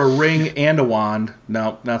 Or a ring and a wand.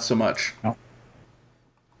 No, not so much. No.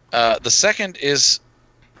 The second is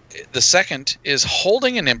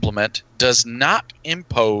holding an implement does not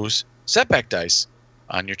impose setback dice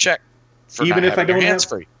on your check for Even not if I having your don't hands have.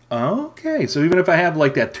 free. Okay, so even if I have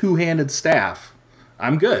like that two-handed staff,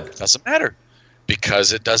 I'm good. Doesn't matter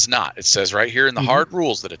because it does not. It says right here in the hard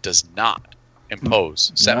rules that it does not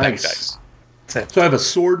impose setback Nice. dice. So I have a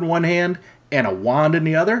sword in one hand and a wand in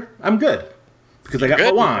the other. I'm good because I got my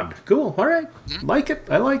good. wand. Cool. All right. Like it.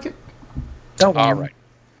 I like it. All right.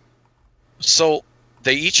 So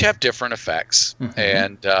they each have different effects,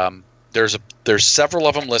 and there's several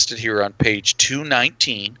of them listed here on page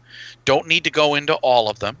 219. Don't need to go into all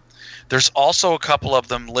of them. There's also a couple of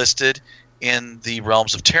them listed in the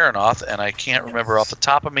Realms of Terranoth, and I can't remember off the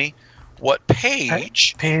top of me what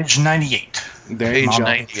page. Page 98. There you Page go.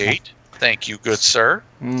 98. Thank you, good sir.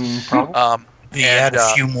 Problem. They And, add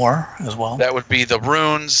a few more as well. That would be the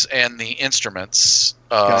runes and the instruments,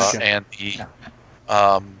 Gotcha. and the.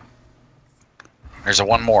 There's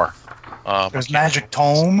one more. There's Magic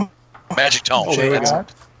Tome. Magic Tome. Oh, there we That's, go.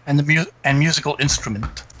 And the musical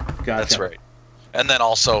instrument. Gotcha. that's right. And then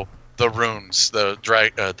also the runes, the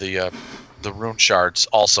rune shards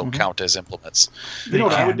also count as implements. You know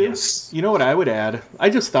what I would do? Yes. You know what I would add? I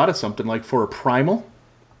just thought of something like for a primal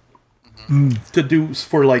to do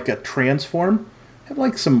for like a transform. Have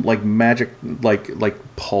like some like magic like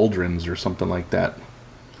pauldrons or something like that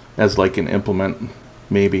as like an implement,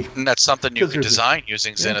 maybe. And that's something you 'Cause can there's a- design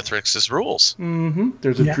using Xenothrix's rules.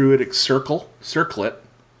 There's a druidic circlet.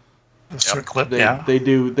 The circlet, They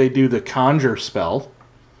do the conjure spell.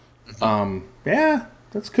 Yeah,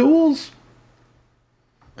 that's cool.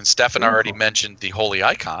 And Stefan already mentioned the Holy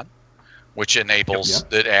Icon, which enables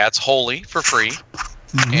Yep. it adds Holy for free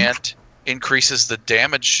and increases the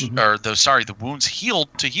damage or the wounds healed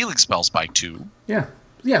to healing spells by 2. Yeah.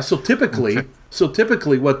 So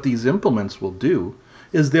typically what these implements will do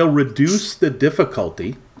is they'll reduce the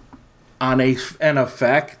difficulty on an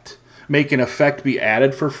effect, make an effect be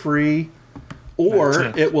added for free, or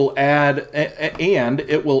That's it. it will add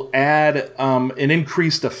an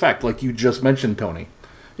increased effect, like you just mentioned, Tony.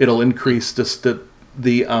 It'll increase the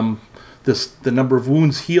number of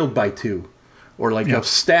wounds healed by 2, or like a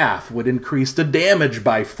staff would increase the damage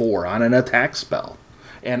by 4 on an attack spell,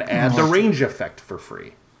 and add the range effect for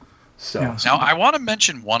free. So Now, I want to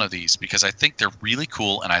mention one of these because I think they're really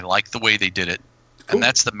cool and I like the way they did it, Cool. and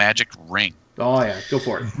that's the Magic Ring. oh yeah, go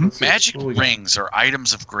for it. Let's see. Magic What we got? rings are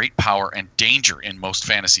items of great power and danger in most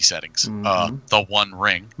fantasy settings. The One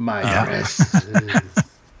Ring. My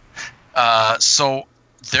So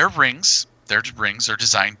their rings are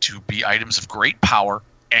designed to be items of great power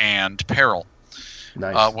and peril.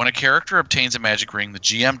 nice. When a character obtains a magic ring, the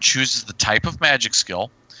GM chooses the type of magic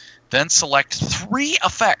skill, then select 3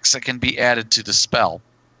 effects that can be added to the spell,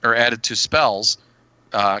 or added to spells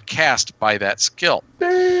cast by that skill.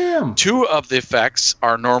 Bam! 2 of the effects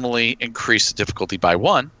are normally increase the difficulty by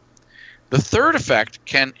 1. The third effect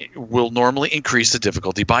will normally increase the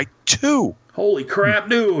difficulty by 2. Holy crap,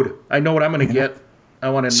 dude! I know what I'm gonna get. I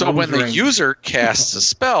want to. So when the user casts a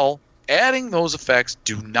spell, adding those effects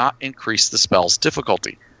do not increase the spell's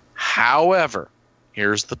difficulty. However,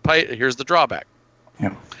 here's the drawback.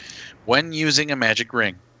 Yeah. When using a magic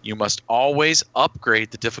ring, you must always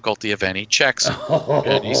upgrade the difficulty of any checks,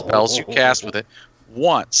 any spells you cast with it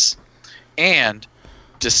once. And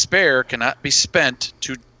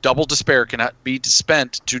double despair cannot be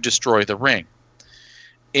spent to destroy the ring.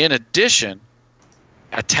 In addition,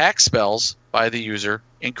 attack spells by the user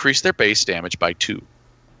increase their base damage by 2.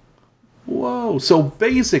 Whoa! So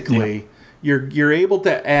basically, you're able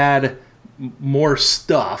to add more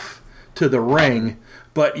stuff to the ring,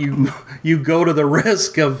 but you go to the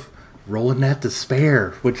risk of rolling that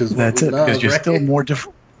despair, which is what That's we it, love, because you're right? still more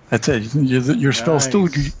difficult. That's it. Your spell still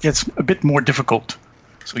Nice. gets a bit more difficult.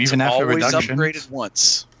 So even after Always reduction, upgraded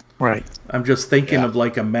once. right? I'm just thinking Yeah. of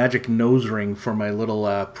like a magic nose ring for my little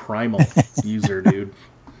primal user, dude.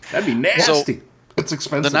 That'd be nasty. It's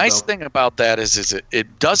expensive. The nice though. thing about that is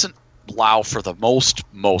it doesn't allow for the most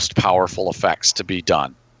powerful effects to be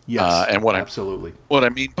done. Yes, and absolutely. What I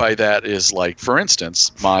mean by that is, like, for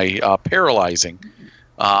instance, my paralyzing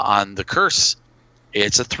on the curse,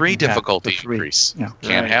 it's a 3 difficulty the 3. increase. Yeah.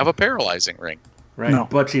 Can't Right. have a paralyzing ring. Right. No.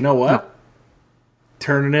 But you know what?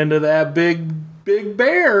 Turning into that big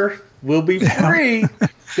bear will be free.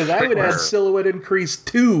 Because I would add silhouette increase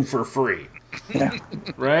 2 for free. Yeah.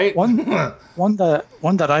 Right? One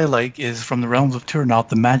that I like is from the Realms of Terranoth,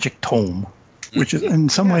 the Magic Tome, which is in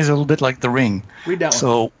some ways a little bit like the ring. Read that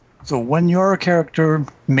one. So when your character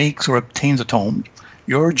makes or obtains a tome,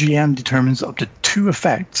 your GM determines up to 2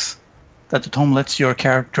 effects that the tome lets your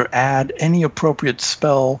character add any appropriate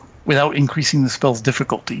spell without increasing the spell's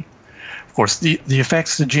difficulty. Of course, the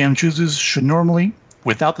effects the GM chooses should normally,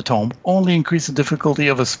 without the tome, only increase the difficulty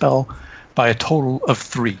of a spell by a total of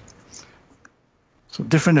 3. So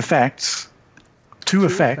different effects, two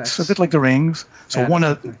effects, a bit like the rings. So one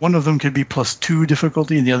of them could be +2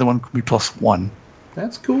 difficulty, and the other one could be +1.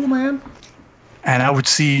 That's cool, man. And I would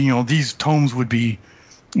see, these tomes would be,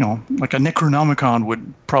 like a Necronomicon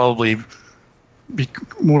would probably be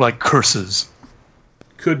more like curses.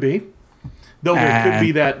 Could be. Though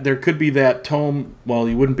there could be that tome. Well,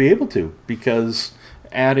 you wouldn't be able to, because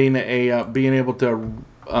adding being able to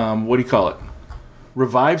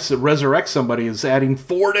resurrect somebody is adding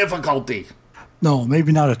 4 difficulty. No,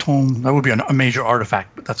 maybe not a tome. That would be a major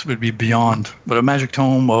artifact, but that would be beyond. But a magic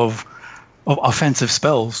tome of offensive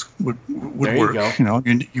spells would there work. You go.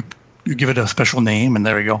 You give it a special name, and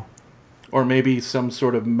there you go. Or maybe some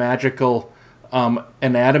sort of magical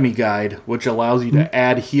anatomy guide, which allows you to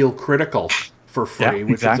add heal critical for free,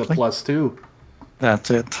 which is a +2. That's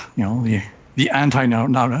it. The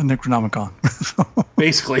anti-Necronomicon.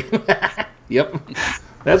 Basically. Yep.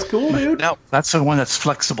 That's cool, dude. Now, that's the one that's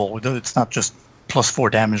flexible. It's not just +4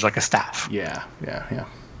 damage like a staff. Yeah.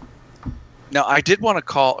 Now, I did want to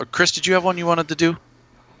call... Chris, did you have one you wanted to do?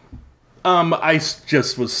 I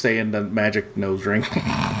just was saying the magic nose ring.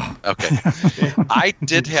 Okay. I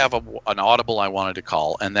did have an audible I wanted to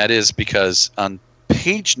call, and that is because on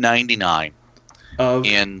page 99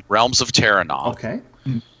 in Realms of Terranog,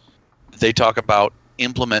 they talk about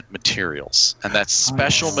implement materials, and that's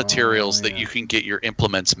special materials that you can get your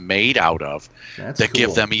implements made out of that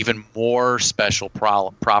give them even more special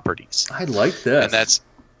properties. I like this.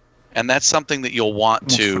 And that's something that you'll want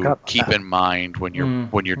to keep in mind when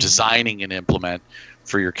you're designing an implement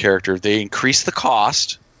for your character. They increase the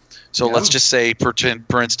cost. So let's just say,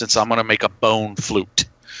 for instance, I'm going to make a bone flute.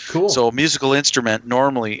 Cool. So a musical instrument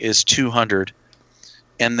normally is 200,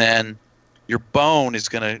 and then your bone is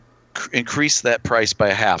going to increase that price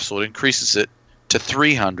by 1/2. So it increases it to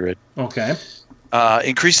 300. Okay.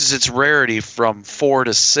 Increases its rarity from 4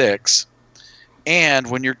 to 6. And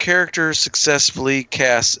when your character successfully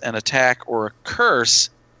casts an attack or a curse,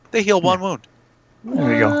 they heal 1 wound.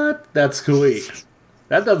 There you go. That's sweet.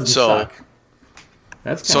 That doesn't suck.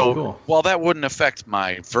 That's kind of cool. While that wouldn't affect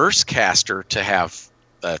my verse caster to have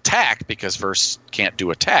attack, because verse can't do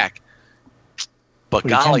attack, but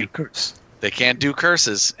golly, they can't do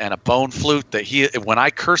curses, and a bone flute when I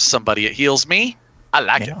curse somebody, it heals me. I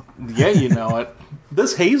like it. Yeah, you know it.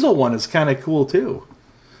 This Hazel one is kind of cool too.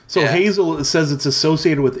 So Hazel says it's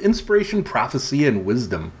associated with inspiration, prophecy, and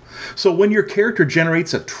wisdom. So when your character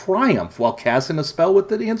generates a triumph while casting a spell with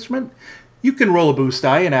the instrument, you can roll a boost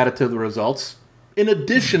die and add it to the results, in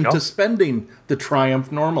addition to spending the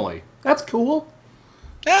triumph normally. That's cool.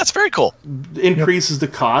 Yeah, it's very cool. Increases the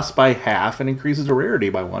cost by 1/2 and increases the rarity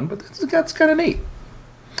by 1, but that's kind of neat.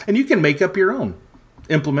 And you can make up your own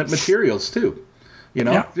implement materials too.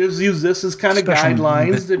 Just use this as kind of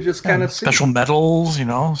guidelines to just kind of see. Special metals,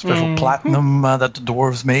 special platinum that the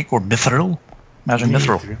dwarves make, or mithril. Imagine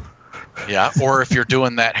mithril. Yeah, or if you're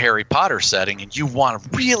doing that Harry Potter setting and you want to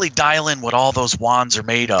really dial in what all those wands are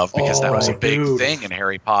made of, because that was a big thing in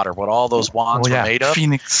Harry Potter, what all those wands were made of.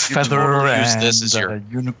 Phoenix feather use this as your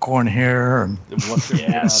unicorn hair. And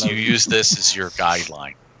yes, you use this as your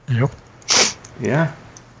guideline. Yep. Yeah.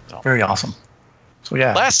 So, very awesome. So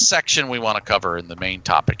last section we want to cover in the main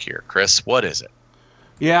topic here. Chris, what is it?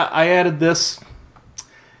 Yeah, I added this.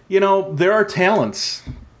 There are talents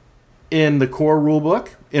in the core rulebook,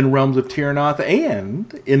 in Realms of Tiranoth,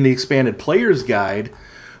 and in the expanded player's guide,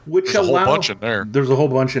 which There's a whole bunch in there. There's a whole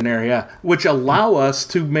bunch in there, yeah. Which allow us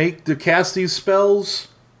to cast these spells,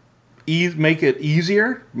 make it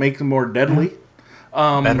easier, make them more deadly.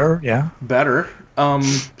 Better.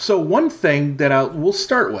 So one thing that we'll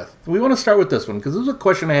start with, we want to start with this one, because this is a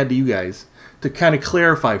question I had to you guys to kind of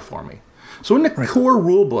clarify for me. So in the core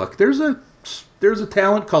rulebook, there's a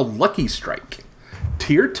talent called Lucky Strike,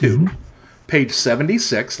 Tier 2, page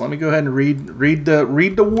 76. Let me go ahead and read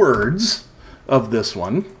the words of this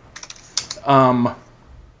one.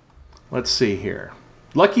 Let's see here.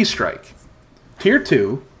 Lucky Strike, Tier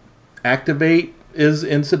 2, activate is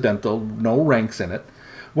incidental, no ranks in it.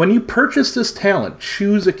 When you purchase this talent,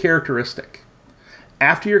 choose a characteristic.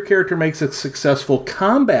 After your character makes a successful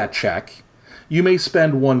combat check, you may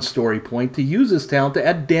spend 1 story point to use this talent to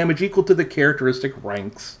add damage equal to the characteristic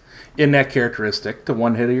ranks in that characteristic to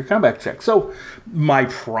 1 hit of your combat check. So, my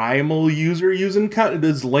primal user is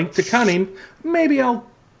linked to Cunning. Maybe I'll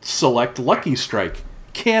select Lucky Strike.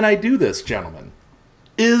 Can I do this, gentlemen?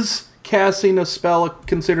 Is casting a spell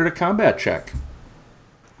considered a combat check?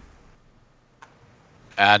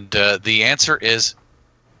 And the answer is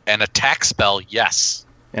an attack spell, yes.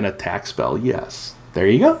 An attack spell, yes. There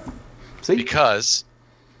you go. See? Because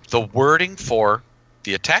the wording for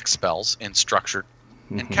the attack spells in structured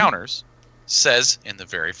encounters says in the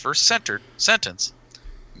very first sentence,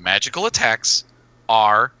 magical attacks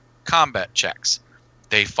are combat checks.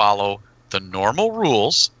 They follow the normal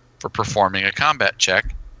rules for performing a combat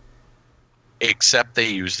check, except they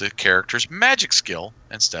use the character's magic skill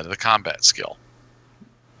instead of the combat skill.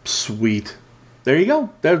 Sweet. There you go.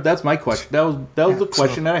 That's my question. That was the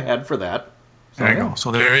question that I had for that. So, There you go.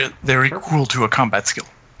 So they're equal to a combat skill.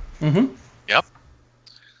 Yep.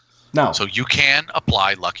 Now, So you can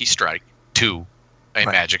apply Lucky Strike to a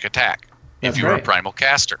magic attack That's if you're right. a primal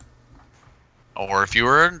caster, or if you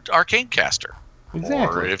were an arcane caster, or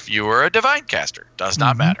exactly. if you were a divine caster. Does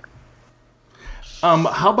not matter.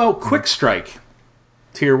 How about Quick Strike?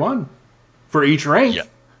 Tier 1. For each rank. Yep.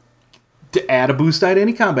 To add a boost die to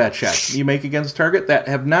any combat check you make against target that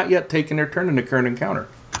have not yet taken their turn in the current encounter.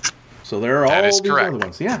 So there are That all is these correct. other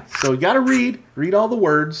ones. Yeah. So you got to read all the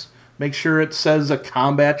words. Make sure it says a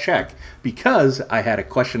combat check. Because I had a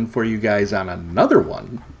question for you guys on another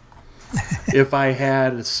one. If I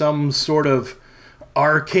had some sort of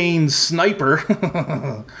arcane sniper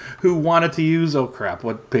who wanted to use, oh crap,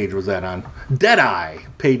 what page was that on? Deadeye,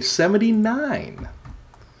 page 79,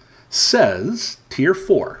 says Tier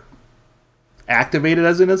 4. Activated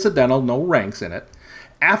as an incidental, no ranks in it.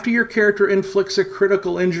 After your character inflicts a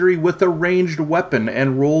critical injury with a ranged weapon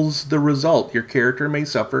and rolls the result, your character may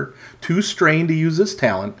suffer 2 strain to use this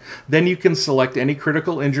talent. Then you can select any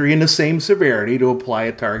critical injury in the same severity to apply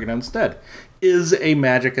a target instead. Is a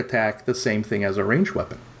magic attack the same thing as a ranged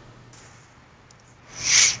weapon?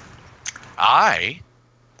 I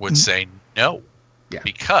would say no, Yeah.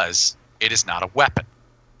 because it is not a weapon.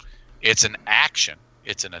 It's an action.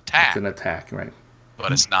 It's an attack, It's an attack, right?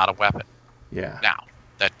 but it's not a weapon. Yeah. Now,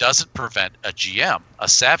 that doesn't prevent a GM, a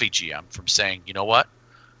savvy GM, from saying, you know what,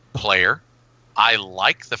 player, I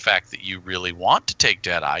like the fact that you really want to take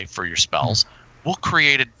Deadeye for your spells. We'll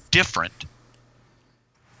create a different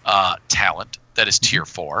talent that is Tier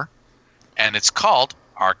 4, and it's called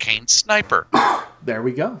Arcane Sniper. There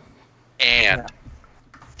we go. And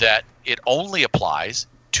that it only applies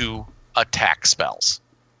to attack spells.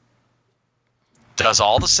 Does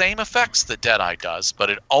all the same effects that Deadeye does, but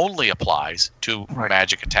it only applies to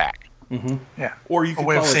magic attack. Yeah. Or you A can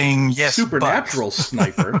way call of it saying yes, supernatural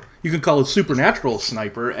sniper. You can call it supernatural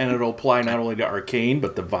sniper, and it'll apply not only to arcane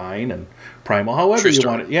but divine and primal, however True you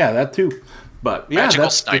story. want it. Yeah, that too. But yeah, Magical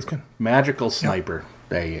that's sniper. magical sniper.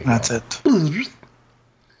 There you go. That's it.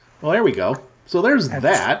 Well, there we go. So there's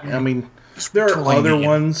that. I mean, there are Totally other neat.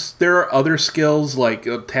 ones. There are other skills like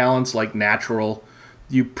talents like natural.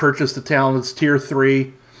 You purchase the talent, it's Tier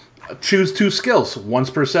 3. Choose 2 skills. Once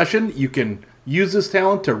per session, you can use this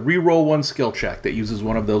talent to re-roll 1 skill check that uses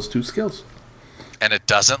one of those 2 skills. And it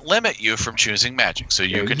doesn't limit you from choosing magic, so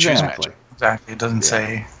you can choose magic. Exactly. It doesn't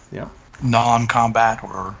say Yeah. non-combat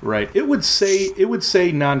or Right. It would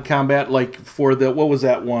say non-combat, like for the, what was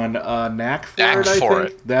that one? Knack for Knack it, I for think.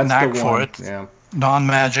 it. That's Knack the for one. it. Yeah.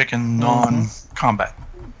 non-magic and non-combat.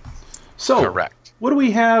 So, Correct. what do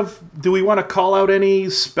we have? Do we want to call out any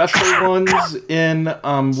special ones in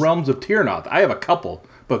Realms of Tiernoth? I have a couple,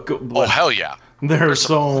 but Oh, hell yeah. there are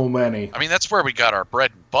so many. I mean, that's where we got our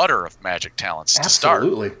bread and butter of magic talents to start.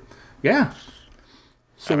 Absolutely. Yeah.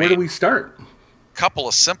 So I where do mean- we start? Couple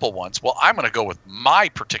of simple ones. Well, I'm going to go with my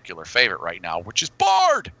particular favorite right now, which is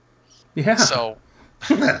Bard. Yeah. So,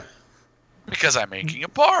 because I'm making a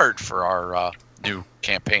Bard for our new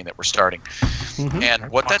campaign that we're starting. And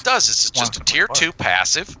what that does is it's just a Tier 2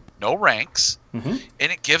 passive, no ranks, and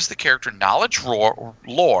it gives the character knowledge,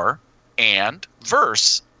 lore, and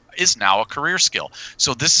verse is now a career skill.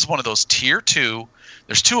 So this is one of those Tier 2,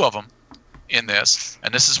 there's 2 of them in this,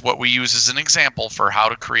 and this is what we use as an example for how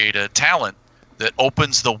to create a talent that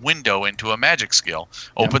opens the window into a magic skill,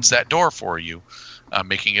 opens that door for you,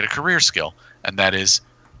 making it a career skill. And that is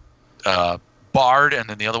Bard, and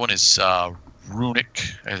then the other one is Runic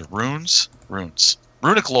Runes.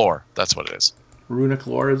 Runic Lore, that's what it is. Runic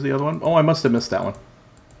Lore is the other one? Oh, I must have missed that one.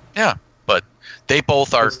 Yeah, but they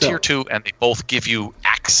both are But still. Tier 2, and they both give you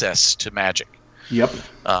access to magic. Yep.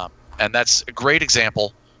 And that's a great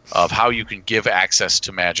example of how you can give access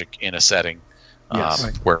to magic in a setting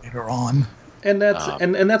Yes. where Later on. And that's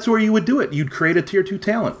and that's where you would do it. You'd create a Tier 2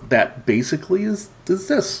 talent that basically is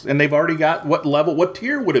this. And they've already got what level, what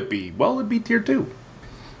tier would it be? Well, it'd be Tier 2.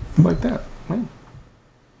 Like that. Right.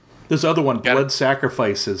 This other one, Got it. Blood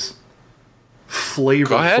Sacrifices.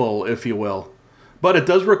 flavorful, if you will. But it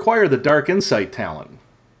does require the Dark Insight talent.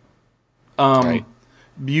 Right.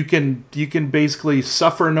 You can basically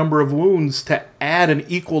suffer a number of wounds to add an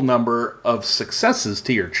equal number of successes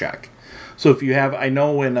to your check. So if you have, I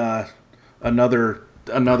know in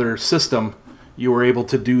another system, you were able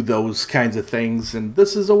to do those kinds of things, and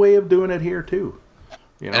this is a way of doing it here too.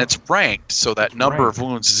 You know? And it's ranked, so that number of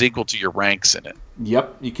wounds is equal to your ranks in it.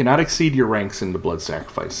 Yep, you cannot exceed your ranks in the Blood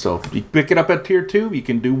Sacrifice. So if you pick it up at tier 2, you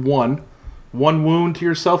can do one wound to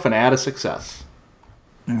yourself and add a success.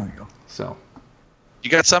 There we go. So, You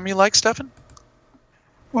got something you like, Stefan?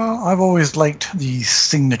 Well, I've always liked the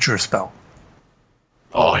signature spell.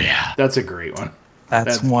 Oh, yeah. that's a great one.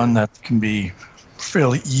 That's one that can be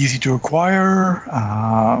fairly easy to acquire.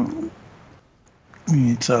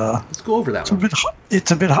 Let's go over that one.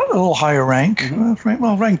 It's a little higher rank.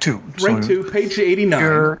 Rank 2. Rank 2, page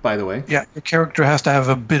 89, by the way. Yeah, your character has to have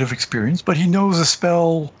a bit of experience, but he knows the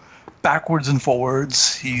spell backwards and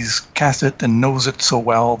forwards. He's cast it and knows it so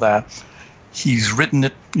well that he's written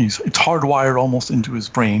it. It's hardwired almost into his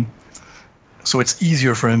brain, so it's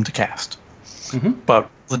easier for him to cast. Mm-hmm. But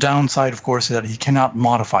the downside, of course, is that he cannot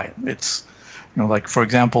modify it. It's, like, for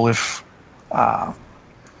example, if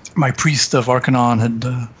my priest of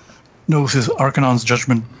Arcanon knows his Arcanon's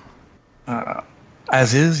judgment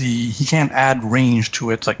as is, he can't add range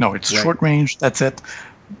to it. It's like, no, it's short range, that's it.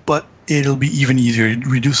 But it'll be even easier. It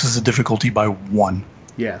reduces the difficulty by 1.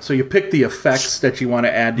 Yeah, so you pick the effects that you want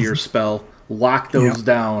to add to your spell, lock those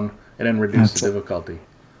down, and then reduce the difficulty.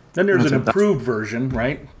 Then there's an improved version,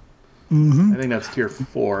 right? Mm-hmm. I think that's tier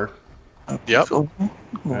 4. Yep. So,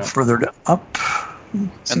 further up.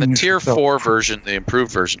 And the tier 4 version, the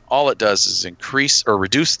improved version, all it does is increase or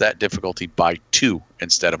reduce that difficulty by 2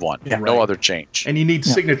 instead of 1. Yeah. No other change. And you need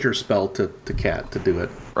signature spell to do it.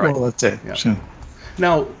 Right. Well, that's it. Yeah. So,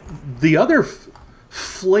 Now, the other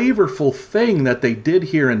flavorful thing that they did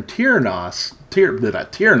here in Tiernoth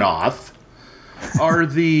are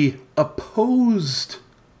the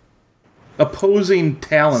opposing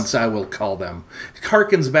talents, I will call them. It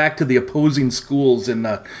harkens back to the opposing schools in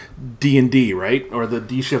the D&D, right? Or the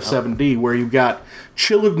D-Shift 7D, where you've got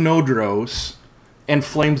Chill of Nodros and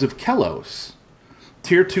Flames of Kelos.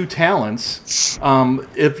 Tier 2 talents.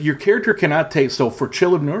 If your character cannot take... So for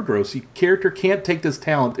Chill of Nodros, your character can't take this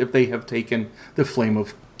talent if they have taken the Flame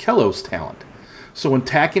of Kelos talent. So when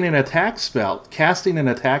casting an attack spell,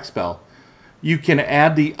 you can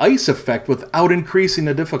add the ice effect without increasing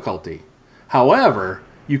the difficulty. However,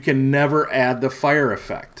 you can never add the fire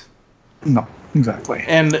effect. no, exactly.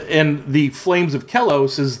 And the Flames of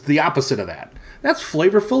Kelos is the opposite of that. That's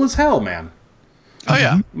flavorful as hell, man. Oh,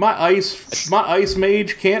 yeah. My ice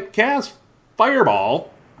mage can't cast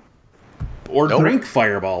Fireball or drink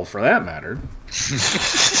Fireball, for that matter.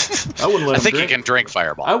 I wouldn't let him think drink. he can drink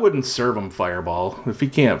Fireball. I wouldn't serve him Fireball if he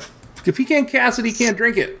can't. If he can't cast it, he can't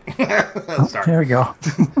drink it. Sorry. There we go.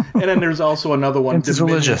 And then there's also another one. It's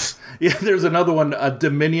religious. Yeah, there's another one.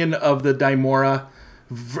 Dominion of the Daimora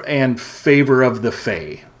and Favor of the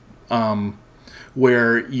Fae,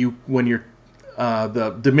 where when you're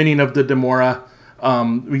the Dominion of the Daimora,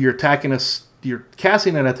 you're you're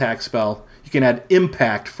casting an attack spell. You can add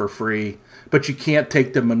Impact for free, but you can't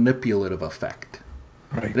take the manipulative effect.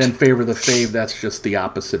 Right. And then Favor of the Fae, that's just the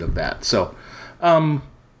opposite of that. So,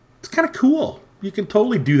 it's kind of cool. You can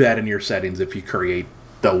totally do that in your settings if you create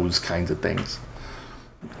those kinds of things.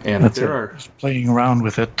 And That's there it. are... Just playing around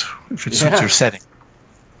with it if it suits your setting.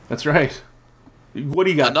 That's right. What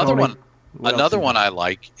do you got, Another Tony? one. Another one I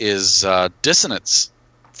like is Dissonance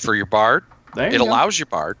for your bard. There you It go. allows your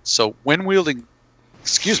bard. So when wielding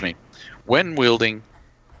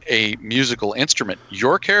a musical instrument,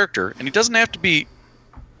 your character, and he doesn't have to be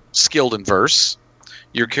skilled in verse,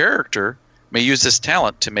 your character may use this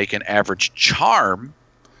talent to make an average charm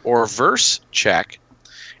or verse check,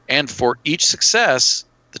 and for each success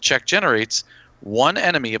the check generates, one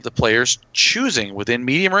enemy of the player's choosing within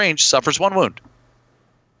medium range suffers 1 wound.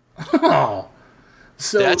 Oh.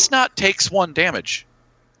 So That's not takes 1 damage.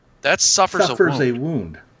 That suffers a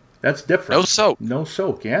wound. That's different. No soak. No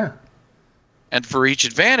soak, yeah. And for each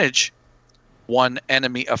advantage, one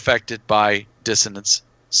enemy affected by dissonance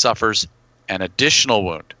suffers an additional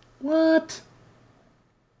wound. What?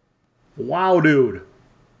 Wow, dude.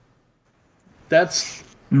 That's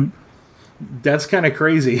kind of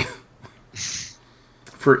crazy.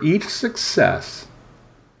 For each success,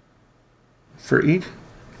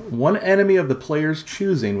 one enemy of the player's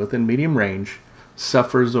choosing within medium range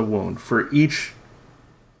suffers a wound. For each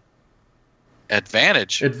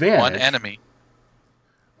Advantage, one enemy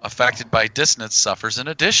affected by dissonance suffers an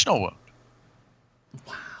additional wound.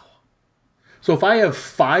 So if I have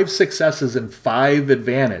 5 successes and 5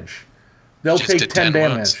 advantage, they'll Just take did 10 10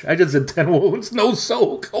 damage. wounds. I just did 10 wounds. No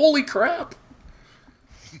soak. Holy crap.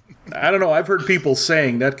 I don't know. I've heard people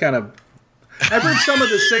saying that kind of... I've heard some of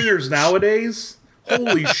the singers nowadays.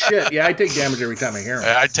 Holy shit. Yeah, I take damage every time I hear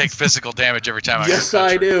them. I take physical damage every time I hear Yes,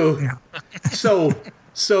 I do. Yeah.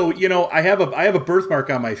 So you know, I have a birthmark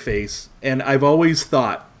on my face, and I've always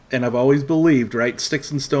thought, and I've always believed, right?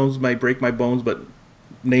 Sticks and stones might break my bones, but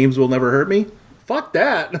names will never hurt me. Fuck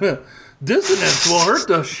that. Dissonance will hurt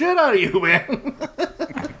the shit out of you, man.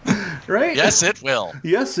 Right? Yes, it will.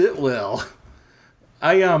 Yes, it will.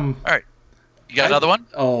 All right. You got another one?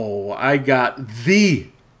 Oh, I got the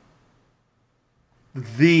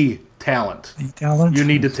talent The talent. you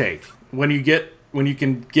need to take when you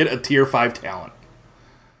can get a tier 5 talent.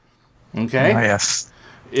 Okay? Yes.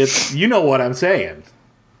 It's, you know what I'm saying.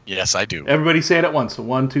 Yes, I do. Everybody say it at once.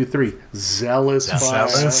 1, 2, 3. Zealous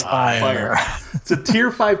Zealous Fire. It's a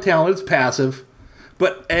tier 5 talent. It's passive.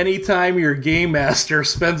 But anytime your game master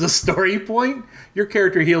spends a story point, your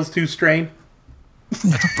character heals 2 strain.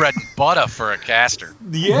 Bread and butter for a caster.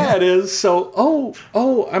 Yeah, it is. So,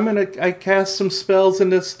 I cast some spells in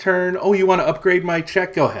this turn. Oh, you want to upgrade my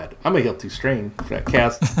check? Go ahead. I'm going to heal 2 strain for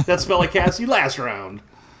that spell I cast you last round.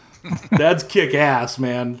 That's kick ass,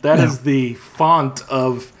 man. That is the font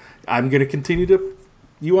of I'm going to continue to.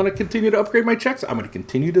 You want to continue to upgrade my checks? I'm going to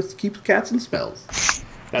continue to keep cats and spells.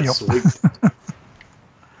 That's sweet. Do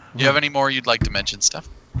you have any more you'd like to mention, Steph?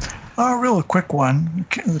 A real quick one.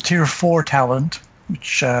 The tier 4 talent,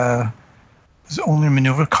 which is only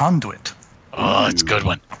maneuver conduit. Oh, it's a good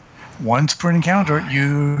one. Once per encounter,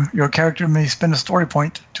 your character may spend a story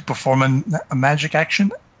point to perform a magic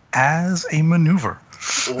action as a maneuver.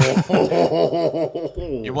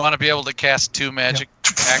 You want to be able to cast 2 magic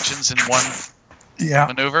actions in one Yeah.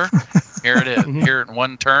 maneuver? Here it is. Here in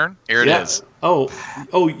one turn. Here it is. Oh,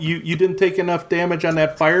 you didn't take enough damage on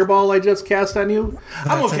that fireball I just cast on you?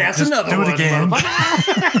 I'm going to cast Just another do it one. again.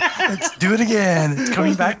 motherfucker. Let's do it again. It's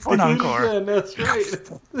coming back for an Do it encore. again, that's right.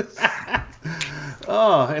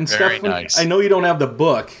 Oh, and Very Steph, nice. I know you don't have the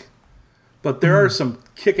book, but there are some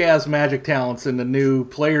kick-ass magic talents in the new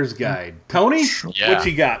player's guide. Tony, Yeah. what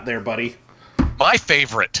you got there, buddy? My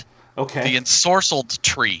favorite, Okay. the Ensorcelled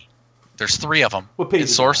Tree. There's 3 of them. What page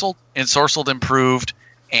is that? Ensorcelled Improved,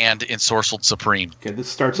 and Ensorcelled Supreme. Okay, this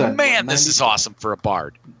starts at Man, this is awesome for a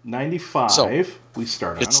bard. 95. So, we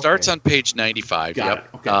start on. It starts okay. on page 95. Got Yep.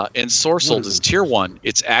 it, okay. Ensorcelled What is is it? tier 1.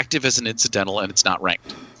 It's active as an incidental, and it's not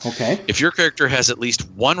ranked. Okay. If your character has at least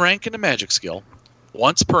 1 rank in a magic skill,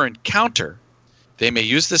 once per encounter, they may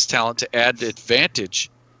use this talent to add advantage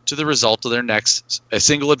to the result of their next, a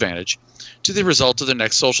single advantage, to the result of their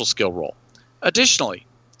next social skill roll. Additionally,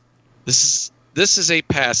 this is a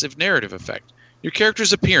passive narrative effect. Your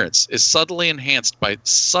character's appearance is subtly enhanced by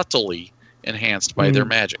their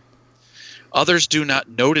magic. Others do not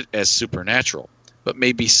note it as supernatural, but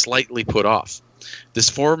may be slightly put off. This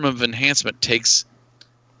form of enhancement takes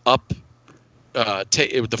up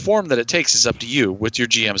the form that it takes is up to you with your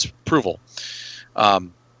GM's approval.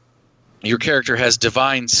 Your character has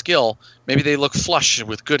divine skill. Maybe they look flush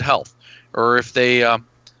with good health, or if they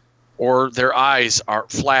or their eyes are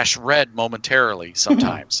flash red momentarily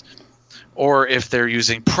sometimes. Or if they're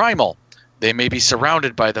using primal, they may be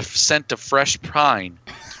surrounded by the scent of fresh pine,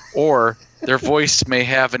 or their voice may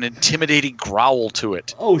have an intimidating growl to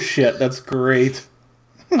it. Oh shit, that's great.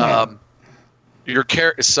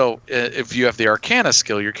 If you have the Arcana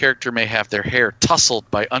skill, your character may have their hair tousled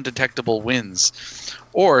by undetectable winds,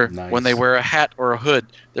 or Nice. when they wear a hat or a hood,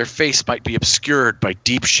 their face might be obscured by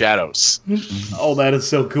deep shadows. Oh, that is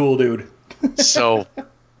so cool, dude. So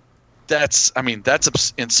that's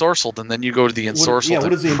Ensorcelled, and then you go to the Ensorcelled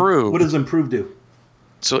what Improved. what does improved do?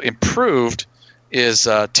 So Improved is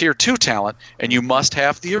tier 2 talent, and you must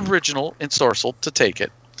have the original Ensorcelled to take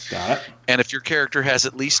it. Got it. And if your character has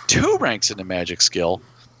at least 2 ranks in a magic skill,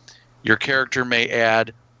 your character may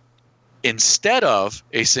add, instead of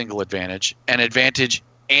a single advantage, an advantage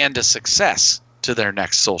and a success to their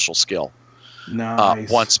next social skill Nice.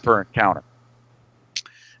 once per encounter.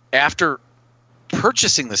 After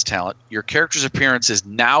purchasing this talent, your character's appearance is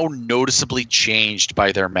now noticeably changed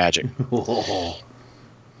by their magic.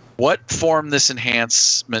 What form this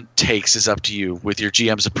enhancement takes is up to you with your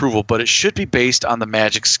GM's approval, but it should be based on the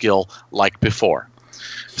magic skill like before.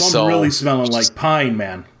 So I'm really smelling like pine,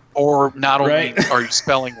 man. Or not only Right. are you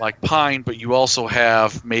spelling like pine, but you also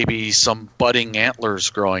have maybe some budding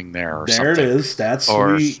antlers growing there or There something. it is. That's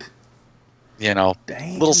Or- sweet. You know,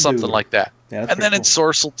 Damn, little something dude. like that. Yeah, that's And then pretty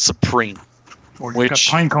Ensorcelled Supreme. Or you've got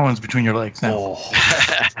pine cones between your legs now. cool.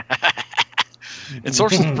 Oh,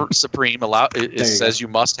 Ensorcelled Supreme it says you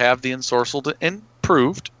must have the Ensorcelled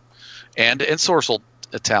Improved and Ensorcelled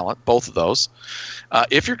talent, both of those.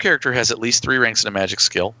 If your character has at least 3 ranks in a magic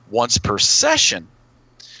skill, once per session,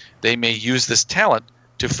 they may use this talent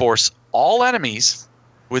to force all enemies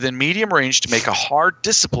within medium range to make a hard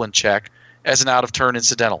discipline check as an out-of-turn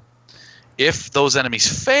incidental. If those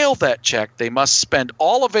enemies fail that check, they must spend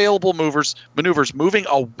all available maneuvers moving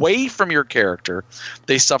away from your character.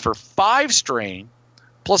 They suffer 5 strain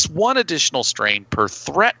plus 1 additional strain per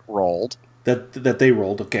threat rolled. That they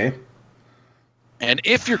rolled, okay. And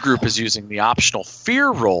if your group is using the optional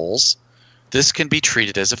fear rolls, this can be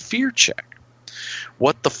treated as a fear check.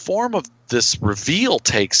 What form this reveal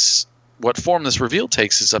takes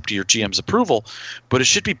is up to your GM's approval, but it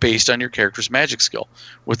should be based on your character's magic skill,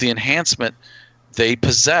 with the enhancement they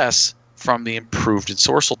possess from the improved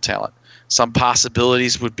Ensorcelled talent. Some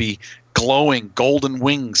possibilities would be glowing golden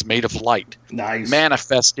wings made of light, Nice.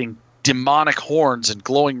 manifesting demonic horns and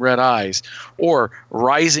glowing red eyes, or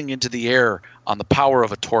rising into the air on the power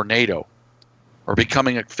of a tornado, or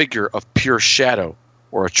becoming a figure of pure shadow,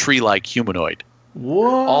 or a tree-like humanoid.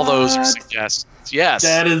 What? All those are suggestions. Yes.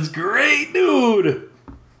 That is great, dude.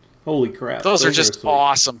 Holy crap. Those are just sweet.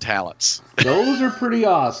 awesome talents. Those are pretty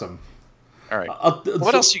awesome. All right.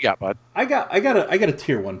 What else you got, bud? I got a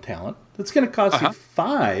tier 1 talent. That's going to cost you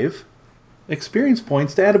 5 experience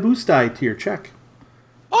points to add a boost die to your check.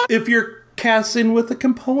 What? If you're casting with a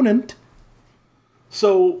component.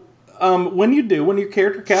 So, when your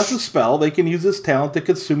character casts a spell, they can use this talent to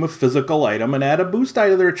consume a physical item and add a boost die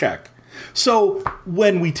to their check. So,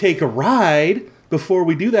 when we take a ride, before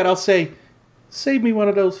we do that, I'll say, save me one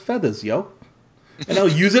of those feathers, yo. And I'll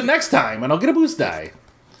use it next time, and I'll get a boost die.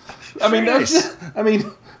 I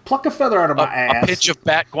mean, pluck a feather out of my ass. A pinch of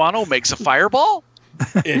bat guano makes a fireball?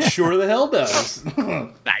 It sure the hell does.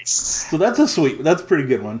 Nice. So that's a pretty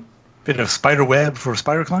good one. Bit of spider web for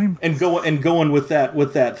spider climb. And going with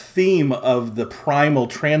that theme of the primal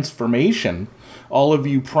transformation, all of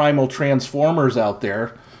you primal transformers out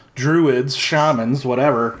there, druids, shamans,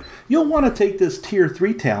 whatever, you'll want to take this tier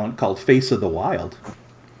 3 talent called Face of the Wild.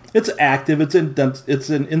 It's active, it's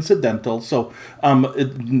an incidental, so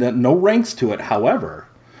no ranks to it. However,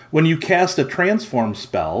 when you cast a transform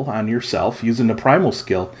spell on yourself using the primal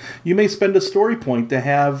skill, you may spend a story point to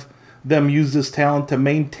have them use this talent to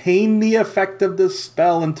maintain the effect of this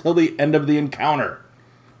spell until the end of the encounter.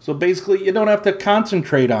 So basically, you don't have to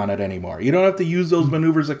concentrate on it anymore. You don't have to use those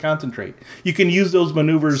maneuvers to concentrate. You can use those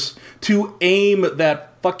maneuvers to aim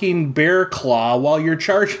that fucking bear claw while you're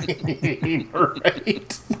charging,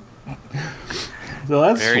 right? So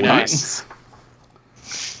that's very sweet. nice.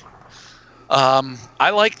 I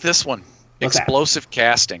like this one. What's Explosive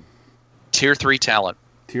casting. Tier 3 talent.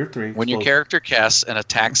 Tier 3. When your character casts an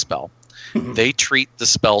attack spell, they treat the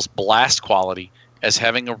spell's blast quality as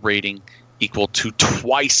having a rating equal to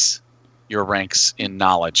twice your ranks in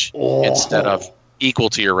knowledge instead of equal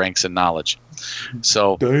to your ranks in knowledge.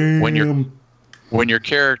 So when your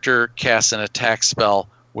character casts an attack spell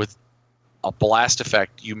with a blast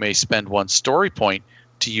effect, you may spend 1 story point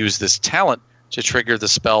to use this talent to trigger the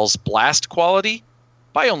spell's blast quality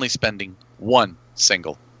by only spending 1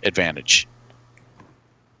 single advantage.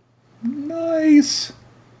 Nice.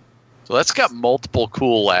 So that's got multiple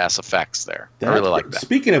cool ass effects there. I really like that.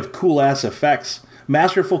 Speaking of cool ass effects,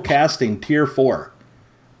 Masterful Casting Tier 4,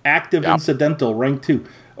 Active Incidental Rank 2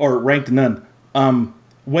 or Ranked None.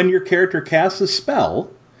 When your character casts a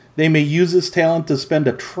spell, they may use this talent to spend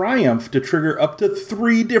a triumph to trigger up to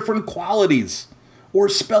 3 different qualities or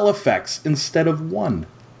spell effects instead of 1.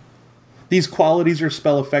 These qualities or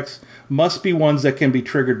spell effects must be ones that can be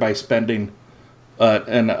triggered by spending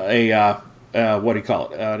an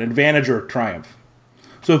advantage or a triumph.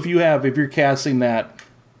 So if you're casting that,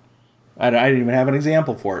 I didn't even have an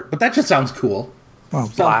example for it, but that just sounds cool. Well,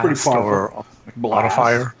 sounds pretty powerful. Or auto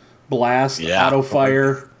fire. Blast, auto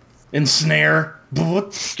fire, ensnare.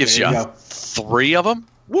 Gives you 3 of them?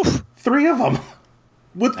 Woof. 3 of them.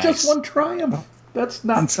 With just 1 triumph. That's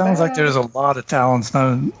not It sounds bad. like there's a lot of talents,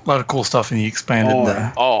 a lot of cool stuff in the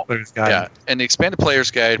expanded player's guide. Yeah. In the expanded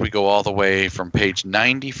player's guide, we go all the way from page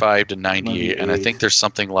 95 to 98, and I think there's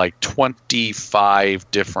something like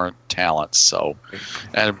 25 different talents. So,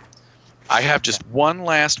 and I have just one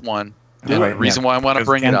last one. And the reason why I want to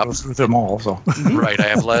bring it up. Go through them all, so. Right. I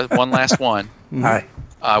have one last one. Hi.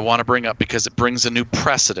 I want to bring up because it brings a new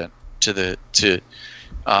precedent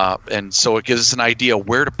and so it gives us an idea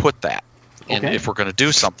where to put that. And if we're going to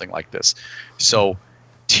do something like this. So,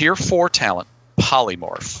 Tier 4 talent,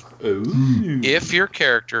 Polymorph. Ooh. If your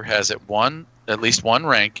character has at least one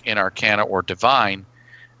rank in Arcana or Divine,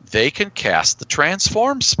 they can cast the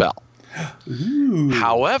transform spell. Ooh.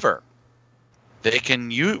 However, they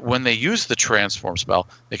can when they use the transform spell,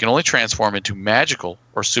 they can only transform into magical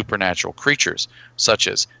or supernatural creatures, such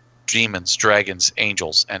as demons, dragons,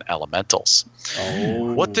 angels, and elementals.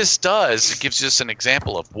 Oh. What this does, it gives us an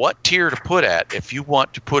example of what tier to put at if you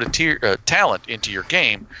want to put a talent into your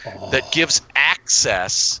game that gives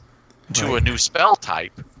access to a new spell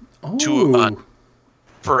type. To,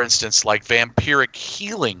 for instance, like vampiric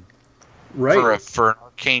healing for an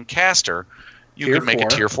arcane caster, you could make a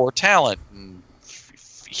tier 4 talent and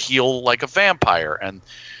heal like a vampire, and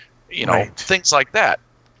things like that.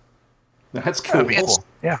 That's cool.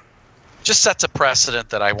 Just sets a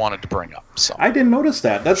precedent that I wanted to bring up. So I didn't notice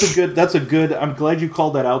that. That's a good. I'm glad you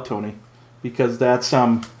called that out, Tony, because that's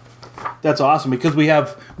awesome. Because we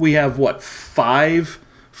have what, five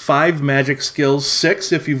magic skills,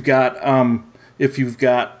 6 if you've got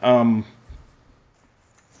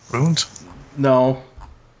runes. No,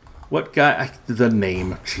 what guy? The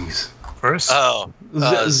name, jeez. First?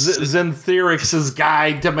 Xantherix's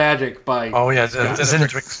Guide to Magic by... Oh, yeah,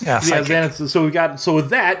 Xanatrix. Yeah, Xanatrix. So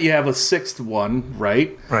with that, you have a 6th one,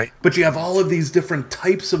 right? Right. But you have all of these different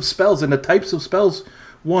types of spells, and the types of spells,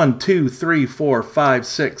 1, 2, 3, 4, 5,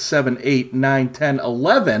 6, 7, 8, 9, 10,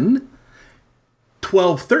 11,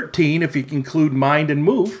 12, 13, if you include Mind and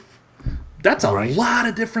Move. That's a lot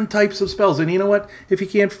of different types of spells. And you know what? If you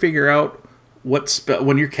can't figure out what spell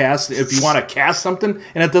when you're casting, if you want to cast something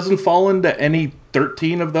and it doesn't fall into any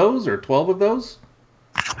 13 of those or 12 of those,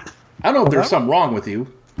 I don't know if there's something wrong with you,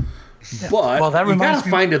 but you gotta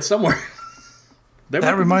find it somewhere.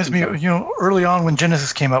 That reminds me, early on when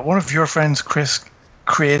Genesis came out, one of your friends, Chris,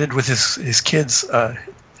 created with his kids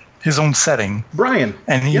his own setting, Brian,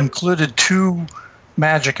 and he included 2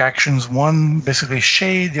 magic actions, one basically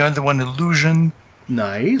shade, the other one illusion.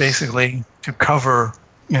 Nice. Basically to cover,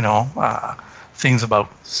 things about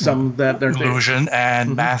some that they're illusion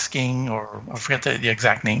and masking, or I forget the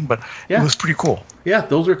exact name, but it was pretty cool. Yeah,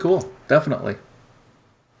 those are cool. Definitely.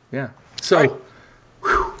 Yeah. So,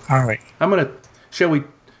 all right. Shall we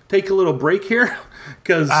take a little break here?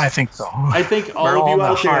 Because I think so. I think all of you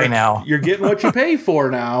out there, now. You're getting what you pay for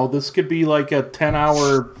now. This could be like a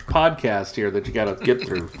 10-hour podcast here that you got to get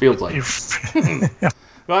through. Feels like.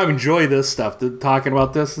 Well, I enjoy this stuff. Talking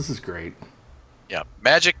about this is great. Yeah,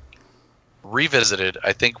 Magic Revisited.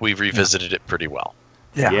 I think we revisited it pretty well.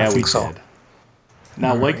 Yeah, I think we so. did.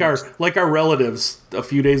 Now, like our relatives a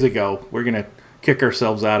few days ago, we're gonna kick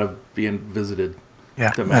ourselves out of being visited. Yeah,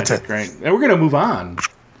 to Magic, that's it. Right? And we're gonna move on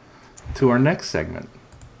to our next segment.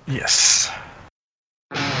 Yes.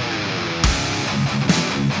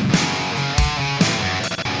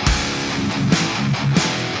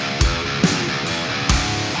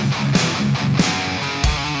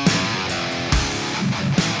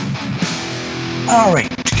 All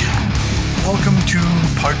right. Welcome to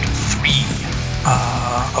part 3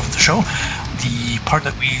 of the show. The part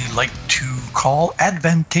that we like to call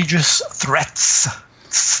advantageous threats.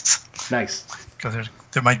 Nice. Because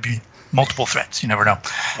there might be multiple threats. You never know.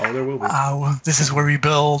 Oh, there will be. This is where we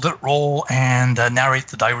build, roll, and narrate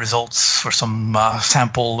the die results for some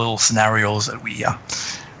sample little scenarios that we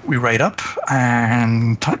write up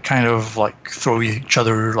and kind of like throw each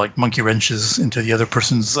other like monkey wrenches into the other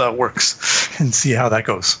person's works and see how that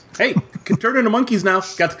goes. Hey, can turn into monkeys now.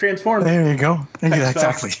 Got to transform. There you go.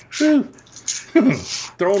 Exactly.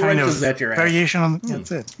 Throwing wrenches at your ass. Variation on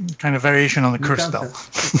that's it. Kind of variation on the curse spell.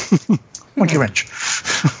 Monkey wrench.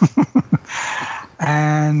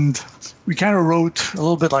 And we kind of wrote a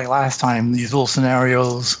little bit like last time these little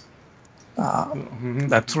scenarios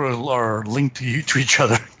that sort of are linked to each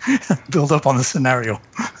other, build up on the scenario.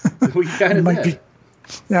 We kind of might be.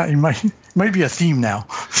 Yeah, it might be a theme now.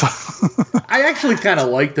 So. I actually kind of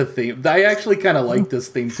like the theme. I actually kind of like this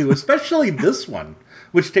theme too, especially this one,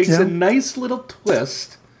 which takes a nice little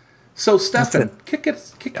twist. So, Stefan, kick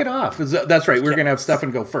it off. That's right. We're gonna have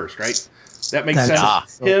Stefan go first, right? That makes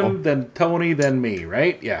sense. Him, then Tony, then me,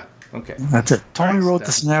 right? Yeah. Okay. That's it. Tony wrote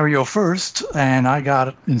the scenario first, and I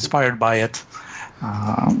got inspired by it.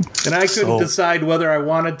 And I couldn't decide whether I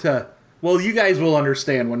wanted to. Well, you guys will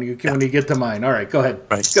understand when you get to mine. All right, go ahead.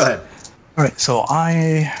 Right. Go ahead. All right. So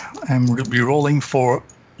I am re-rolling for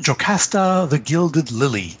Jocasta the Gilded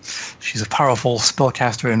Lily. She's a powerful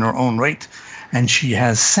spellcaster in her own right, and she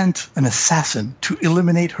has sent an assassin to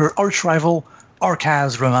eliminate her arch-rival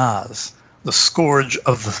Arkaz Ramaz, the Scourge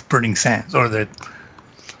of the Burning Sands, or the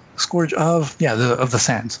Scourge of the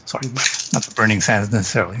Sands. Sorry, not the Burning Sands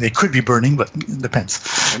necessarily. They could be burning, but it depends.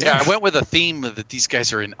 Yeah, I went with a theme that these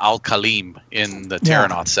guys are in Al-Khalim in the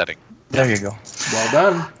Terranoth setting. There you go. Well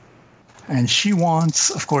done. And she wants,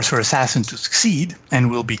 of course, her assassin to succeed and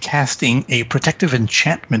will be casting a protective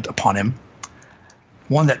enchantment upon him,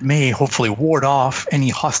 one that may hopefully ward off any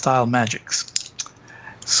hostile magics.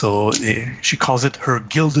 So she calls it her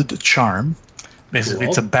Gilded Charm. Basically,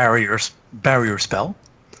 It's a barrier spell.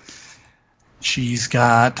 She's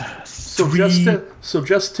got I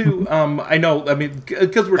know, I mean,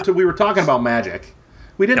 because we were talking about magic.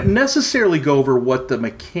 We didn't necessarily go over what the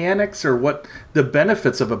mechanics or what the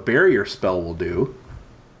benefits of a barrier spell will do.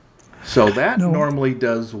 So that normally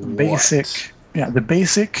does what? The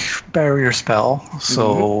basic barrier spell.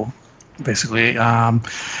 So basically,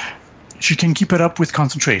 she can keep it up with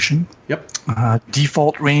concentration. Yep.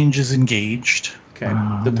 Default range is engaged. Okay.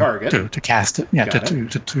 The target. To cast it. Yeah, to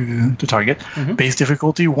target. Mm-hmm. Base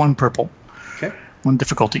difficulty, 1 purple. Okay. 1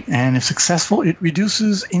 difficulty. And if successful, it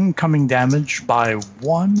reduces incoming damage by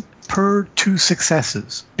 1 per 2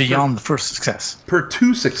 successes beyond the first success. Per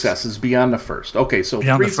 2 successes beyond the first. Okay, so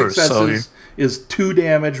beyond 3 successes is 2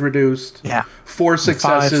 damage reduced. Yeah. 4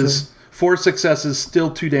 successes. 4 successes,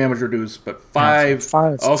 still 2 damage reduced, but 5...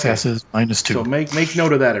 5 successes, minus 2. So make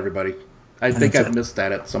note of that, everybody. I think I've missed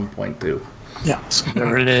that at some point, too. Yeah, so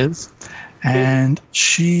there it is. And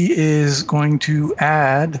she is going to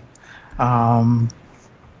add the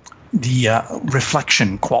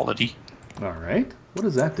reflection quality. All right. What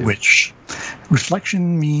does that do? Which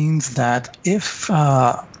reflection means that if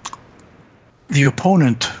the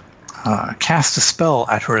opponent casts a spell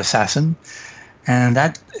at her assassin, and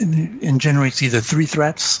that generates either 3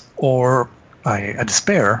 threats or a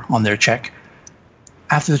despair on their check,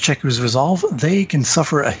 after the check is resolved, they can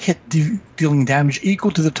suffer a hit dealing damage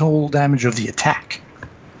equal to the total damage of the attack.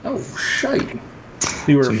 Oh, shite.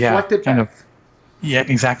 You were reflected back. Yeah,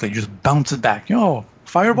 exactly. Just bounce it back.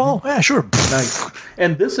 Fireball? Mm-hmm. Yeah, sure. Nice.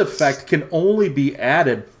 And this effect can only be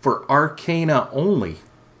added for Arcana only.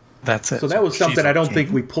 That's it. So that was something I don't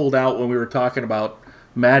think we pulled out when we were talking about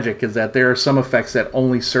magic, is that there are some effects that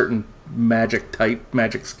only certain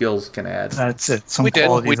magic skills can add. That's it. We did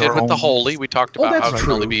with the holy. We talked about how it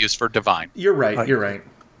can only be used for divine. You're right. You're right.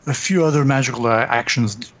 A few other magical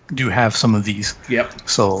actions do have some of these. Yep.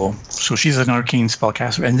 So she's an arcane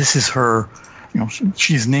spellcaster, and this is her.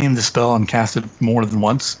 She's named the spell and cast it more than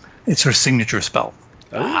once. It's her signature spell.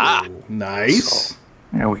 Oh, nice. So,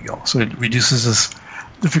 there we go. So it reduces this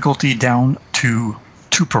difficulty down to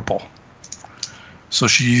 2 purple. So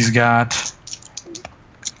she's got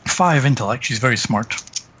 5 intellect. She's very smart.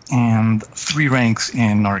 And 3 ranks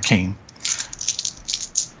in arcane.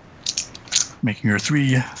 Making her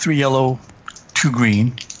 3 yellow, 2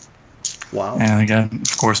 green. Wow. And again,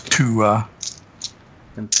 of course, 2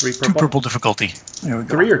 and 3 purple? 2 purple difficulty. There we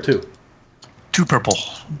go. 3 or 2? 2 purple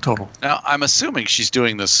total. Now, I'm assuming she's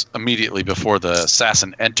doing this immediately before the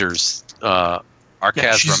assassin enters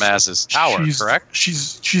Arkaz Ramaz's tower, correct?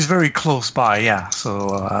 She's very close by, yeah.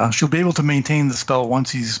 So she'll be able to maintain the spell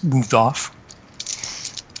once he's moved off.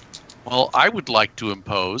 Well, I would like to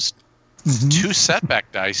impose 2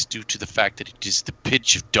 setback dice due to the fact that it is the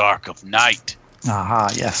pitch of dark of night.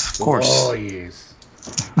 Aha, yes, of course. Oh, yes.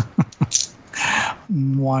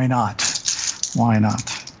 Why not?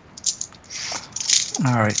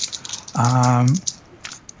 All right.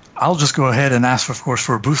 I'll just go ahead and ask, of course,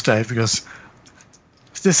 for a boost die, because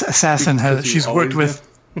this assassin she's worked with.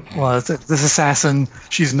 Well, this assassin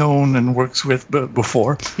she's known and works with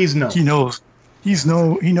before. He's known. He knows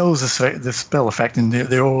the spell effect, and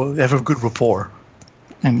they have a good rapport,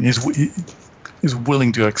 and is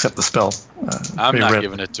willing to accept the spell. I'm not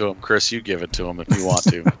giving it to him, Chris. You give it to him if you want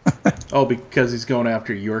to. Oh, because he's going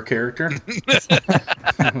after your character?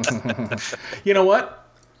 You know what?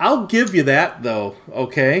 I'll give you that, though,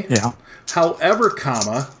 okay? Yeah. However,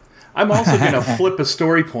 I'm also going to flip a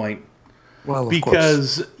story point. Well,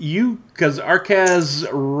 because Arkaz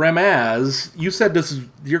Ramaz, you said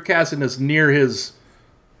you're casting this near his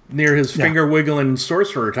finger wiggling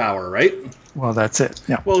sorcerer tower, right? Well, that's it.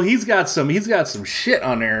 Yeah. Well, he's got some shit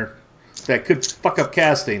on there that could fuck up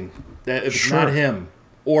casting. That if it's not him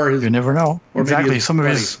or his, you never know. Or exactly. Some of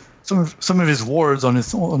his wards on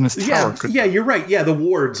his tower. Yeah, you're right. Yeah, the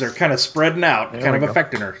wards are kind of spreading out, kind of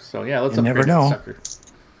affecting her. So yeah, let's never know. Sucker.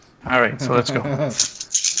 All right, so let's go.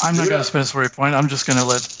 I'm not going to spend a story point. I'm just going to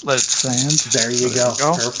let it stand. There you go.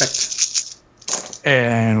 Perfect.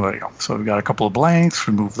 And there you go. So we've got a couple of blanks.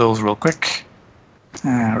 Remove those real quick.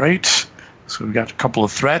 All right. So we've got a couple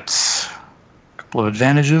of threats, a couple of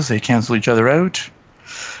advantages. They cancel each other out.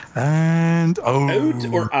 And out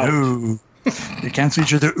or out? No. They cancel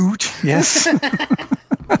each other out. Yes.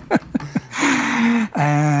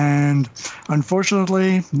 And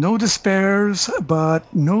unfortunately, no despairs,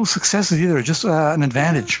 but no successes either. Just an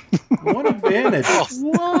advantage. 1 advantage.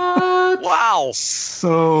 What? Wow.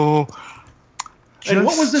 So. And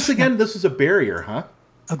what was this again? This is a barrier, huh?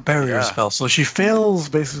 A barrier spell. So she fails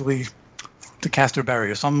basically to cast her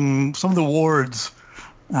barrier. Some of the wards,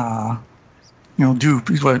 do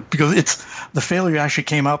because it's the failure actually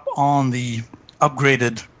came up on the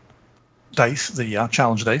upgraded dice, the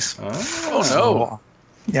challenge dice. Oh no!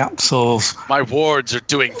 Yeah, so My wards are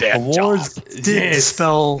doing that the wards job. did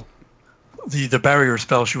dispel the barrier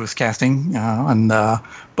spell she was casting,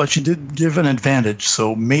 but she did give an advantage.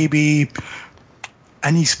 So maybe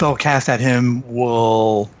any spell cast at him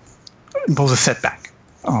will impose a setback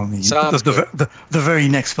on the very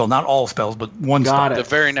next spell. Not all spells, but one spell. The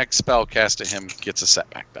very next spell cast at him gets a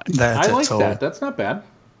setback back. I like that. That's not bad.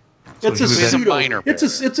 It's a minor barrier.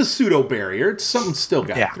 It's a pseudo barrier. It's something still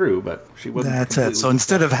got through, but she wasn't. That's it. So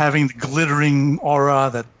instead of having the glittering aura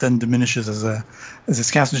that then diminishes as it's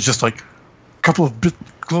cast, it's just like a couple of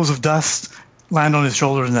glows of dust land on his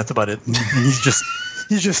shoulders, and that's about it. And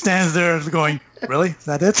he just stands there going, "Really? Is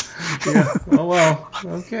that it? Yeah. Oh well.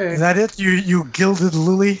 Okay. Is that it? You gilded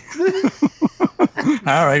lily?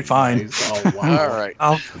 All right, fine. Nice. Oh wow. All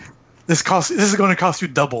right. This is going to cost you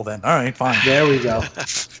double then. All right, fine. There we go.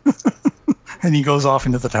 And he goes off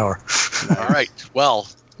into the tower. Nice. All right. Well,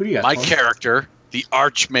 who do you got, my character, the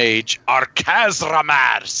Archmage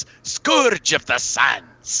Arkazramars, Scourge of the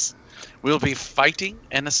Sands, will be fighting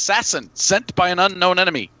an assassin sent by an unknown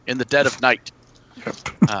enemy in the dead of night.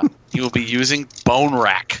 He will be using Bone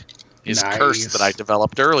Rack, his curse that I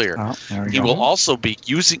developed earlier. He will also be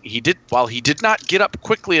using. While he did not get up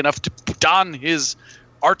quickly enough to don his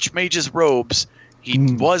Archmage's robes, he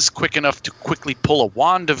was quick enough to quickly pull a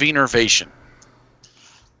wand of enervation.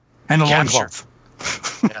 And a loincloth.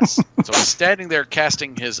 Yes. So he's standing there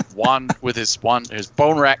casting his wand with his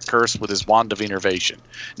Bone Rack curse with his wand of enervation.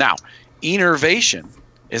 Now, enervation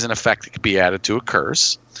is an effect that can be added to a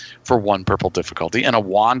curse for 1 purple difficulty, and a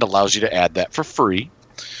wand allows you to add that for free.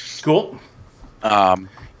 Cool.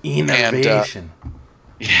 Enervation.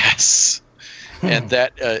 Yes. And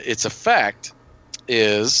that its effect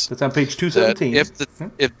is that's on page 217.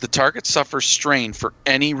 If the target suffers strain for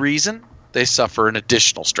any reason, they suffer an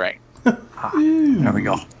additional strain. There we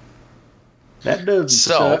go. That does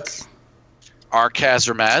suck.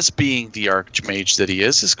 Arkazramaz, being the Archmage that he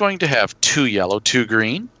is going to have 2 yellow, 2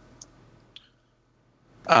 green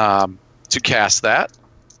to cast that.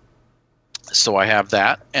 So I have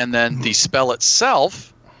that. And then the spell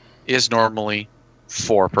itself is normally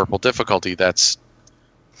 4 purple difficulty. That's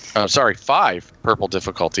 5 purple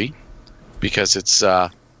difficulty, because it's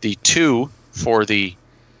the 2 for the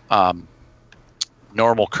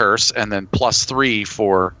normal curse, and then +3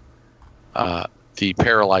 for the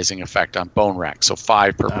paralyzing effect on Bone Rack. So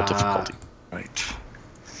 5 purple difficulty. Right.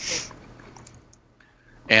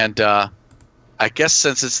 And I guess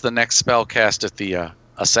since it's the next spell cast at the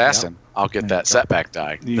assassin, I'll get that setback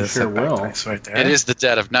die. You sure will. Right there. It is the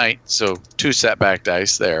dead of night, so 2 setback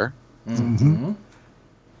dice there. Mm-hmm.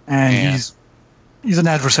 And he's an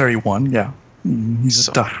adversary 1, yeah. He's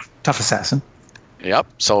a tough assassin. Yep.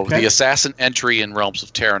 So the assassin entry in Realms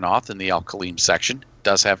of Terranoth in the Al-Khalim section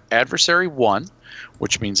does have adversary 1,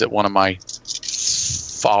 which means that one of my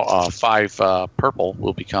 5 purple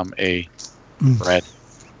will become a red.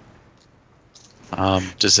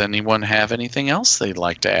 Does anyone have anything else they'd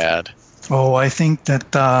like to add? Oh, I think that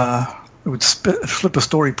it would flip a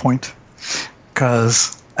story point,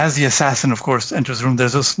 because as the assassin, of course, enters the room,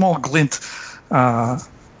 there's a small glint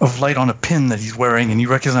of light on a pin that he's wearing, and he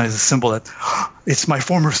recognizes the symbol that it's my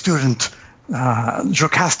former student,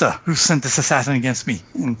 Jocasta, who sent this assassin against me.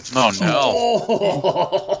 And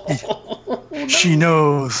she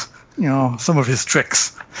knows, some of his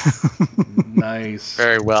tricks. Nice.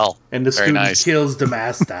 Very well. And the student kills the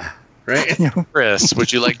master, right? Chris,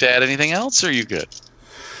 would you like to add anything else, or are you good?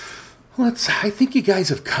 I think you guys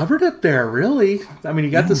have covered it there, really. I mean,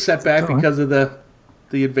 you got the setback because of the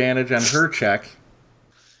advantage on her check.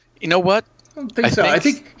 You know what? I don't think so. I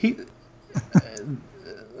think he...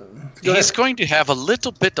 he's going to have a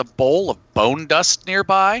little bit of bowl of bone dust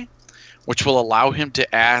nearby, which will allow him to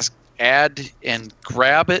add and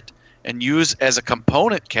grab it and use as a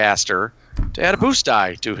component caster to add a boost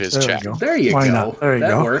die to his check. There you Why go. Not? There you that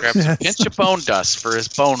go. works. Grabs a pinch of bone dust for his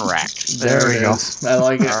Bone Rack. There it is. I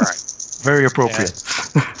like it. All right. Very appropriate.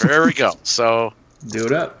 There we go. So do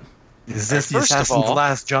it up. Is this the assassin's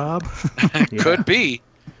last job? Could be.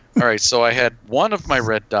 All right, so I had one of my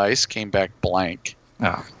red dice came back blank.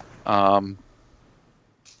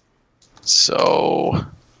 So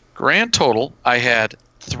grand total, I had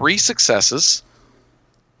 4 successes.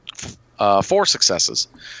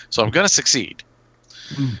 So I'm going to succeed.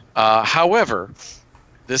 However,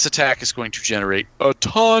 this attack is going to generate a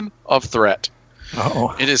ton of threat.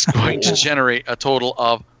 Uh-oh. It is going to generate a total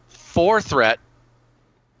of 4 threat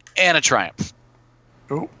and a triumph.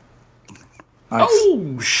 Oh. Nice.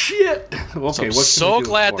 Oh, shit! Okay, So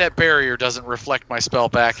glad that barrier doesn't reflect my spell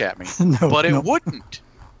back at me. No, but it no. wouldn't,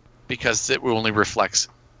 because it only reflects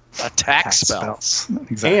attack spells.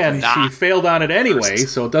 Exactly. And she failed on it anyway,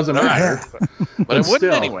 so it doesn't matter. But it wouldn't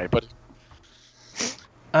still. anyway. But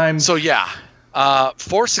I'm So yeah,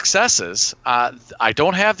 4 successes. I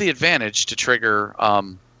don't have the advantage to trigger I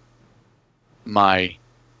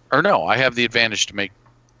have the advantage to make.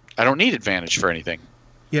 I don't need advantage for anything.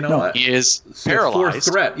 You know what? He is So paralyzed.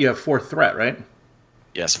 4 threat. You have 4 threat, right?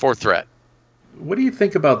 Yes, 4 threat. What do you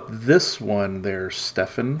think about this one there,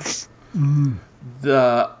 Stefan?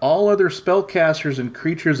 All other spellcasters and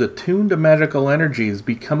creatures attuned to magical energies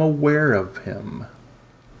become aware of him.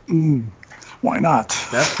 Why not?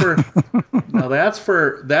 That's for now. That's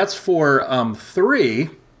for 3.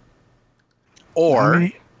 Or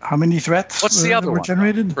How many threats what's the other were one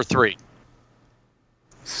generated? for 3?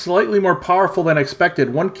 Slightly more powerful than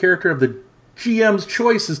expected. One character of the GM's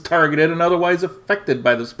choice is targeted and otherwise affected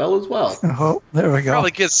by the spell as well. Oh, there we go.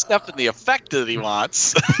 Probably gives Stefan the effect that he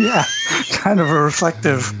wants. Yeah, kind of a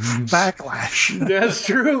reflective backlash. That's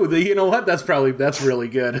true. You know what? That's really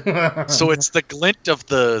good. So it's the glint of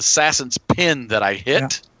the assassin's pin that I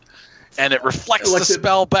hit, and it reflects the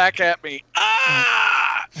spell back at me.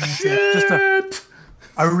 Ah! Just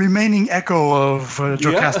a remaining echo of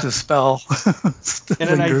Jocasta's spell. And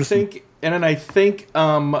then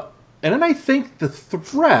I think the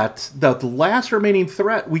threat, the last remaining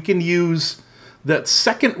threat, we can use that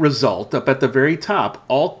second result up at the very top.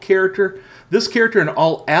 This character and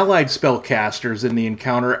all allied spellcasters in the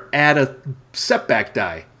encounter add a setback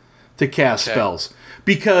die to cast spells.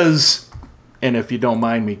 Because, and if you don't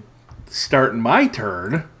mind me starting my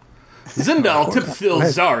turn, Zindal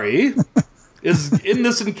Tipthilzari is in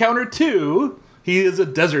this encounter too. He is a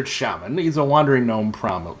desert shaman. He's a wandering gnome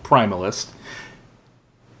primalist.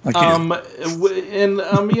 His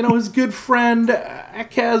good friend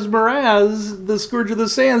Akaz Miraz, the Scourge of the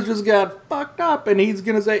Sands, just got fucked up, and he's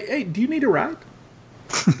gonna say, "Hey, do you need a ride?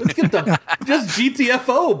 Let's get just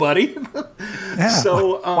GTFO, buddy." Yeah.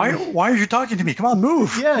 So why are you talking to me? Come on,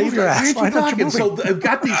 move. Yeah, move your ass. Why aren't you talking? So I've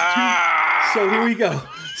got these 2. So here we go.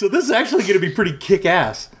 So this is actually going to be pretty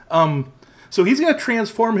kick-ass. So he's going to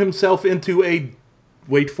transform himself into a,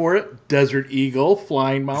 wait for it, desert eagle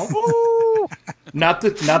flying mount. Woo! Not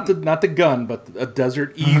the gun, but a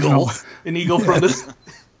desert eagle, an eagle from this.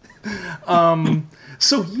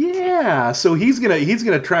 So he's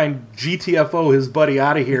gonna try and GTFO his buddy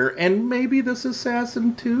out of here, and maybe this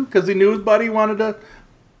assassin too, because he knew his buddy wanted to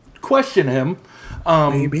question him,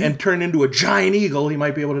 and turn into a giant eagle. He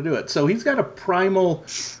might be able to do it. So he's got a primal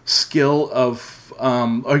skill of,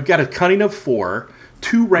 or he got a cunning of 4,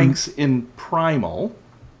 2 ranks in primal,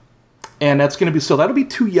 and that's gonna be that'll be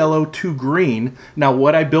 2 yellow, 2 green. Now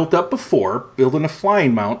what I built up before, building a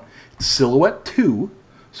flying mount, silhouette 2.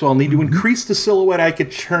 So I'll need to increase the silhouette I could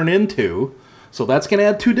turn into. So that's going to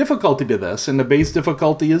add 2 difficulty to this, and the base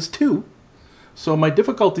difficulty is 2. So my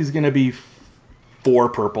difficulty is going to be 4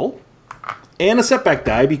 purple, and a setback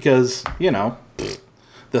die because,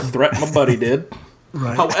 the threat my buddy did.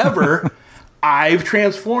 Right. However, I've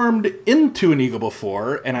transformed into an eagle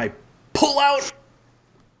before, and I pull out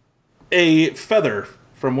a feather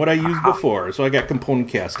from what I used before. So I got component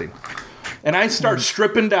casting. And I start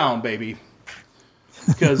stripping down, baby.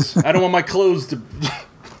 Because I don't want my clothes to...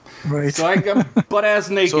 Right. So I got butt-ass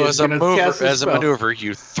naked. So as a maneuver,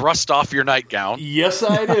 you thrust off your nightgown. Yes,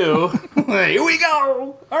 I do. Here we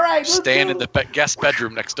go. All right, let's Stand go. in the guest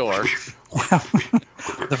bedroom next door.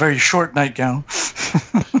 The very short nightgown.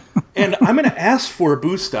 And I'm going to ask for a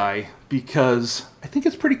boost die because I think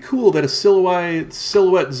it's pretty cool that a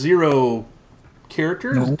silhouette 0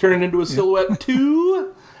 character is turning into a silhouette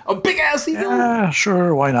 2. A big-ass eagle. Yeah,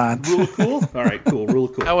 sure, why not? Rule of cool? All right, cool. Rule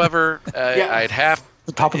of cool. However, I'd have...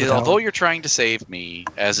 The top of the although tower. you're trying to save me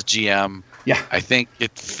as a GM, Yeah. I think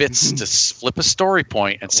it fits to flip a story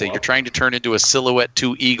point and say you're trying to turn into a silhouette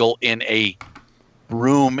 2 eagle in a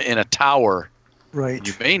room in a tower. Right.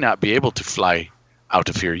 You may not be able to fly out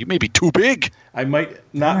of here. You may be too big. I might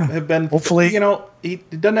not have been... Hopefully. He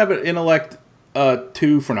doesn't have an intellect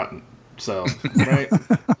 2 for nothing. So, right?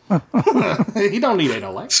 He don't need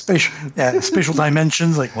intellect. Spatial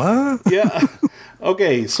dimensions, like what? Yeah.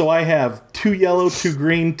 Okay, so I have 2 yellow, 2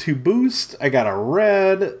 green, 2 boost. I got a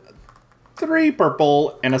red, 3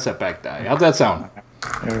 purple, and a setback die. How's that sound?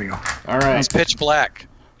 There we go. All right. It's pitch black.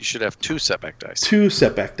 You should have 2 setback dice. 2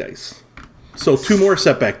 setback dice. So 2 more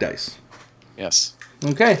setback dice. Yes.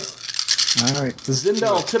 Okay. All right.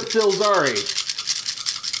 Zindal Tipzilzari.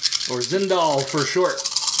 Or Zindal for short.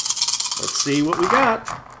 Let's see what we got.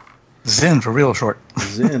 Zin for real short.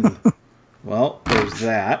 Zin. Well, there's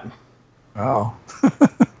that. Oh.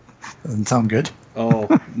 Doesn't sound good. Oh,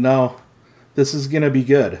 no. This is going to be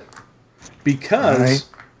good. Because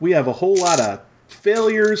we have a whole lot of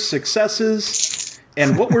failures, successes,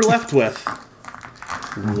 and what we're left with.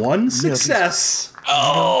 1 success.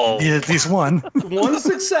 Oh. Yeah, at least one. 1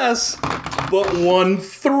 success, but 1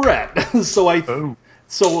 threat.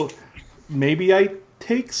 So maybe I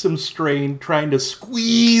take some strain trying to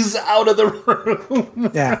squeeze out of the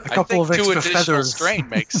room. Yeah, a couple I of think 2 extra additional feathers. strain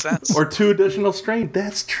makes sense. Or 2 additional strain.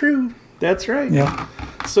 That's true. That's right. Yeah.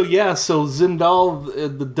 So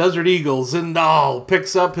Zindal, the Desert Eagle, Zindal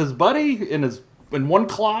picks up his buddy in one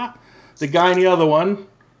claw, the guy in the other one,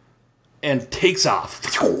 and takes off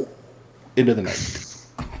into the night.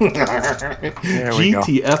 There we go.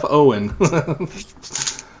 GTF Owen.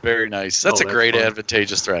 Very nice. That's a that's great fun.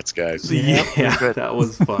 advantageous threats, guys. Yeah, that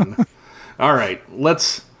was fun. All right,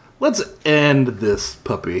 let's end this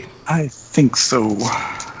puppy. I think so.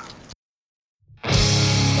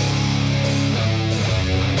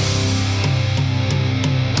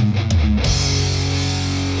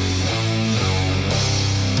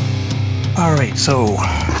 All right, so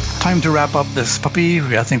time to wrap up this puppy.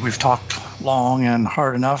 I think we've talked long and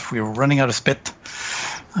hard enough. We're running out of spit.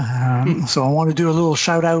 So I want to do a little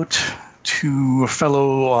shout out to a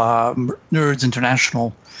fellow Nerds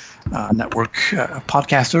International Network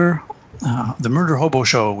podcaster, The Murder Hobo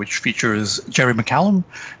Show, which features Jerry McCallum.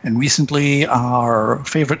 And recently our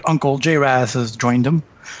favorite Uncle J-Raz has joined him.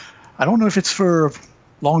 I don't know if it's for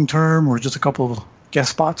long term or just a couple of guest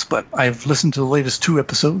spots, but I've listened to the latest 2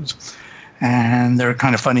 episodes. And they're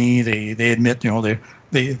kind of funny. They admit,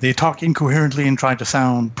 they talk incoherently and try to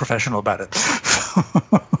sound professional about it.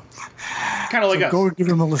 Kind of like us. Go give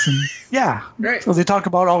them a listen. Yeah. Right. So they talk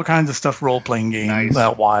about all kinds of stuff role-playing game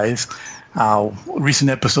wise. Recent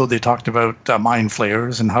episode, they talked about mind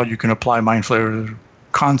flayers and how you can apply mind flayer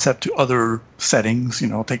concept to other settings.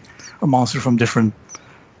 Take a monster from different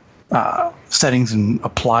settings and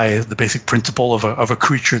apply the basic principle of a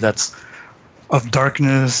creature that's of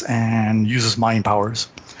darkness and uses mind powers.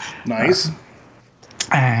 Nice.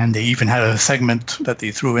 And they even had a segment that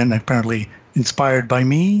they threw in, apparently inspired by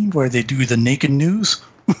me, where they do the naked news.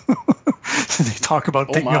 So they talk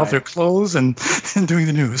about taking off their clothes and doing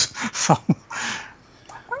the news. So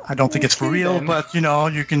I don't think it's for real, but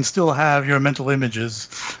you can still have your mental images.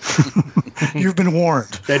 You've been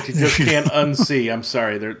warned. That you just can't unsee. I'm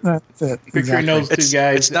sorry. That's it. Picturing those 2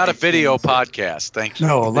 guys. It's not a video podcast. Thank you.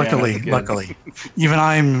 No, luckily. Even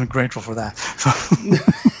I'm grateful for that.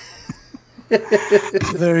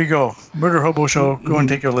 There you go. Murder Hobo Show. Go and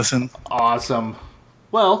take a listen. Awesome.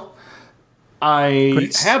 Well, I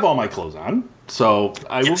have all my clothes on, so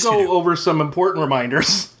I will go over some important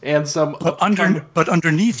reminders and some... But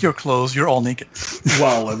underneath your clothes, you're all naked.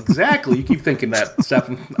 Well, exactly. You keep thinking that,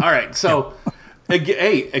 Stefan. All right, so...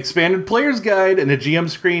 Hey, Expanded Player's Guide and a GM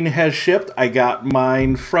screen has shipped. I got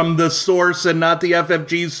mine from the source and not the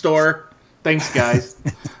FFG store. Thanks, guys.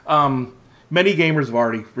 Many gamers have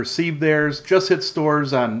already received theirs. Just hit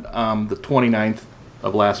stores on the 29th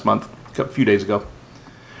of last month, a few days ago.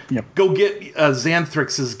 Yep. Go get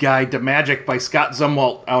Xanthrix's Guide to Magic by Scott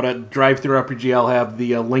Zumwalt out at DriveThru RPG. I'll have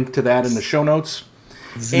the link to that in the show notes.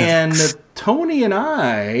 And Tony and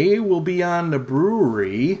I will be on the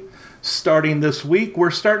brewery starting this week.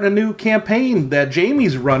 We're starting a new campaign that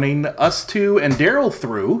Jamie's running us 2 and Daryl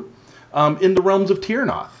through in the Realms of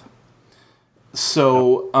Tiernoth.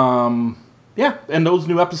 So, yeah, and those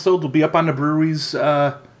new episodes will be up on the brewery's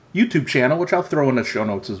YouTube channel, which I'll throw in the show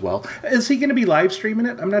notes as well. Is he going to be live streaming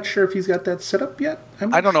it? I'm not sure if he's got that set up yet.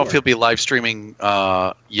 I don't know if he'll be live streaming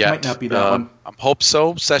yet. Might not be that one. I hope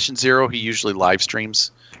so. Session 0, he usually live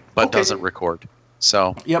streams, but doesn't record.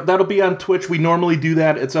 So yep, that'll be on Twitch. We normally do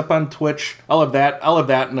that. It's up on Twitch. I'll have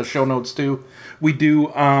that in the show notes too. We do.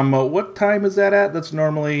 What time is that at? That's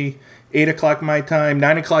normally 8 o'clock my time,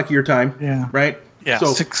 9 o'clock your time. Yeah. Right. Yeah. So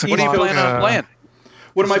 6 what are you planning on playing?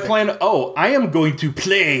 What am I planning? Oh, I am going to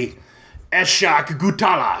play Eshak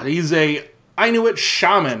Gutala. He's a Inuit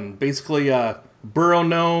shaman, basically a burrow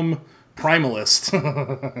gnome primalist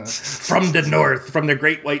from the north, from the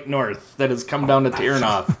Great White North that has come down to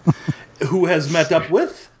Tiernoth, who has met up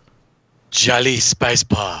with Jolly Spice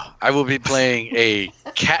Paw. I will be playing a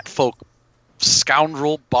catfolk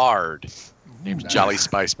scoundrel bard named Jolly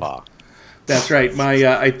Spice Paw. That's right.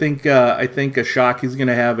 I think a shock. He's going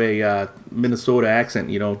to have a Minnesota accent.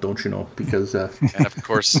 Don't you know? Because and of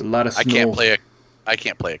course, a lot of snow. I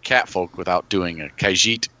can't play a Catfolk without doing a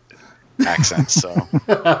Khajiit accent. So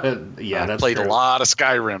yeah, I played a lot of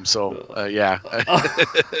Skyrim. So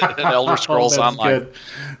Elder Scrolls Online. Good.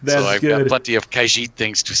 That's so I've got plenty of Khajiit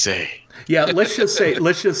things to say. Yeah, let's just say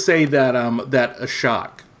that that a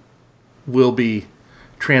shock will be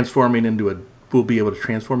transforming into will be able to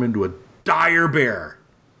transform into a dire bear.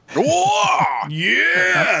 Whoa!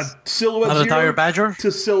 Yeah, Silhouette Not a 0 dire badger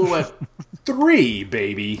to Silhouette 3,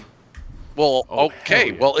 baby. Well, Oh, okay. hell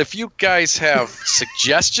yeah. Well, if you guys have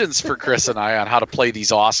suggestions for Chris and I on how to play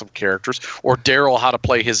these awesome characters, or Daryl how to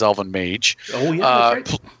play his Elven Mage, Oh yeah,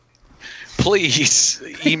 that's right. please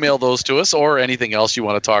email those to us, or anything else you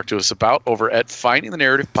want to talk to us about over at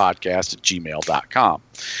findingthenarrativepodcast@gmail.com.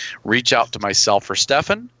 Reach out to myself or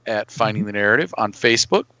Stefan at Finding the Narrative on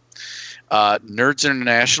Facebook. Nerds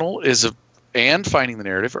International and Finding the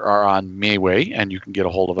Narrative are on Mayway, and you can get a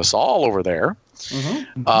hold of us all over there.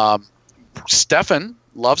 Mm-hmm. Stefan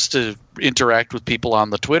loves to interact with people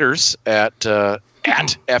on the Twitters at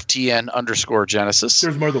FTN_Genesis.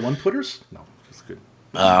 There's more than one Twitters? No, that's good.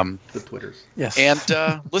 The Twitters. Yes. And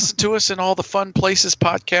listen to us in all the fun places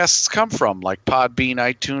podcasts come from, like Podbean,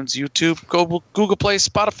 iTunes, YouTube, Google Play,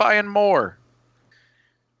 Spotify, and more.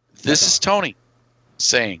 This is Tony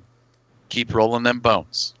saying, keep rolling them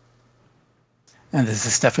bones. And this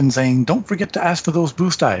is Stefan saying, don't forget to ask for those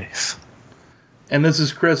boost dice. And this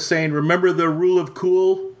is Chris saying, remember the rule of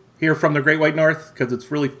cool here from the Great White North? Because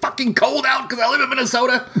it's really fucking cold out because I live in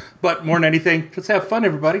Minnesota. But more than anything, just have fun,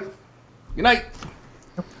 everybody. Good night.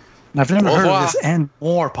 And I've never heard revoir. of this and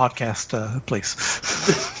more podcast place.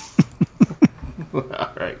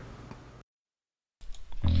 All right.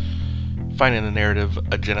 Finding the Narrative,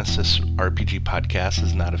 a Genesis RPG podcast,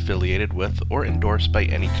 is not affiliated with or endorsed by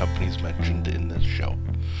any companies mentioned in this show.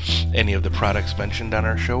 Any of the products mentioned on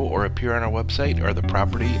our show or appear on our website are the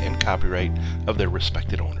property and copyright of their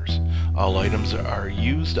respected owners. All items are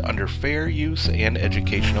used under fair use and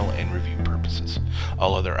educational and review purposes.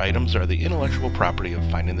 All other items are the intellectual property of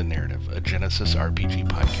Finding the Narrative, a Genesis RPG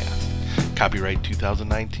podcast. Copyright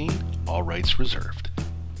 2019, all rights reserved.